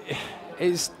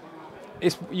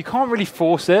you can't really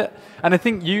force it. And I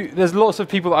think there's lots of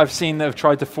people that I've seen that have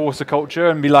tried to force a culture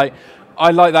and be like,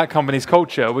 I like that company's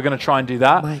culture, we're going to try and do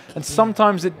that. And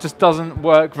sometimes it just doesn't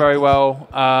work very well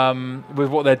with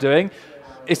what they're doing.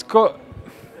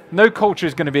 No culture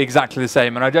is going to be exactly the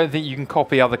same, and I don't think you can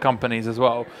copy other companies as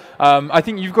well. I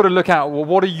think you've got to look at, well,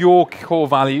 what are your core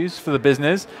values for the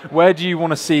business? Where do you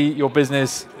want to see your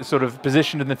business sort of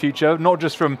positioned in the future? Not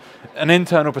just from an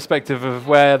internal perspective of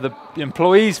where the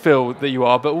employees feel that you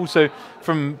are, but also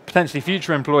from potentially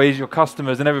future employees, your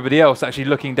customers, and everybody else actually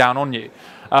looking down on you.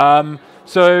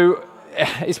 So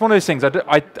it's one of those things.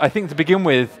 I think to begin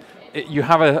with, you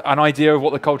have an idea of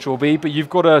what the culture will be, but you've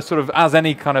got to sort of, as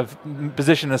any kind of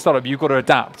position in a startup, you've got to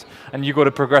adapt and you've got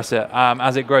to progress it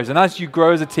as it grows. And as you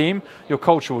grow as a team, your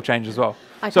culture will change as well.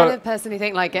 I kind of personally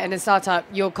think, like, in a startup,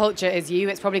 your culture is you.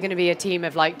 It's probably going to be a team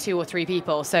of like 2 or 3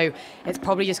 people. So it's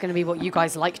probably just going to be what you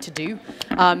guys like to do.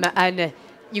 And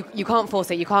you can't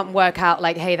force it. You can't work out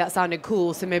like, hey, that sounded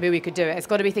cool, so maybe we could do it. It's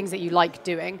got to be things that you like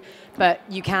doing. But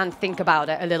you can think about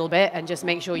it a little bit and just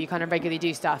make sure you kind of regularly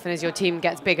do stuff. And as your team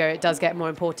gets bigger, it does get more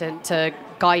important to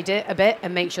guide it a bit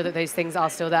and make sure that those things are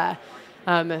still there.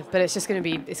 But it's just going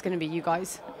to be you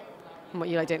guys and what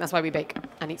you like doing. That's why we bake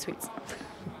and eat sweets.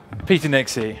 Peter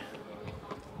Nixie,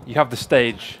 you have the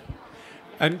stage.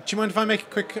 Do you mind if I make a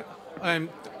quick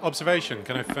observation?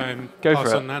 Kind of Go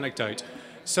pass for on an anecdote.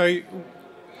 So,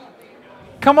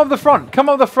 come up the front. Come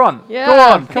up the front. Yeah, go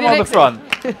on. Come up the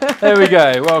front. There we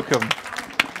go. Welcome.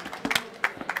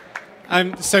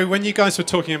 So when you guys were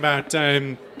talking about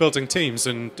building teams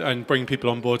and bringing people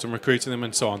on board and recruiting them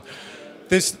and so on,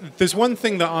 there's one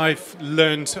thing that I've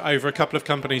learned over a couple of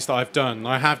companies that I've done.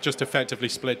 I have just effectively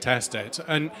split tested.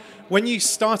 And when you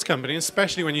start a company,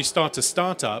 especially when you start a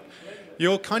startup,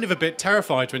 you're kind of a bit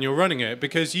terrified when you're running it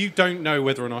because you don't know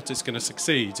whether or not it's going to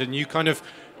succeed. And you kind of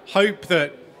hope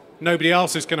that nobody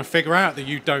else is going to figure out that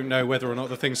you don't know whether or not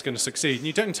the thing's going to succeed. And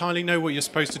you don't entirely know what you're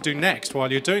supposed to do next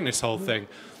while you're doing this whole thing.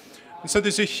 And so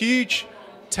there's a huge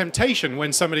temptation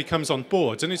when somebody comes on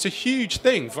board, and it's a huge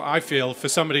thing, I feel, for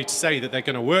somebody to say that they're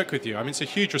going to work with you. I mean, it's a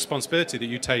huge responsibility that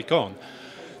you take on.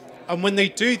 And when they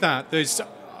do that, there's,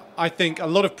 I think, a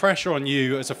lot of pressure on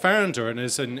you as a founder and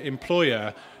as an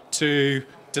employer to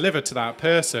deliver to that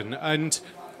person. And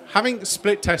having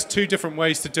split test 2 different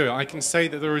ways to do it, I can say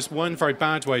that there is one very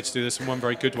bad way to do this and one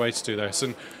very good way to do this.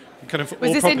 And kind of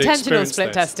was this intentional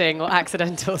split testing or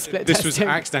accidental split testing? This was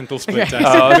accidental split Okay.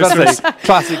 testing. This was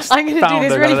classic. I'm going to do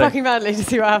this really fucking badly to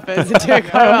see what happens and do it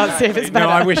quite well and see if it's better.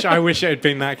 No, I wish it had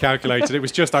been that calculated. It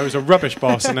was just I was a rubbish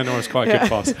boss and then I was quite a good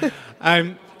boss.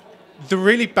 The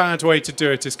really bad way to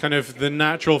do it is kind of the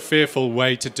natural, fearful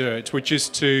way to do it, which is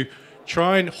to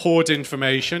try and hoard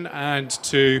information and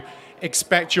to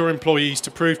expect your employees to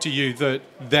prove to you that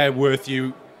they're worth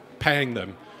you paying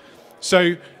them.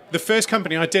 So the first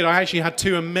company I did, I actually had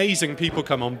 2 amazing people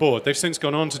come on board. They've since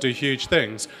gone on to do huge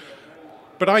things.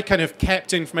 But I kind of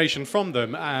kept information from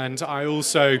them, and I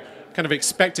also kind of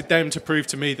expected them to prove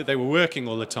to me that they were working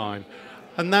all the time.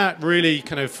 And that really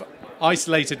kind of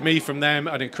isolated me from them,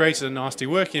 and it created a nasty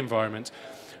working environment.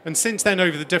 And since then,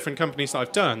 over the different companies that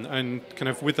I've done, and kind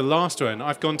of with the last one,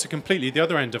 I've gone to completely the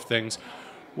other end of things,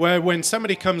 where when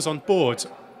somebody comes on board,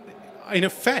 in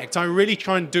effect, I really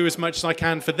try and do as much as I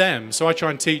can for them. So I try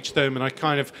and teach them, and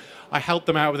I help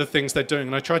them out with the things they're doing,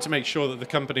 and I try to make sure that the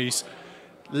company's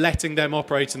letting them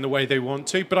operate in the way they want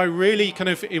to. But I really kind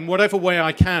of, in whatever way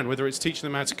I can, whether it's teaching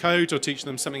them how to code or teaching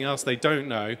them something else they don't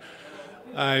know,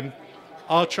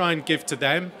 I'll try and give to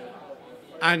them.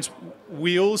 And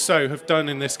we also have done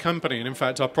in this company, and in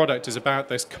fact our product is about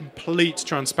this complete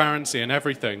transparency in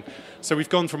everything. So we've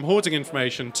gone from hoarding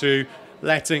information to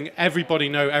letting everybody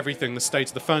know everything, the state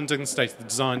of the funding, the state of the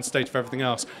design, the state of everything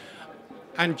else.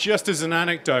 And just as an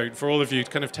anecdote for all of you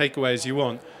to kind of take away as you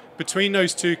want, between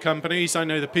those 2 companies, I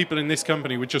know the people in this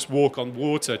company would just walk on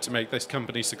water to make this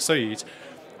company succeed.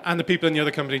 And the people in the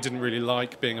other company didn't really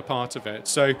like being a part of it.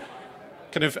 So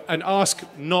kind of, and ask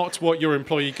not what your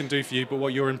employee can do for you, but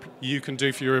what you can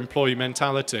do for your employee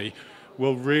mentality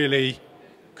will really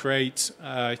create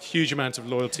a huge amount of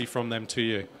loyalty from them to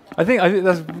you. I think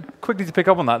that's quickly to pick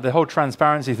up on that, the whole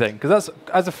transparency thing, because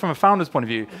that's from a founder's point of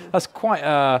view, that's quite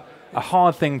a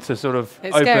hard thing to sort of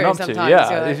open up to.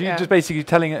 Yeah, if you're just basically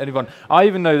telling anyone. I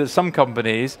even know that some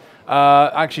companies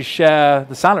actually share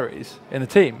the salaries in the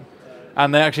team,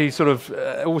 and they actually sort of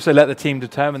also let the team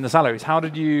determine the salaries. How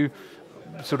did you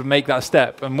sort of make that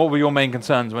step, and what were your main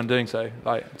concerns when doing so,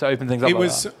 like to open things up?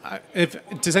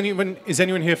 Is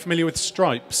anyone here familiar with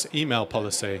Stripe's email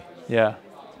policy? Yeah.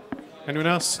 Anyone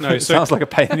else? No. It sounds like a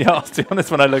pain in the arse, to be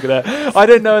honest, when I look at it. I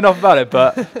don't know enough about it,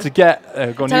 but to get...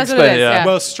 go on, you explain it. Yeah.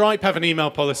 Well, Stripe have an email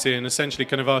policy, and essentially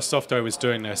kind of our software was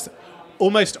doing this.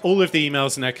 Almost all of the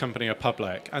emails in their company are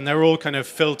public, and they're all kind of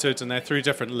filtered, and they're through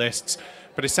different lists.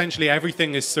 But essentially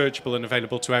everything is searchable and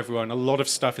available to everyone. A lot of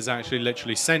stuff is actually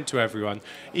literally sent to everyone.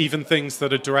 Even things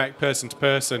that are direct person to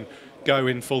person go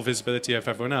in full visibility of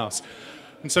everyone else.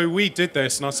 And so we did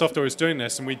this, and our software was doing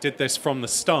this, and we did this from the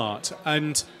start.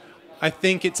 And I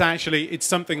think it's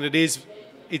something that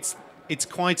it's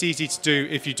quite easy to do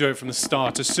if you do it from the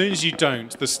start. As soon as you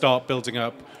don't, they start building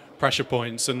up pressure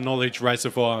points and knowledge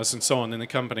reservoirs and so on in the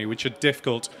company, which are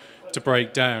difficult to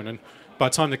break down. And by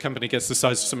the time the company gets the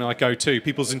size of something like O2,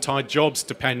 people's entire jobs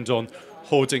depend on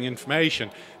hoarding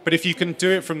information. But if you can do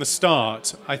it from the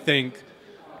start, I think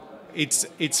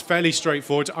it's fairly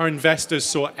straightforward. Our investors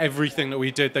saw everything that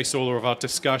we did. They saw all of our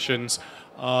discussions.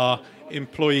 Our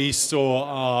employees saw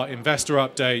our investor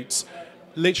updates.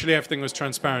 Literally everything was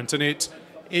transparent, and it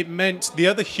meant the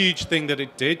other huge thing that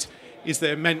it did is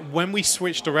that it meant when we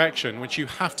switched direction, which you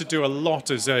have to do a lot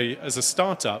as a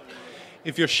startup,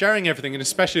 if you're sharing everything, and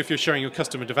especially if you're sharing your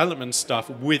customer development stuff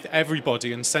with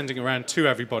everybody and sending around to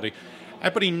everybody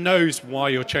knows why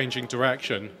you're changing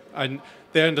direction, and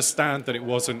they understand that it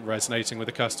wasn't resonating with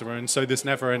the customer, and so there's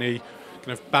never any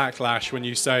kind of backlash when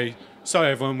you say, so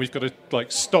everyone, we've got to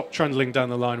like stop trundling down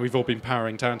the line, we've all been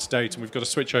powering down to date, and we've got to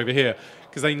switch over here,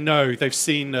 because they know, they've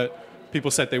seen that people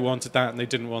said they wanted that and they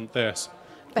didn't want this.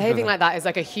 Behaving like that is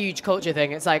like a huge culture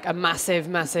thing. It's like a massive,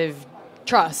 massive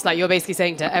trust. Like you're basically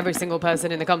saying to every single person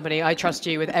in the company, I trust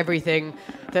you with everything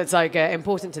that's like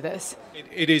important to this.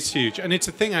 It is huge. And it's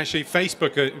a thing actually,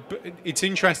 Facebook, it's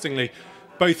interestingly,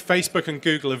 both Facebook and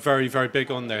Google are very, very big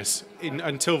on this.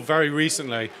 Until very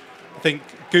recently, I think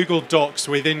Google Docs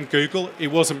within Google,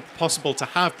 it wasn't possible to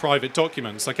have private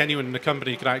documents. Like anyone in the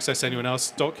company could access anyone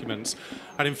else's documents.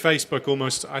 And in Facebook,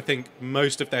 almost, I think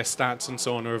most of their stats and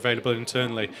so on are available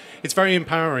internally. It's very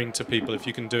empowering to people if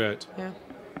you can do it. Yeah.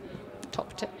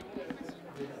 Top tip.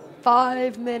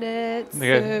 5 minutes.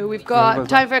 Okay. So we've got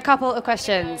time for a couple of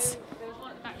questions.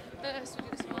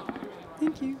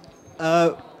 Thank you.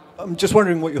 I'm just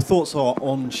wondering what your thoughts are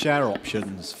on share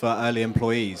options for early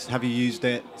employees. Have you used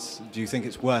it? Do you think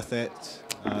it's worth it?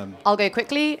 I'll go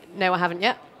quickly. No, I haven't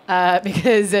yet.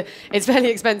 Because it's fairly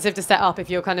expensive to set up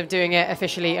if you're kind of doing it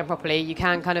officially and properly. You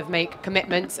can kind of make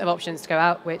commitments of options to go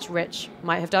out, which Rich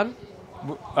might have done.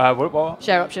 What?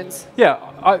 Share options.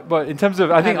 Yeah, well, in terms of,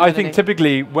 I think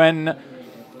typically when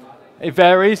it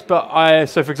varies, but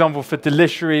so for example, for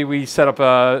Deliciary, we set up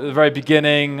at the very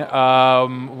beginning,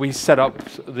 we set up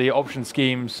the option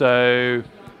scheme. So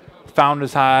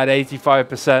founders had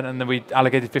 85%, and then we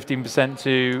allocated 15%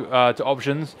 to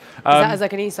options. Is that as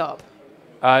like an ESOP?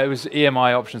 It was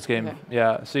EMI option scheme. Okay.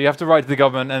 Yeah, so you have to write to the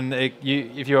government, and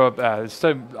if you're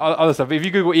so other stuff. If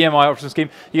you Google EMI option scheme,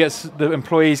 you get the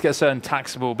employees get certain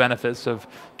taxable benefits of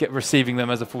receiving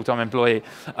them as a full-time employee.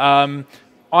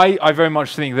 I very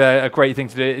much think they're a great thing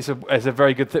to do. It's a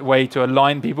very good way to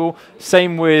align people.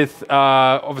 Same with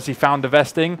obviously founder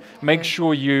vesting. Make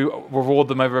sure you reward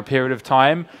them over a period of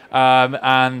time,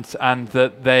 and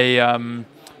that they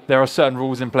there are certain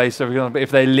rules in place. So for example,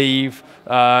 if they leave,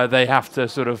 they have to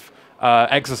sort of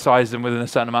exercise them within a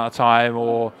certain amount of time,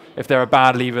 or if they're a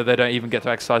bad leaver, they don't even get to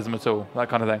exercise them at all. That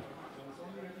kind of thing.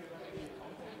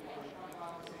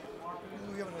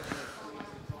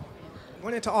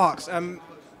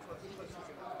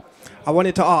 I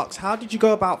wanted to ask, how did you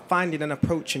go about finding and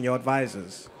approaching your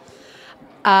advisors?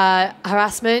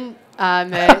 Harassment,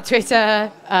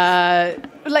 Twitter.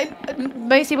 Like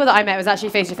most people that I met was actually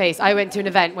face to face. I went to an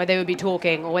event where they would be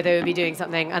talking or where they would be doing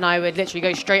something, and I would literally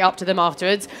go straight up to them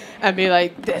afterwards and be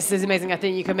like, "This is amazing. I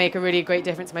think you can make a really great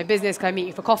difference in my business. Can I meet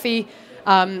you for coffee?"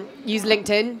 Use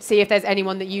LinkedIn, see if there's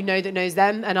anyone that you know that knows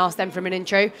them, and ask them for an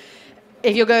intro.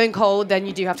 If you're going cold, then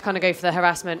you do have to kind of go for the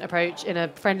harassment approach in a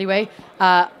friendly way.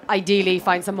 Ideally,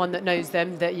 find someone that knows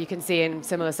them that you can see in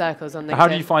similar circles on LinkedIn. How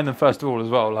do you find them first of all as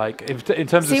well? Like in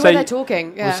terms see of where they're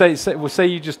talking. Yeah. We'll say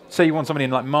you want somebody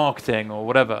in like marketing or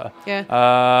whatever. Yeah.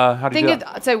 How do you do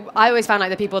that? So I always found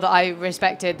like the people that I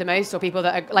respected the most, or people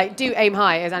that are, like do aim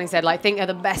high, as Annie said. Like think are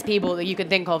the best people that you can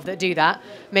think of that do that.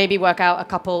 Maybe work out a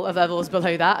couple of levels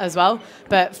below that as well,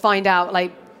 but find out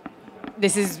like.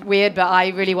 This is weird, but I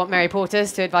really want Mary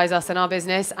Portas to advise us in our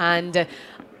business, and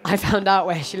I found out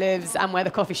where she lives and where the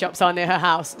coffee shops are near her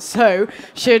house. So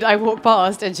should I walk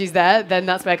past and she's there, then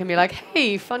that's where I can be like,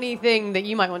 hey, funny thing that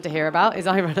you might want to hear about is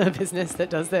I run a business that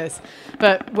does this.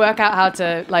 But work out how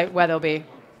to, like, where they'll be.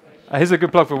 Here's a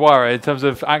good plug for WAYRA in terms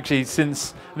of actually,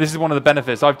 since this is one of the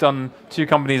benefits. I've done 2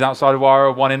 companies outside of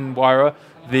WAYRA, one in WAYRA.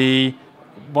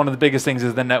 One of the biggest things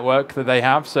is the network that they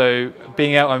have. So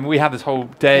being out, I mean, we had this whole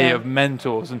day of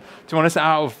mentors, and to be honest,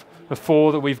 out of the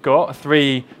 4 that we've got,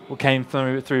 3 came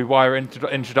through WAYRA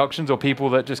introductions, or people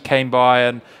that just came by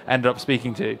and ended up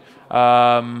speaking to.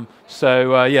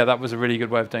 Yeah, that was a really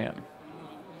good way of doing it.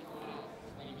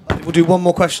 We'll do one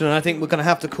more question, and I think we're going to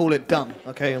have to call it done.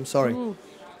 Okay, I'm sorry. Ooh.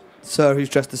 Sir, who's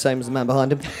dressed the same as the man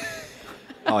behind him.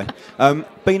 Hi.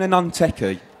 Being a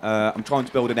non-techie, I'm trying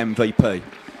to build an MVP.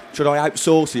 Should I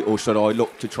outsource it, or should I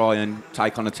look to try and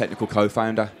take on a technical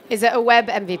co-founder? Is it a web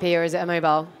MVP or is it a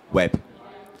mobile? Web.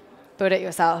 Build it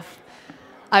yourself.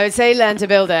 I would say learn to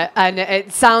build it. And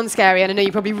it sounds scary, and I know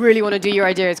you probably really want to do your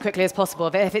idea as quickly as possible.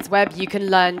 But if it's web, you can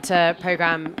learn to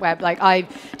program web. Like I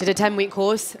did a 10-week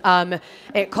course.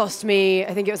 It cost me,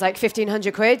 I think it was like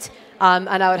 1,500 quid. And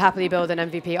I would happily build an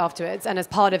MVP afterwards. And as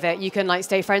part of it, you can like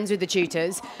stay friends with the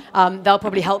tutors. They'll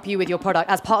probably help you with your product.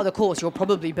 As part of the course, you'll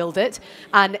probably build it.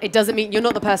 And it doesn't mean you're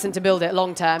not the person to build it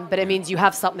long term, but it means you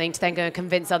have something to then go and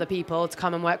convince other people to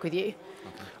come and work with you.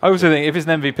 I also think if it's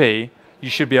an MVP, you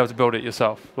should be able to build it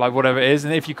yourself, like whatever it is.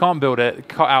 And if you can't build it,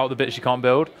 cut out the bits you can't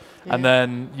build, and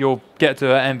then you'll get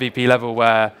to an MVP level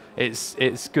where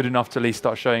it's good enough to at least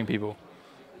start showing people.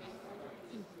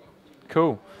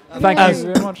 Cool. Thank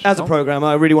you very much. As a programmer,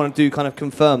 I really want to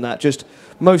confirm that. Just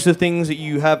most of the things that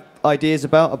you have ideas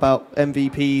about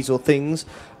MVPs or things,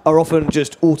 are often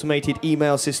just automated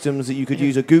email systems that you could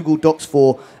use a Google Docs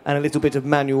for and a little bit of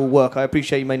manual work. I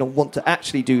appreciate you may not want to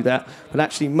actually do that, but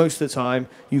actually most of the time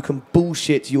you can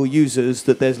bullshit your users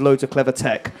that there's loads of clever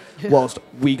tech whilst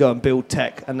we go and build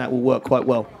tech, and that will work quite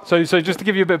well. So just to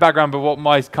give you a bit of background about what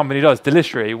my company does,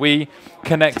 Deliciary, we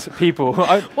connect people.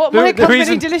 The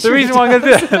reason why I'm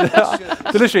going to do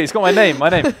it, Deliciary, it's got my name.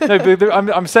 No, but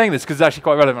I'm saying this because it's actually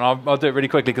quite relevant. I'll do it really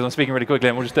quickly because I'm speaking really quickly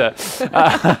and we'll just do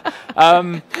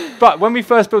it. But when we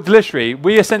first built Deliciary,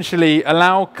 we essentially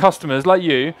allow customers like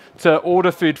you to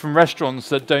order food from restaurants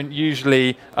that don't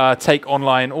usually take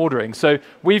online ordering. So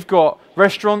we've got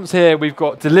restaurants here, we've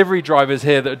got delivery drivers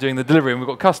here that are doing the delivery, and we've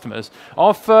got customers.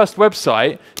 Our first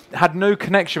website had no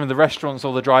connection with the restaurants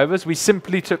or the drivers. We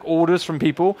simply took orders from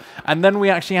people, and then we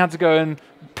actually had to go and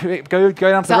go down to the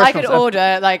restaurants. So I could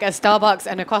order like a Starbucks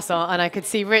and a croissant, and I could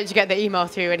see Rich get the email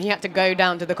through, and he had to go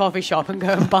down to the coffee shop and go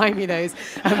and buy me those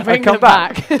and bring them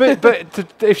back.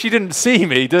 but if she didn't see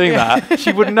me doing that,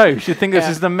 she wouldn't know. She'd think this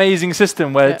is an amazing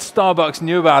system where Starbucks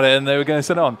knew about it and they were going to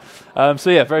send it on. So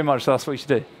yeah, very much that's what you should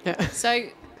do. Yeah. So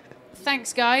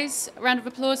thanks, guys. A round of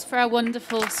applause for our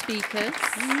wonderful speakers.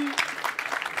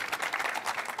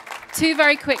 Two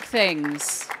very quick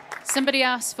things. Somebody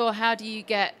asked for how do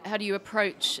you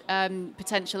approach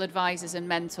potential advisors and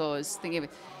mentors?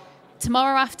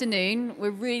 Tomorrow afternoon,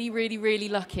 we're really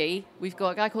lucky. We've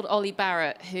got a guy called Ollie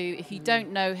Barrett who, if you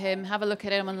don't know him, have a look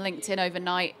at him on LinkedIn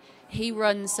overnight. He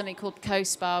runs something called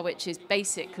Co-Spar, which is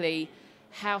basically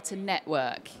how to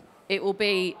network. It will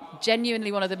be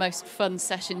genuinely one of the most fun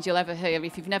sessions you'll ever hear.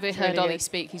 If you've never heard Ollie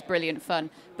speak, he's brilliant fun.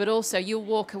 But also, you'll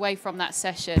walk away from that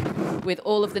session with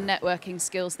all of the networking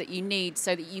skills that you need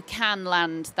so that you can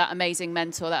land that amazing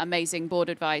mentor, that amazing board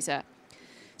advisor.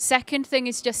 Second thing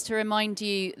is just to remind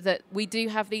you that we do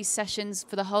have these sessions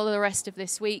for the whole of the rest of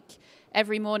this week,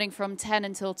 every morning from 10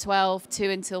 until 12, 2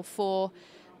 until 4.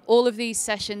 All of these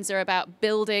sessions are about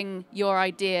building your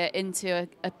idea into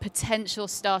a potential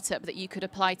startup that you could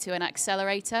apply to an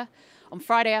accelerator. On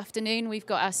Friday afternoon, we've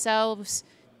got ourselves,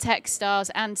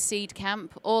 Techstars and Seed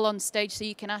Camp all on stage, so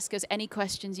you can ask us any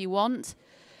questions you want.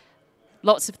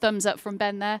 Lots of thumbs up from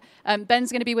Ben there.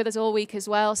 Ben's going to be with us all week as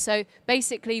well. So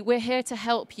basically, we're here to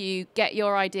help you get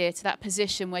your idea to that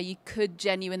position where you could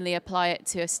genuinely apply it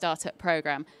to a startup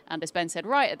program. And as Ben said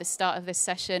right at the start of this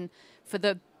session, for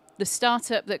the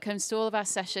startup that comes to all of our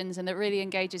sessions and that really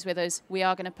engages with us, we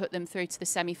are going to put them through to the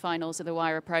semi-finals of the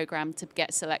WAYRA program to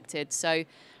get selected. So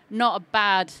not a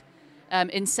bad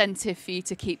incentive for you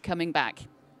to keep coming back.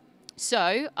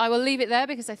 So I will leave it there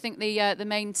because I think the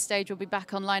main stage will be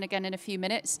back online again in a few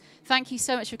minutes. Thank you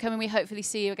so much for coming. We hopefully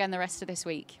see you again the rest of this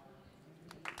week.